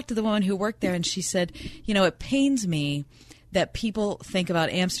so I talked to the woman who worked there, and she said, it pains me that people think about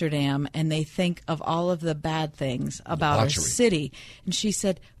Amsterdam and they think of all of the bad things about our city. And she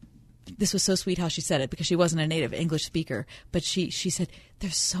said, this was so sweet how she said it, because she wasn't a native English speaker, but she said,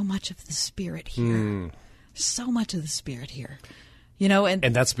 there's so much of the Spirit here. So much of the Spirit here.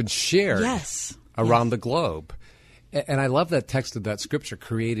 And that's been shared around the globe. And I love that text of that scripture,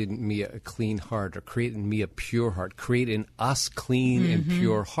 created in me a clean heart, or create in me a pure heart, create in us clean and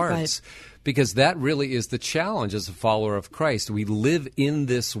pure hearts. Right. Because that really is the challenge as a follower of Christ. We live in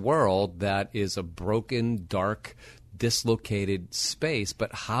this world that is a broken, dark, dislocated space,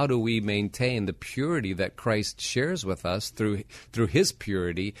 but how do we maintain the purity that Christ shares with us through his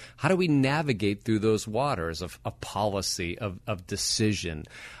purity? How do we navigate through those waters of policy, of decision?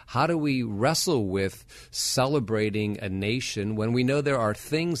 How do we wrestle with celebrating a nation when we know there are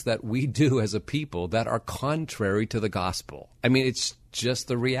things that we do as a people that are contrary to the gospel? I mean, it's just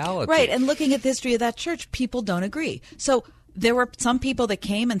the reality. Right, and looking at the history of that church, people don't agree. So there were some people that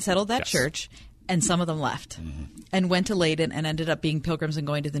came and settled that church, and some of them left and went to Leiden and ended up being pilgrims and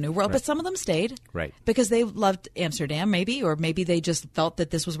going to the New World. Right. But some of them stayed right. because they loved Amsterdam, maybe, or maybe they just felt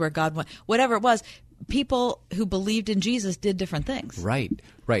that this was where God went. Whatever it was, people who believed in Jesus did different things. Right.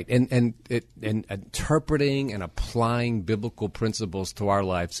 And interpreting and applying biblical principles to our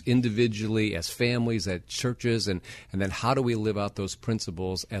lives individually, as families, as churches, and then how do we live out those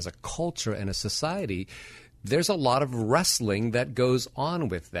principles as a culture and a society? There's a lot of wrestling that goes on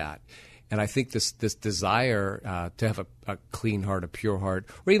with that. And I think this desire to have a clean heart, a pure heart,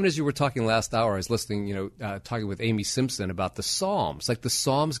 or even as you were talking last hour, I was listening, talking with Amy Simpson about the Psalms. Like the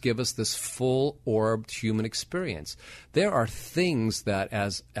Psalms give us this full-orbed human experience. There are things that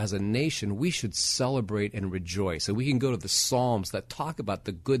as a nation we should celebrate and rejoice. And we can go to the Psalms that talk about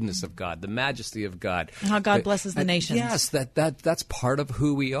the goodness of God, the majesty of God. And how God blesses the nations. Yes, that's part of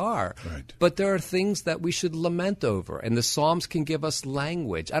who we are. Right. But there are things that we should lament over. And the Psalms can give us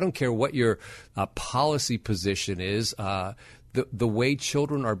language. I don't care what your policy position is. The way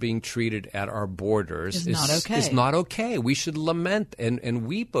children are being treated at our borders is not okay. We should lament and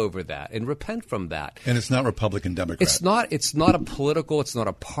weep over that and repent from that. And it's not Republican Democrat. It's not a political, it's not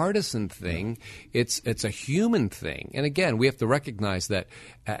a partisan thing. It's a human thing. And again, we have to recognize that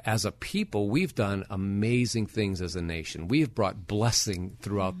as a people, we've done amazing things as a nation. We've brought blessing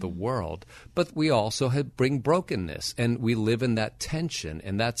throughout the world, but we also bring brokenness, and we live in that tension.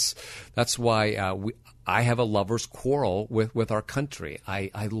 And that's why I have a lover's quarrel with our country.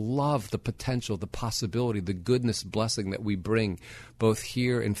 I love the potential, the possibility, the goodness, blessing that we bring both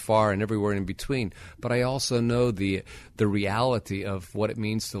here and far and everywhere in between. But I also know the reality of what it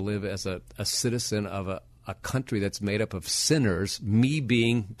means to live as a citizen of a country that's made up of sinners, me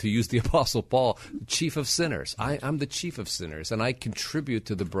being, to use the Apostle Paul, chief of sinners. I'm the chief of sinners, and I contribute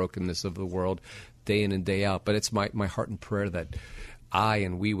to the brokenness of the world day in and day out. But it's my heart and prayer that I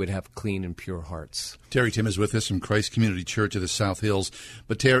and we would have clean and pure hearts. Terry Tim is with us from Christ Community Church of the South Hills.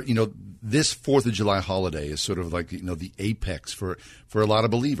 But Terry, this 4th of July holiday is sort of like, the apex for a lot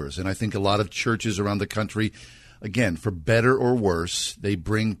of believers. And I think a lot of churches around the country, again, for better or worse, they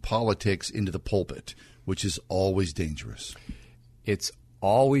bring politics into the pulpit, which is always dangerous. It's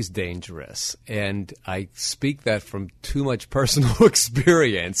always dangerous. And I speak that from too much personal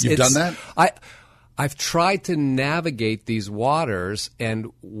experience. You've done that? I've tried to navigate these waters,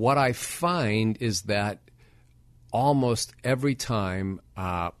 and what I find is that almost every time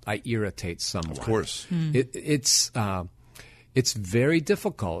I irritate someone. Of course. It's very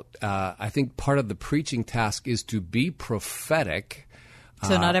difficult. I think part of the preaching task is to be prophetic.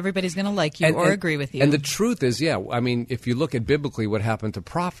 So not everybody's going to like you or agree with you. And the truth is, if you look at biblically what happened to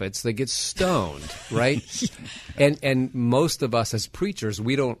prophets, they get stoned, right? And most of us as preachers,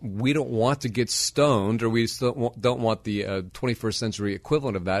 we don't want to get stoned, or we still don't want the 21st century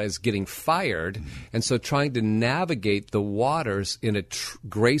equivalent of that is getting fired. And so trying to navigate the waters in a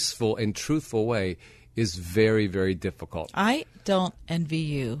graceful and truthful way is very, very difficult. I don't envy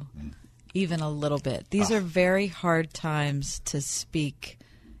you. Even a little bit. These are very hard times to speak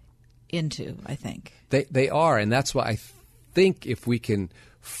into, I think. They are, and that's why I think if we can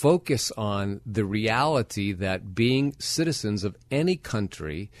focus on the reality that being citizens of any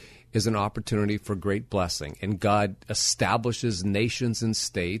country is an opportunity for great blessing, and God establishes nations and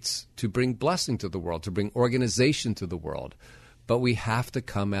states to bring blessing to the world, to bring organization to the world. But we have to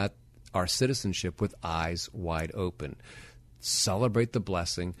come at our citizenship with eyes wide open. Celebrate the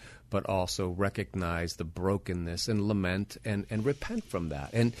blessing, but also recognize the brokenness and lament and repent from that.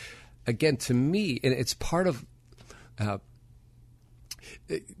 And again, to me, and it's part of, I've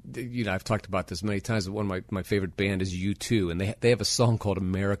talked about this many times. One of my favorite band is U2, and they have a song called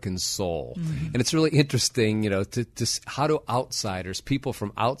American Soul. Mm-hmm. And it's really interesting, to how do outsiders, people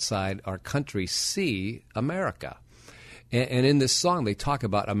from outside our country, see America? And in this song, they talk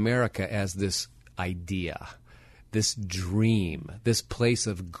about America as this idea, this dream, this place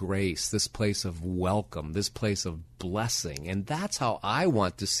of grace, this place of welcome, this place of blessing. And that's how I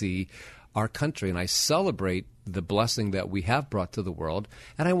want to see our country. And I celebrate the blessing that we have brought to the world.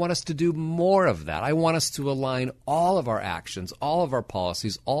 And I want us to do more of that. I want us to align all of our actions, all of our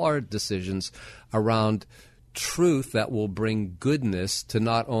policies, all our decisions around truth that will bring goodness to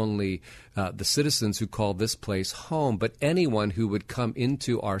not only the citizens who call this place home, but anyone who would come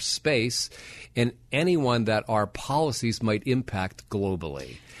into our space and anyone that our policies might impact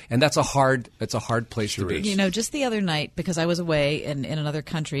globally. And that's a hard place to be. You know, just the other night, because I was away in another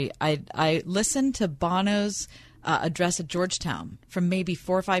country, I listened to Bono's address at Georgetown from maybe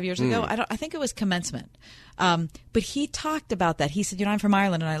 4 or 5 years ago. I think it was commencement. But he talked about that. He said, I'm from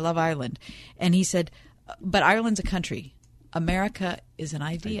Ireland and I love Ireland. And he said, but Ireland's a country. America is an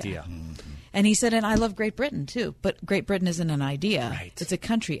idea. Mm-hmm. And he said, and I love Great Britain too, but Great Britain isn't an idea. Right. It's a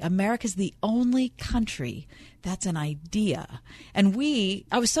country. America's the only country that's an idea. And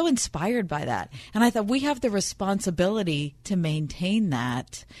I was so inspired by that. And I thought we have the responsibility to maintain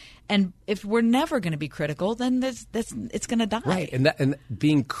that. And if we're never going to be critical, then it's going to die. Right, and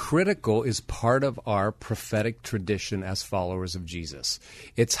being critical is part of our prophetic tradition as followers of Jesus.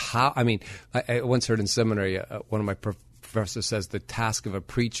 It's how, I once heard in seminary, one of my professors says the task of a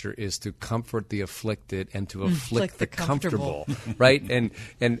preacher is to comfort the afflicted and to afflict the comfortable, right? And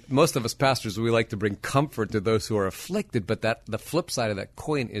most of us pastors, we like to bring comfort to those who are afflicted, but the flip side of that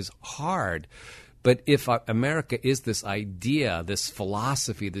coin is hard. But if America is this idea, this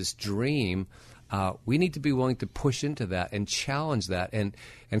philosophy, this dream, we need to be willing to push into that and challenge that and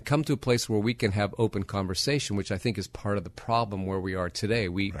come to a place where we can have open conversation, which I think is part of the problem where we are today.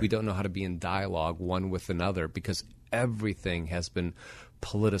 We don't know how to be in dialogue one with another because everything has been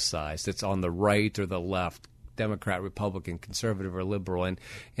politicized. It's on the right or the left, Democrat, Republican, conservative, or liberal,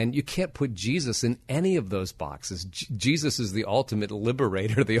 and you can't put Jesus in any of those boxes. Jesus is the ultimate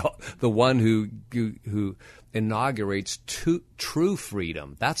liberator, the one who inaugurates true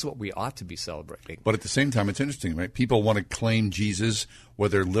freedom. That's what we ought to be celebrating. But at the same time, it's interesting, right? People want to claim Jesus,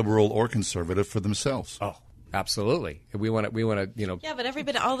 whether liberal or conservative, for themselves. Oh, absolutely. We want to. Yeah,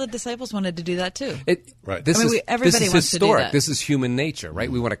 but all the disciples wanted to do that too. Right. Everybody wants historic. to do that. This is human nature, right?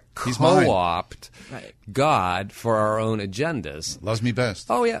 We want to co-opt God for our own agendas. Loves me best.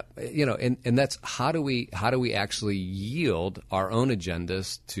 Oh yeah, and that's how do we actually yield our own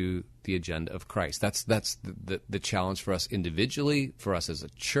agendas to the agenda of Christ? That's the challenge for us individually, for us as a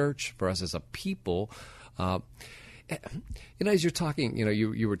church, for us as a people. As you're talking,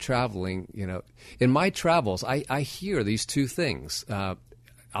 you were traveling, in my travels, I hear these two things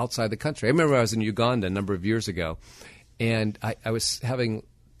outside the country. I remember I was in Uganda a number of years ago, and I was having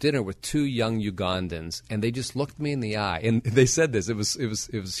dinner with two young Ugandans, and they just looked me in the eye, and they said this. It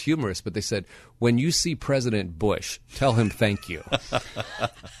was humorous, but they said, "When you see President Bush, tell him thank you."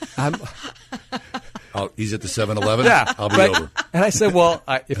 He's at the 7-Eleven? Yeah. I'll be over. And I said, well,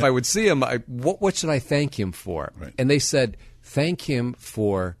 if I would see him, what should I thank him for? Right. And they said, thank him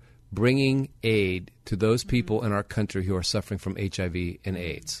for bringing aid to those people in our country who are suffering from HIV and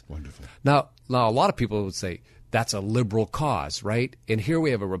AIDS. Wonderful. Now, a lot of people would say, that's a liberal cause, right? And here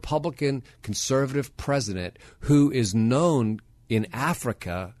we have a Republican conservative president who is known in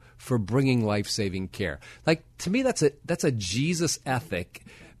Africa for bringing life-saving care. Like, to me, that's a Jesus ethic.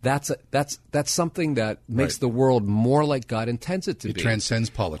 That's something that makes the world more like God intends it to be. It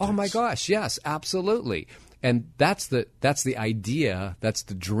transcends politics. Oh my gosh, yes, absolutely. And that's the idea, that's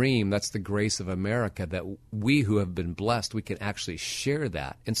the dream, that's the grace of America, that we who have been blessed, we can actually share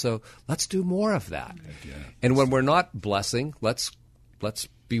that. And so let's do more of that. Yeah. And when we're not blessing, let's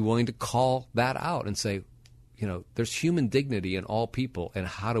be willing to call that out and say, there's human dignity in all people, and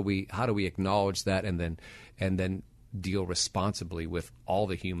how do we acknowledge that and then deal responsibly with all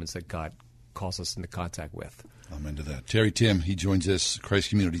the humans that God calls us into contact with. Amen to that. Terry Tim, he joins us, Christ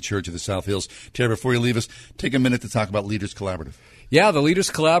Community Church of the South Hills. Terry, before you leave us, take a minute to talk about Leaders Collaborative. Yeah, the Leaders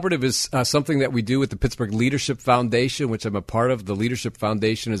Collaborative is something that we do with the Pittsburgh Leadership Foundation, which I'm a part of. The Leadership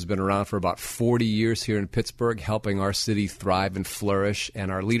Foundation has been around for about 40 years here in Pittsburgh, helping our city thrive and flourish. And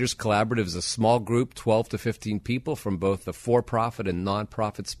our Leaders Collaborative is a small group, 12 to 15 people from both the for-profit and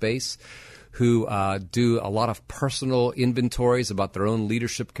nonprofit space, who do a lot of personal inventories about their own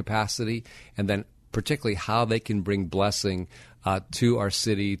leadership capacity, and then particularly how they can bring blessing to our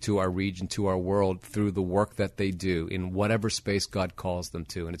city, to our region, to our world through the work that they do in whatever space God calls them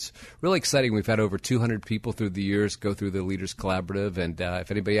to. And it's really exciting. We've had over 200 people through the years go through the Leaders Collaborative, and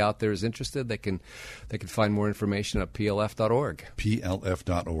if anybody out there is interested, they can find more information at plf.org.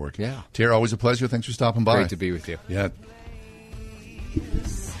 plf.org. Yeah. Terry, always a pleasure. Thanks for stopping by. Great to be with you. Yeah.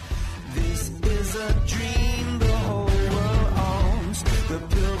 This is a dream the whole world owns, the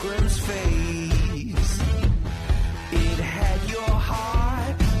pilgrim's face. It had your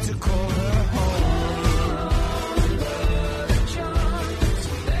heart to call her home.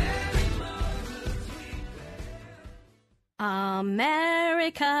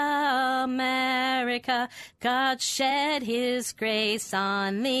 America, America. America, God shed his grace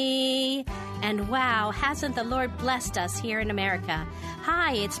on thee. And wow, hasn't the Lord blessed us here in America?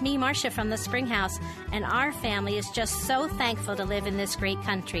 Hi, it's me, Marcia, from the Springhouse, and our family is just so thankful to live in this great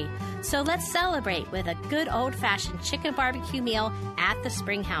country. So let's celebrate with a good old-fashioned chicken barbecue meal at the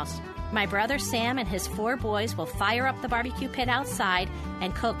Springhouse. My brother Sam and his 4 boys will fire up the barbecue pit outside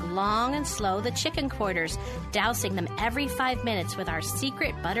and cook long and slow the chicken quarters, dousing them every 5 minutes with our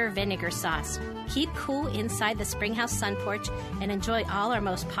secret butter vinegar sauce. Keep cool inside the Springhouse sun porch and enjoy all our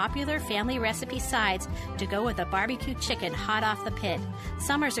most popular family recipe sides to go with a barbecue chicken hot off the pit.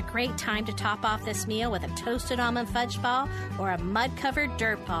 Summer's a great time to top off this meal with a toasted almond fudge ball or a mud-covered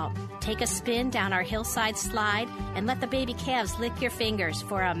dirt ball. Take a spin down our hillside slide and let the baby calves lick your fingers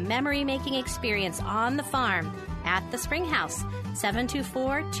for a memory-making experience on the farm at the Springhouse,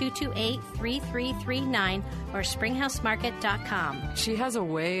 724-228-3339 or springhousemarket.com. She has a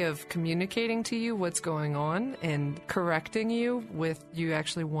way of communicating to you what's going on and correcting you with you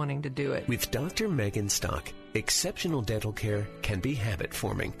actually wanting to do it. With Dr. Megan Stock, exceptional dental care can be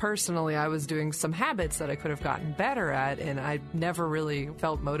habit-forming. Personally, I was doing some habits that I could have gotten better at, and I never really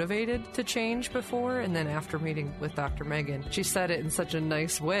felt motivated to change before. And then after meeting with Dr. Megan, she said it in such a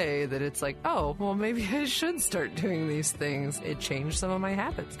nice way that it's like, oh, well, maybe I should start doing these things. It changed some of my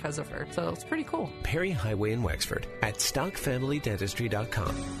habits because of her. So it's pretty cool. Perry Highway in Wexford at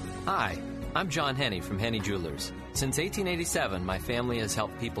StockFamilyDentistry.com. Hi, I'm John Henney from Henney Jewelers. Since 1887, my family has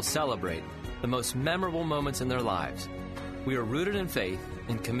helped people celebrate the most memorable moments in their lives. We are rooted in faith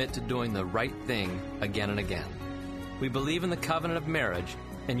and commit to doing the right thing again and again. We believe in the covenant of marriage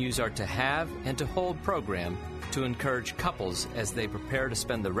and use our To Have and To Hold program to encourage couples as they prepare to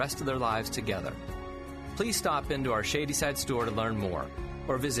spend the rest of their lives together. Please stop into our Shadyside store to learn more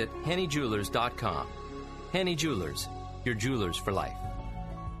or visit HenneyJewelers.com. Henney Jewelers, your jewelers for life.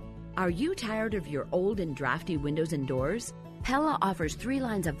 Are you tired of your old and drafty windows and doors? Pella offers 3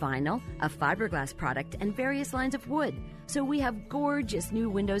 lines of vinyl, a fiberglass product, and various lines of wood. So we have gorgeous new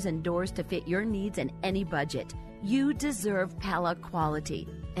windows and doors to fit your needs and any budget. You deserve Pella quality.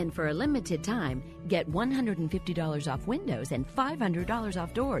 And for a limited time, get $150 off windows and $500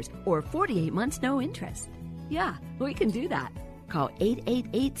 off doors, or 48 months no interest. Yeah, we can do that. Call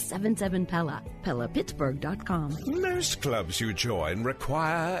 888-77-PELLA, PellaPittsburgh.com. Most clubs you join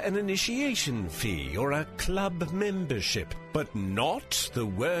require an initiation fee or a club membership, but not the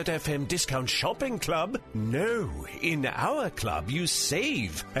Word FM Discount Shopping Club. No, in our club you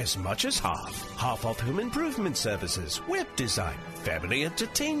save as much as half off home improvement services, web design, family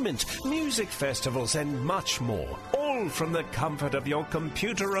entertainment, music festivals, and much more. All from the comfort of your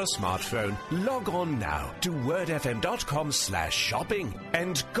computer or smartphone. Log on now to wordfm.com/shopping,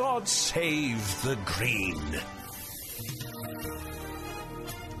 and God save the green.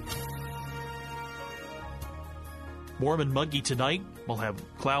 Warm and muggy tonight. We'll have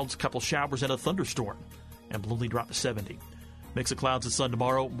clouds, couple showers, and a thunderstorm, and will only drop to 70. Mix of clouds and sun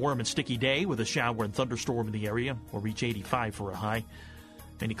tomorrow. Warm and sticky day with a shower and thunderstorm in the area. We'll reach 85 for a high.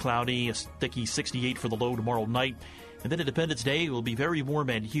 Mainly cloudy, a sticky 68 for the low tomorrow night. And then Independence Day will be very warm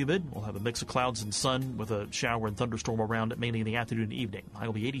and humid. We'll have a mix of clouds and sun with a shower and thunderstorm around it, mainly in the afternoon and evening. High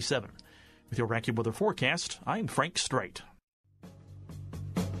will be 87. With your AccuWeather forecast, I'm Frank Strait.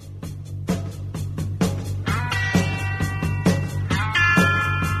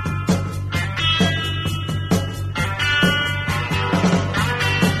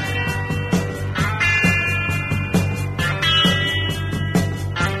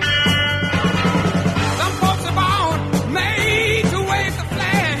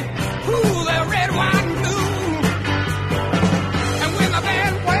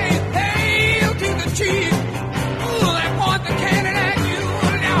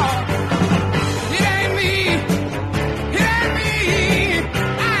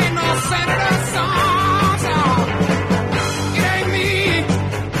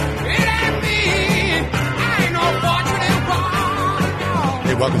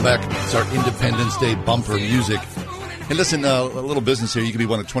 Welcome back. It's our Independence Day bumper music. And listen, a little business here. You could be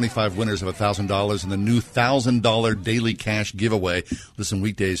one of 25 winners of $1,000 in the new $1,000 daily cash giveaway. Listen,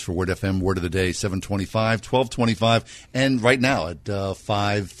 weekdays for Word FM, Word of the Day, 7:25, 12:25, and right now at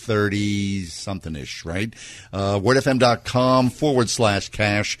 5:30 something-ish, right?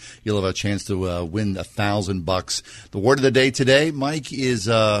 WordFM.com/cash. You'll have a chance to win $1,000. The word of the day today, Mike, is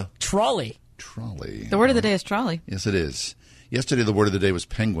trolley. Trolley. The word of the day is trolley. Yes, it is. Yesterday, the word of the day was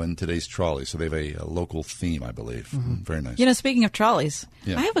penguin. Today's trolley. So they have a local theme, I believe. Mm-hmm. Very nice. You know, speaking of trolleys,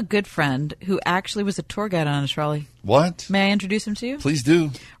 Yeah. I have a good friend who actually was a tour guide on a trolley. What? May I introduce him to you? Please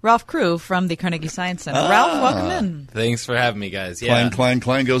do. Ralph Crew from the Carnegie Science Center. Ralph, welcome in. Thanks for having me, guys. Clang, clang,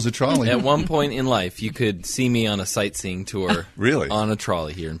 clang goes the trolley. At one point in life, you could see me on a sightseeing tour. Really? On a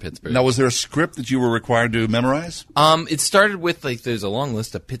trolley here in Pittsburgh. Now, was there a script that you were required to memorize? It started with, there's a long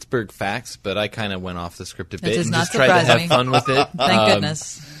list of Pittsburgh facts, but I kind of went off the script a bit does and not just tried to surprise have me. fun with it. Thank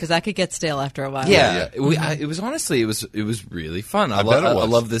goodness, because that could get stale after a while. Yeah, it was honestly, it was really fun. I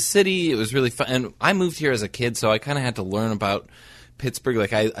love the city. It was really fun, and I moved here as a kid, so I kind of had to learn about Pittsburgh.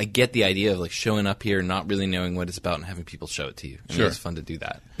 Like I get the idea of like showing up here, and not really knowing what it's about, and having people show it to you. And Sure, it was fun to do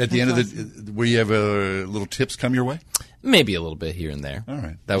that. At the end of where you have little tips come your way? Maybe a little bit here and there. All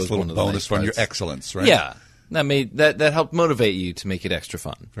right, that just was a one little of the bonus nice from your parts. excellence, right? Yeah. That helped motivate you to make it extra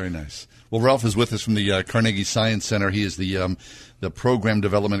fun. Very nice. Well, Ralph is with us from the Carnegie Science Center. He is the program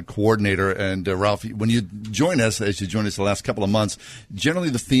development coordinator. And Ralph, when you join us, as you joined us the last couple of months, generally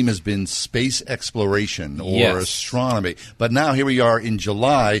the theme has been space exploration or astronomy. But now here we are in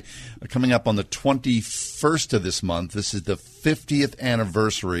July, coming up on the 21st of this month. This is the 50th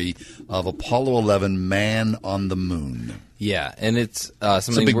anniversary of Apollo 11, Man on the Moon. Yeah, and it's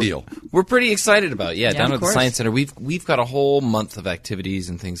something big deal. We're pretty excited about. Yeah, down of at the course. Science Center, we've got a whole month of activities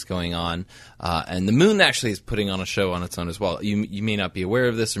and things going on, and the moon actually is putting on a show on its own as well. You may not be aware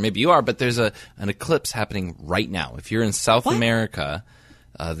of this, or maybe you are, but there's an eclipse happening right now. If you're in South America,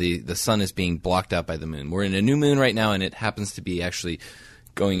 the sun is being blocked out by the moon. We're in a new moon right now, and it happens to be actually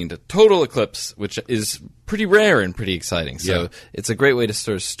going into total eclipse, which is pretty rare and pretty exciting. So it's a great way to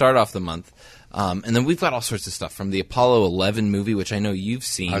sort of start off the month. And then we've got all sorts of stuff from the Apollo 11 movie, which I know you've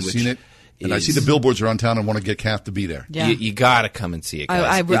seen. I've seen it. And I see the billboards around town and want to get Kath to be there. Yeah. You got to come and see it,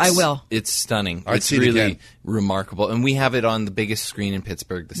 guys. I will. It's stunning. I'd It's see it really again. remarkable. And we have it on the biggest screen in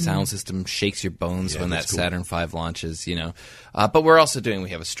Pittsburgh. The sound system shakes your bones when that that's cool. Saturn V launches, But we're also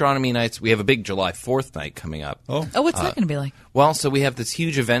we have astronomy nights. We have a big July 4th night coming up. Oh, what's that going to be like? Well, so we have this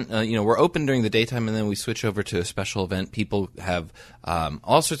huge event. We're open during the daytime, and then we switch over to a special event. People have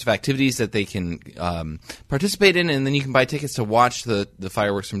all sorts of activities that they can participate in, and then you can buy tickets to watch the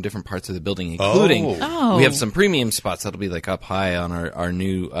fireworks from different parts of the building, including we have some premium spots that'll be like up high on our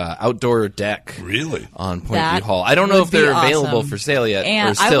new outdoor deck. Really? On Point View Hall. I don't know if they're available for sale yet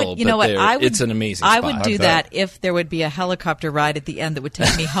and or still, it's an amazing I spot. would do that if there would be a helicopter ride at the end that would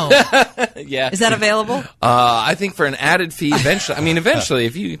take me home. Yeah. Is that available? I think for an added fee eventually,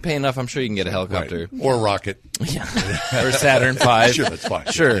 if you pay enough, I'm sure you can get a helicopter. Right. Or a rocket. Yeah. Or Saturn V. Sure, that's fine.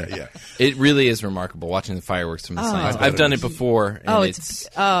 Sure. Yeah. It really is remarkable watching the fireworks from the science. I've done it before. And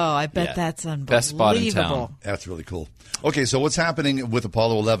I bet that's unbelievable. Best spot in town. That's really cool. Okay, so what's happening with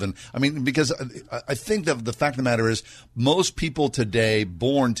Apollo 11? I mean, because I think that the fact of the matter is most people today,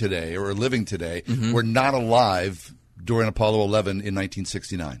 born today or living today, were not alive during Apollo 11 in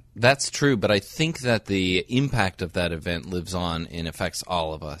 1969. That's true, but I think that the impact of that event lives on and affects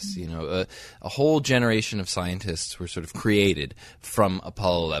all of us. A whole generation of scientists were sort of created from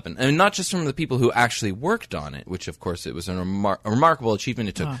Apollo 11. And not just from the people who actually worked on it, which, of course, it was a remarkable achievement.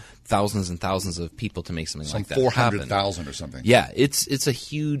 It took thousands and thousands of people to make something like that happen. 400,000 or something. Yeah, it's a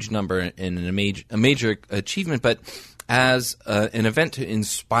huge number and a major achievement, but as an event to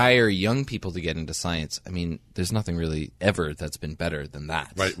inspire young people to get into science, I mean, there's nothing really ever that's been better than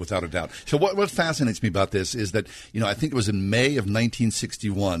that. Right, without a doubt. So what fascinates me about this is that, I think it was in May of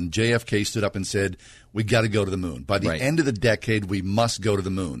 1961, JFK stood up and said, we got to go to the moon. By the end of the decade, we must go to the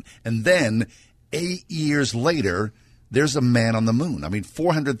moon. And then 8 years later, there's a man on the moon. I mean,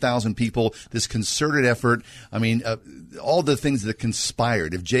 400,000 people, this concerted effort. I mean, all the things that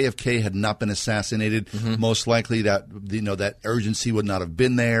conspired. If JFK had not been assassinated, most likely that urgency would not have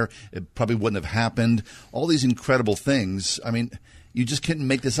been there. It probably wouldn't have happened. All these incredible things. I mean, you just can't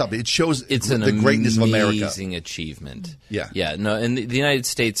make this up. It shows the greatness of America. It's an amazing achievement. Yeah. No, and the United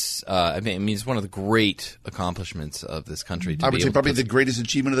States, it's one of the great accomplishments of this country. I would say probably the greatest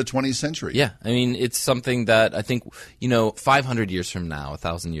achievement of the 20th century. Yeah, I mean, it's something that I think 500 years from now,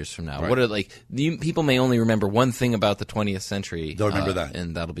 1,000 years from now, people may only remember one thing about the 20th century. They'll remember that,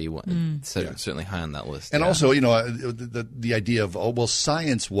 and that'll be one. Certainly high on that list. And also, the idea of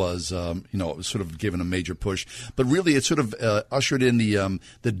science was sort of given a major push, but really it sort of ushered in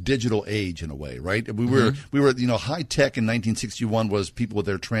the digital age in a way, right? We were high tech in 1961 was people with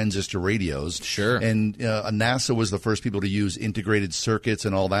their transistor radios, sure, and NASA was the first people to use integrated circuits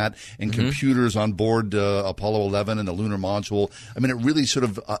and all that, and computers on board Apollo 11 and the lunar module. I mean, it really sort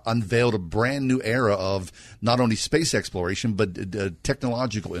of unveiled a brand new era of not only space exploration but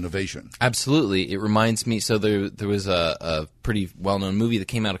technological innovation. Absolutely, it reminds me. So there was a pretty well-known movie that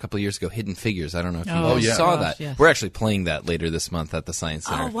came out a couple of years ago, Hidden Figures. I don't know if you saw that. Yes. We're actually playing that later this month at the Science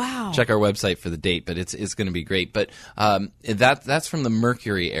Center. Oh, wow. Check our website for the date, but it's going to be great. But that's from the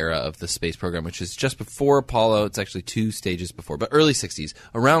Mercury era of the space program, which is just before Apollo. It's actually 2 stages before, but early 60s,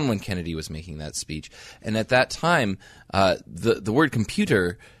 around when Kennedy was making that speech. And at that time, the word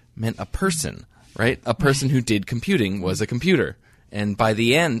computer meant a person, right? A person who did computing was a computer. And by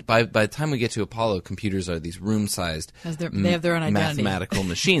the end, by the time we get to Apollo, computers are these room-sized, they have their own identity. mathematical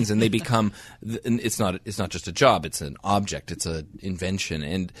machines, and they become. It's not just a job; it's an object. It's an invention.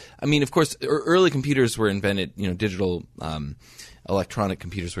 And I mean, of course, early computers were invented. Digital. Electronic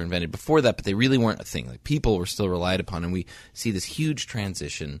computers were invented before that, but they really weren't a thing. Like, people were still relied upon, and we see this huge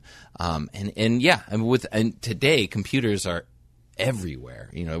transition. And today computers are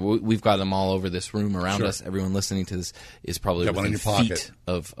everywhere. We've got them all over this room around us. Everyone listening to this is probably within feet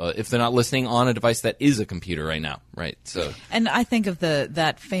of, if they're not listening on a device that is a computer right now, right? So, and I think of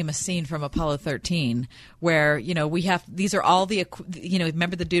that famous scene from Apollo 13 where these are all the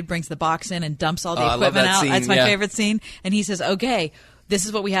remember the dude brings the box in and dumps all the equipment out. That's my favorite scene, and he says, "Okay, this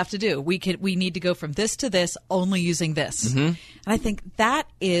is what we have to do. We need to go from this to this, only using this." Mm-hmm. And I think that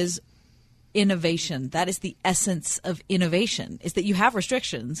is innovation. That is the essence of innovation, is that you have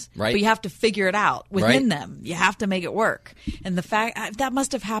restrictions, right, but you have to figure it out within them. You have to make it work. And the fact that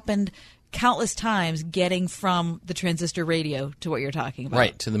must have happened countless times, getting from the transistor radio to what you're talking about.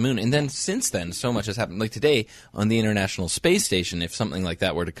 Right, to the moon. And then since then, so much has happened. Like today on the International Space Station, if something like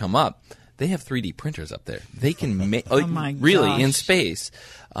that were to come up, they have 3D printers up there. They can make, really, in space,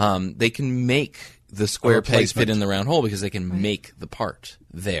 they can make the square peg fit in the round hole because they can make the part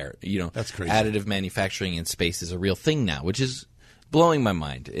there. That's crazy. Additive manufacturing in space is a real thing now, which is blowing my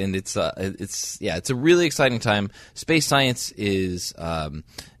mind. And it's a really exciting time. Space science is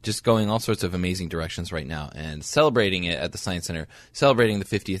just going all sorts of amazing directions right now, and celebrating it at the Science Center, celebrating the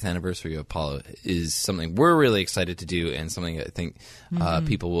 50th anniversary of Apollo is something we're really excited to do, and something I think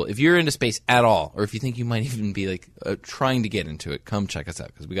people will. If you're into space at all, or if you think you might even be trying to get into it, come check us out,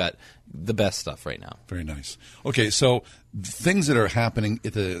 because we got the best stuff right now. Very nice. Okay, so things that are happening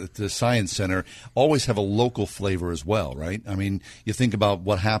at the Science Center always have a local flavor as well, right? I mean, you think about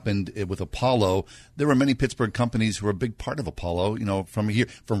what happened with Apollo. There were many Pittsburgh companies who were a big part of Apollo,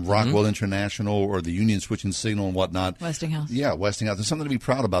 from Rockwell International or the Union Switching Signal and whatnot. Westinghouse. Yeah, Westinghouse. There's something to be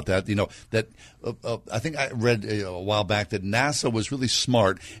proud about that. I think I read a while back that NASA was really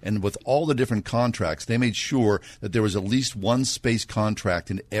smart, and with all the different contracts, they made sure that there was at least one space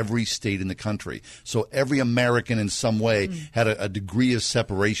contract in every state in the country. So every American in some way had a degree of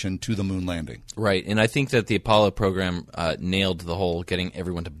separation to the moon landing. Right, and I think that the Apollo program nailed the whole getting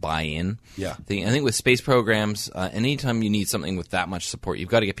everyone to buy in. Yeah. I think with space programs, anytime you need something with that much support, you've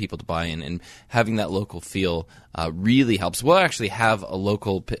got to get people to buy in, and having that local feel really helps. We'll actually have a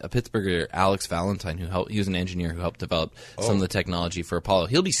local Pittsburgher, Alex Valentine, he was an engineer who helped develop some of the technology for Apollo.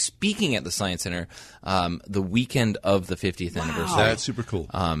 He'll be speaking at the Science Center the weekend of the 50th anniversary. That's super cool.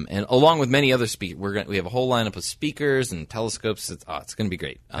 And along with many other speakers, we have a whole lineup of speakers and telescopes. It's going to be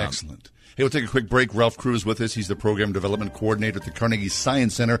great. Excellent. Hey, we'll take a quick break. Ralph Crew is with us. He's the Program Development Coordinator at the Carnegie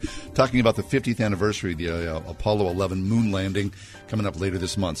Science Center, talking about the 50th anniversary of the Apollo 11 moon landing coming up later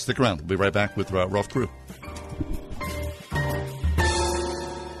this month. Stick around. We'll be right back with Ralph Crew.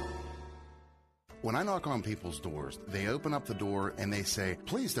 When I knock on people's doors, they open up the door and they say,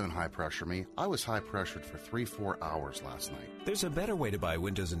 "Please don't high pressure me. I was high pressured for 3-4 hours last night." There's a better way to buy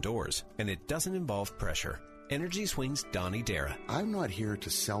windows and doors, and it doesn't involve pressure. Energy Swing's Donnie Dara. I'm not here to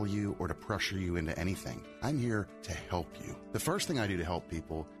sell you or to pressure you into anything. I'm here to help you. The first thing I do to help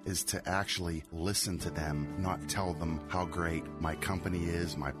people is to actually listen to them, not tell them how great my company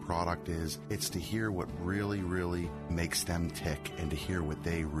is, my product is. It's to hear what really, really makes them tick, and to hear what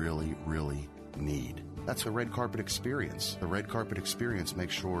they really, really need. That's a red carpet experience. The red carpet experience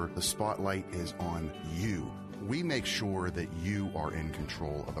makes sure the spotlight is on you. We make sure that you are in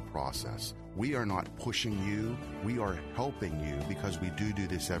control of the process. We are not pushing you. We are helping you, because we do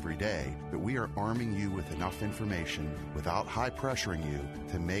this every day. But we are arming you with enough information without high pressuring you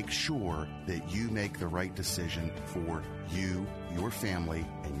to make sure that you make the right decision for you, your family,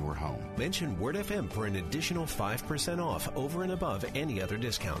 and your home. Mention Word FM for an additional 5% off over and above any other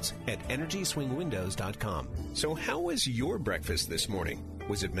discounts at EnergySwingWindows.com. So how was your breakfast this morning?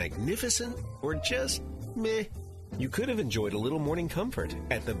 Was it magnificent or just meh? You could have enjoyed a little morning comfort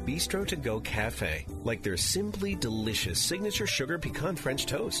at the Bistro To Go Cafe, like their simply delicious signature sugar pecan French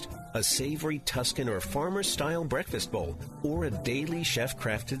toast, a savory Tuscan or farmer-style breakfast bowl, or a daily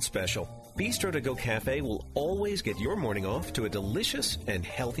chef-crafted special. Bistro To Go Cafe will always get your morning off to a delicious and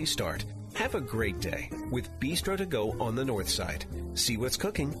healthy start. Have a great day with Bistro To Go on the North Side. See what's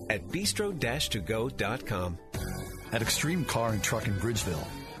cooking at bistro-togo.com. At Extreme Car and Truck in Bridgeville,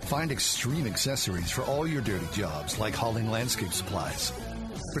 find extreme accessories for all your dirty jobs, like hauling landscape supplies.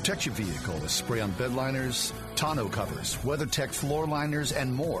 Protect your vehicle with spray-on bed liners, tonneau covers, WeatherTech floor liners,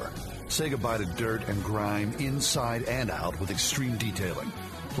 and more. Say goodbye to dirt and grime inside and out with extreme detailing.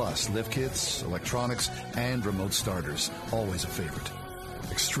 Plus, lift kits, electronics, and remote starters. Always a favorite.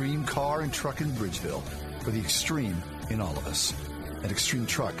 Extreme Car and Truck in Bridgeville. For the extreme in all of us. At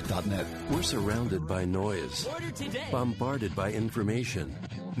extremetruck.net. We're surrounded by noise, bombarded by information,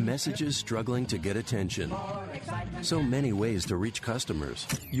 messages struggling to get attention. So many ways to reach customers.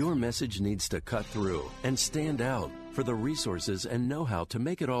 Your message needs to cut through and stand out. For the resources and know-how to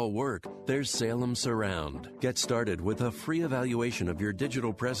make it all work, there's Salem Surround. Get started with a free evaluation of your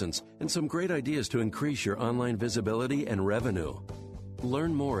digital presence and some great ideas to increase your online visibility and revenue.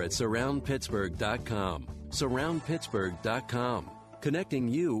 Learn more at surroundpittsburgh.com. Surroundpittsburgh.com. Connecting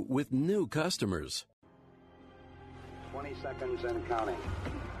you with new customers. 20 seconds and counting.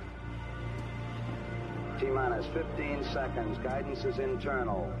 T-minus 15 seconds. Guidance is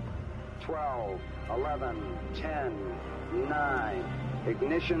internal. 12, 11, 10, 9.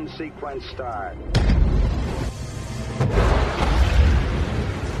 Ignition sequence start.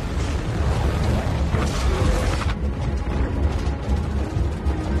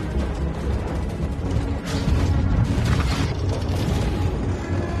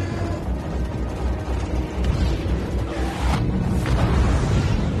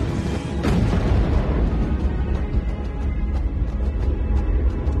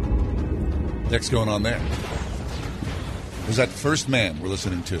 Next going on there was that first man we're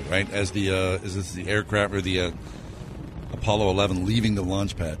listening to, right? As the is this the aircraft or the Apollo 11 leaving the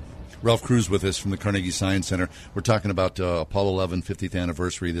launch pad? Ralph Cruz with us from the Carnegie Science Center. We're talking about Apollo 11 50th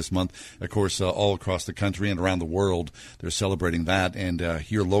anniversary this month. Of course, all across the country and around the world, they're celebrating that. And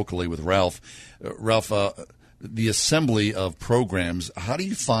here locally with Ralph, the assembly of programs, how do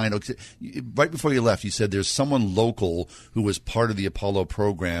you find, right before you left, you said there's someone local who was part of the Apollo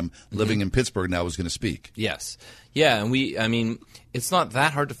program living in Pittsburgh now was going to speak. Yes. Yeah, and it's not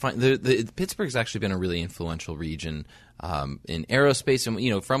that hard to find. Pittsburgh's actually been a really influential region in aerospace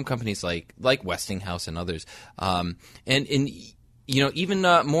and, from companies like Westinghouse and others. Even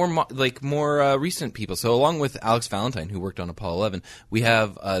more recent people. So along with Alex Valentine, who worked on Apollo 11, we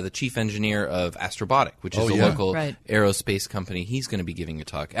have the chief engineer of Astrobotic, which is a local aerospace company. He's going to be giving a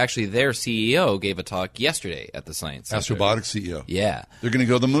talk. Actually, their CEO gave a talk yesterday at the Science Center. Astrobotic CEO. Yeah. They're going to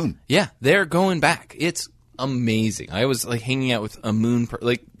go to the moon. Yeah, they're going back. It's amazing. I was hanging out with a moon,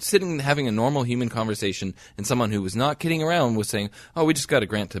 sitting having a normal human conversation, and someone who was not kidding around was saying, "Oh, we just got a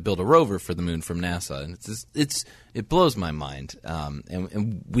grant to build a rover for the moon from NASA," and it blows my mind.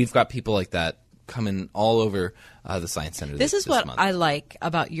 And we've got people like that coming all over the Science Center. This is what month. I like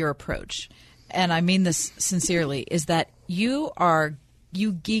about your approach, and I mean this sincerely, is that you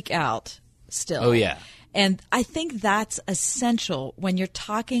geek out still. Oh yeah. And I think that's essential when you're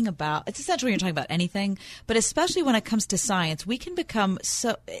talking about – it's essential when you're talking about anything, but especially when it comes to science. We can become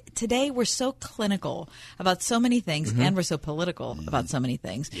so – today we're so clinical about so many things, and we're so political about so many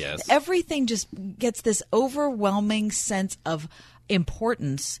things. Yes. Everything just gets this overwhelming sense of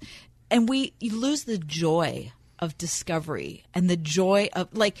importance, and you lose the joy of discovery and the joy of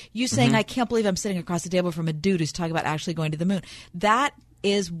 – like you saying, I can't believe I'm sitting across the table from a dude who's talking about actually going to the moon. That –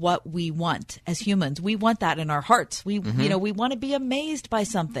 is what we want as humans. We want that in our hearts. We want to be amazed by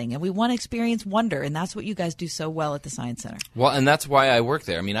something, and we want to experience wonder, and that's what you guys do so well at the Science Center. Well, and that's why I work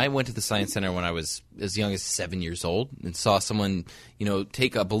there. I mean, I went to the Science Center when I was as young as 7 years old and saw someone,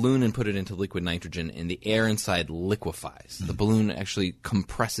 take a balloon and put it into liquid nitrogen, and the air inside liquefies. The balloon actually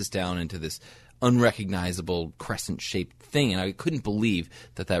compresses down into this unrecognizable crescent-shaped thing, and I couldn't believe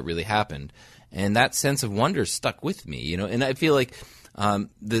that really happened. And that sense of wonder stuck with me, and I feel like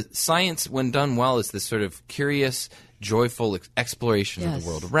the science, when done well, is this sort of curious, joyful exploration of the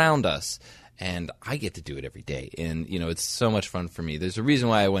world around us. And I get to do it every day. And, it's so much fun for me. There's a reason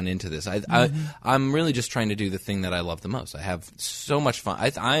why I went into this. I'm really just trying to do the thing that I love the most. I have so much fun.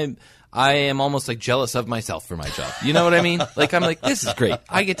 I am almost jealous of myself for my job. You know what I mean? I'm like, this is great.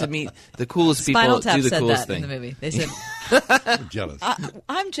 I get to meet the coolest people, Spinal Tap do the said coolest that thing. in the movie. They said, I'm jealous.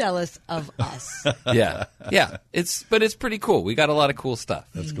 I'm jealous of us. Yeah. But it's pretty cool. We got a lot of cool stuff.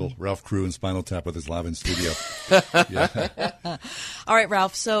 That's cool. Ralph Crew and Spinal Tap with us live in studio. All right,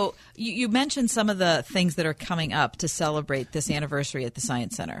 Ralph. So you mentioned some of the things that are coming up to celebrate this anniversary at the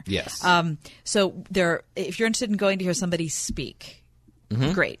Science Center. Yes. So if you're interested in going to hear somebody speak,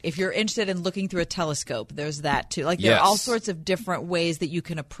 great. If you're interested in looking through a telescope, there's that too. Like there are all sorts of different ways that you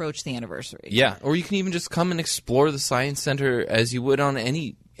can approach the anniversary. Yeah, or you can even just come and explore the Science Center as you would on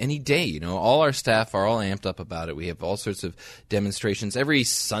any day. You know, all our staff are all amped up about it. We have all sorts of demonstrations. Every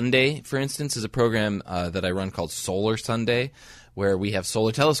Sunday, for instance, is a program that I run called Solar Sunday, where we have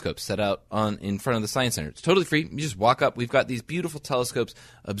solar telescopes set out in front of the Science Center. It's totally free. You just walk up. We've got these beautiful telescopes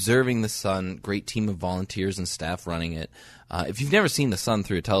observing the sun. Great team of volunteers and staff running it. If you've never seen the sun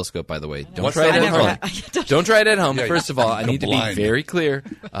through a telescope, by the way, don't try it at home. Don't try it at home. First of all, I need to be very clear.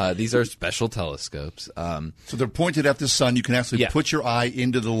 These are special telescopes. So they're pointed at the sun. You can actually put your eye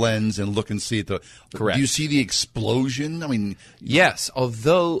into the lens and look and see it. Correct. Do you see the explosion? I mean, yes.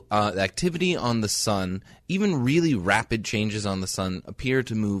 Although the activity on the sun, even really rapid changes on the sun, appear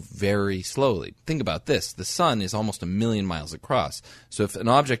to move very slowly. Think about this. The sun is almost 1 million miles across. So if an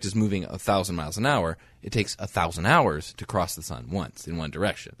object is moving 1,000 miles an hour, it takes 1,000 hours to cross the sun once in one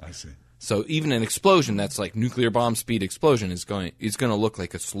direction. I see. So even an explosion that's like nuclear bomb speed explosion is going to look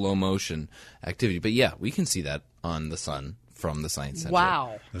like a slow motion activity. But yeah, we can see that on the sun from the Science Center.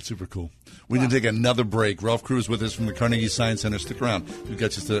 Wow. That's super cool. We need to take another break. Ralph Crew is with us from the Carnegie Science Center. Stick around. We've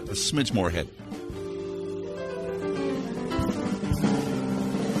got just a smidge more ahead.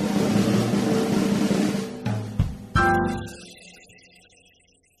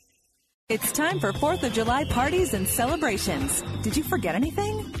 It's time for 4th of July parties and celebrations. Did you forget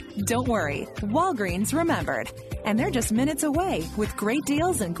anything? Don't worry, Walgreens remembered. And they're just minutes away with great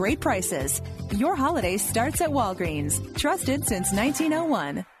deals and great prices. Your holiday starts at Walgreens, trusted since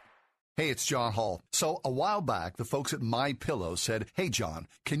 1901. Hey, it's John Hall. So a while back, the folks at MyPillow said, "Hey, John,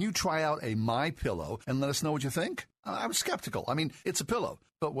 can you try out a MyPillow and let us know what you think?" I was skeptical. I mean, it's a pillow,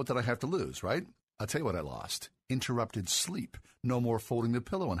 but what did I have to lose, right? I'll tell you what I lost. Interrupted sleep. No more folding the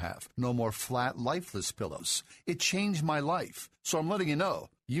pillow in half. No more flat, lifeless pillows. It changed my life. So I'm letting you know,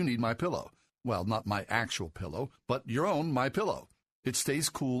 you need MyPillow. Well, not my actual pillow, but your own MyPillow. It stays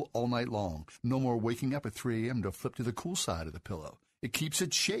cool all night long. No more waking up at 3 a.m. to flip to the cool side of the pillow. It keeps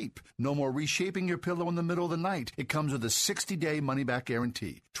its shape. No more reshaping your pillow in the middle of the night. It comes with a 60-day money-back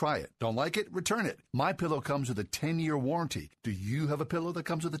guarantee. Try it. Don't like it? Return it. MyPillow comes with a 10-year warranty. Do you have a pillow that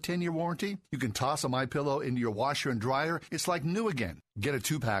comes with a 10-year warranty? You can toss a MyPillow into your washer and dryer. It's like new again. Get a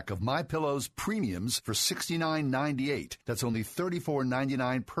 2-pack of MyPillow's premiums for $69.98. That's only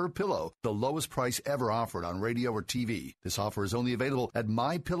 $34.99 per pillow, the lowest price ever offered on radio or TV. This offer is only available at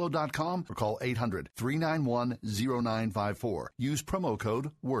MyPillow.com or call 800-391-0954. Use promo code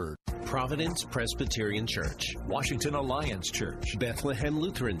WORD. Providence Presbyterian Church, Washington Alliance Church, Bethlehem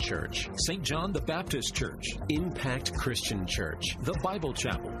Lutheran Church, St. John the Baptist Church, Impact Christian Church. the Bible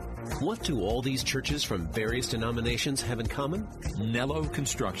Chapel. What do all these churches from various denominations have in common? Nello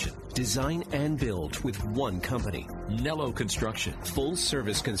Construction. Design and build with one company. Nello Construction. Full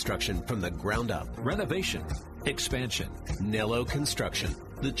service construction from the ground up. Renovation. Expansion. Nello Construction.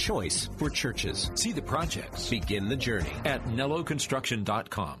 The choice for churches. See the projects. Begin the journey at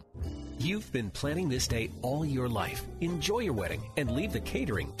nelloconstruction.com. You've been planning this day all your life. Enjoy your wedding and leave the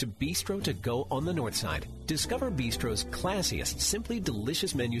catering to Bistro to Go on the north side. Discover Bistro's classiest, simply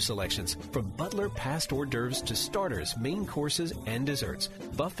delicious menu selections, from butler past hors d'oeuvres to starters, main courses, and desserts.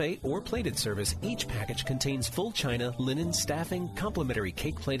 Buffet or plated service, each package contains full china, linen, staffing, complimentary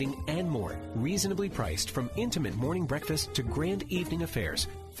cake plating, and more. Reasonably priced, from intimate morning breakfast to grand evening affairs.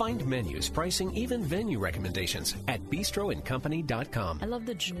 Find menus, pricing, even venue recommendations at bistroandcompany.com. I love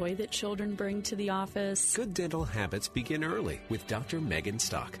the joy that children bring to the office. Good dental habits begin early with Dr. Megan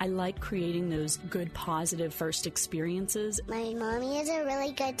Stock. I like creating those good, positive first experiences. My mommy is a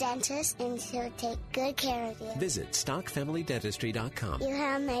really good dentist, and she'll take good care of you. Visit StockFamilyDentistry.com. You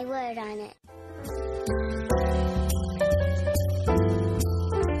have my word on it.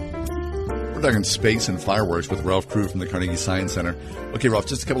 We're talking space and fireworks with Ralph Crew from the Carnegie Science Center. Okay, Ralph,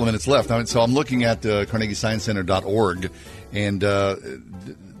 just a couple of minutes left. So I'm looking at CarnegieScienceCenter.org, and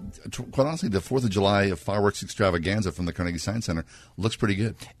quite honestly, the 4th of July fireworks extravaganza from the Carnegie Science Center looks pretty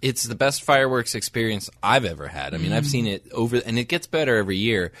good. It's the best fireworks experience I've ever had. I mean, I've seen it and it gets better every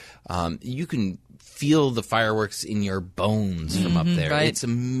year. You can feel the fireworks in your bones from up there. Right. It's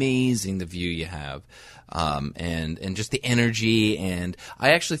amazing the view you have. And just the energy, and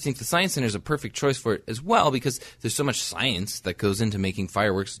I actually think the Science Center is a perfect choice for it as well, because there's so much science that goes into making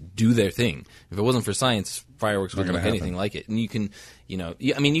fireworks do their thing. If it wasn't for science, fireworks Not wouldn't gonna look anything like it. And you can,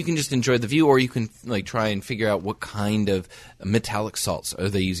 you can just enjoy the view, or you can like try and figure out what kind of metallic salts are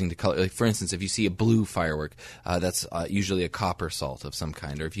they using to color. Like, for instance, if you see a blue firework, that's usually a copper salt of some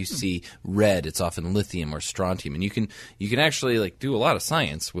kind, or if you see red, it's often lithium or strontium. And you can actually like do a lot of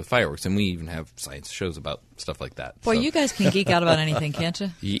science with fireworks, and we even have science shows about stuff like that. Boy, you guys can geek out about anything, can't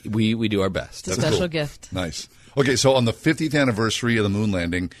you? We do our best. It's a special gift. Nice. Okay, so on the 50th anniversary of the moon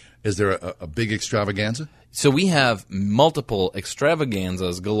landing, is there a big extravaganza? So we have multiple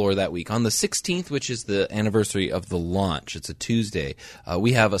extravaganzas galore that week. On the 16th, which is the anniversary of the launch, it's a Tuesday,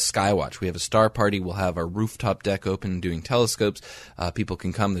 we have a skywatch. We have a star party. We'll have our rooftop deck open doing telescopes. People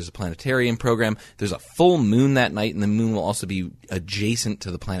can come. There's a planetarium program. There's a full moon that night, and the moon will also be adjacent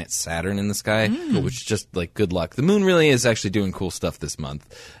to the planet Saturn in the sky, which is just like good luck. The moon really is actually doing cool stuff this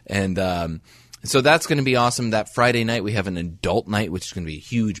month. And so that's going to be awesome. That Friday night, we have an adult night, which is going to be a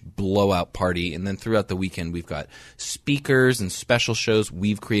huge blowout party. And then throughout the weekend, we've got speakers and special shows.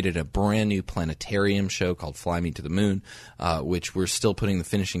 We've created a brand new planetarium show called Fly Me to the Moon, which we're still putting the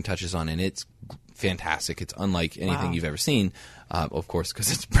finishing touches on. And it's fantastic. It's unlike anything you've ever seen. Of course,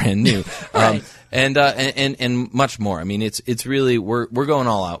 because it's brand new, Right. and much more. I mean, it's really we're going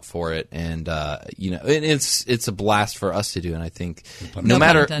all out for it, and it's a blast for us to do. And I think no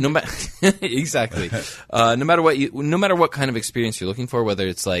matter exactly, no matter what kind of experience you're looking for, whether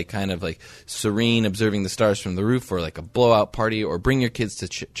it's like kind of like serene observing the stars from the roof, or like a blowout party, or bring your kids to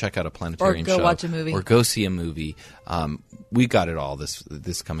check out a planetarium show, or go watch a movie, or go see a movie. We got it all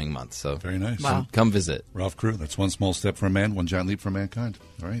this coming month. So very nice. Wow. Come visit. Ralph Crew. That's one small step for a man, one giant leap for mankind.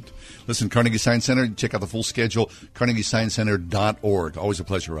 All right. Listen, Carnegie Science Center. Check out the full schedule. CarnegieScienceCenter.org. Always a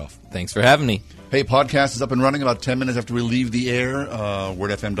pleasure, Ralph. Thanks for having me. Hey, podcast is up and running about 10 minutes after we leave the air.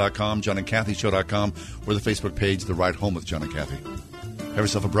 WordFM.com, JohnandKathyShow.com, or the Facebook page, The Ride Home with John and Kathy. Have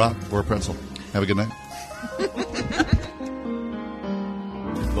yourself a brat or a pretzel. Have a good night.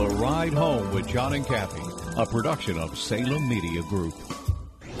 The Ride Home with John and Kathy, a production of Salem Media Group.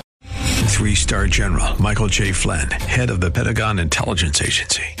 3-star General Michael J. Flynn, head of the Pentagon Intelligence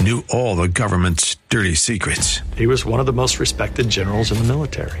Agency, knew all the government's dirty secrets. He was one of the most respected generals in the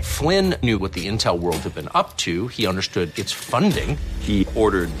military. Flynn knew what the intel world had been up to. He understood its funding. He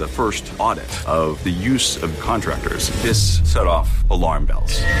ordered the first audit of the use of contractors. This set off alarm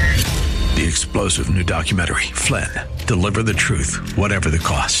bells. The explosive new documentary, Flynn, Deliver the Truth, Whatever the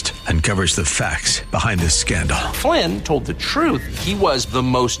Cost, uncovers the facts behind this scandal. Flynn told the truth. He was the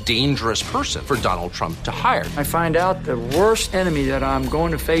most dangerous person for Donald Trump to hire. I find out the worst enemy that I'm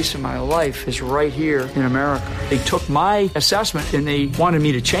going to face in my life is right here in America. They took my assessment and they wanted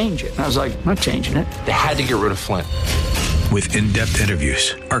me to change it. And I was like, I'm not changing it. They had to get rid of Flynn. With in-depth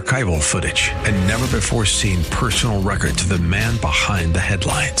interviews, archival footage, and never-before-seen personal records of the man behind the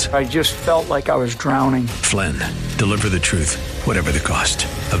headlines. I just felt like I was drowning. Flynn, Deliver the Truth, Whatever the Cost.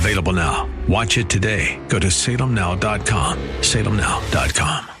 Available now. Watch it today. Go to salemnow.com.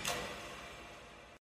 salemnow.com.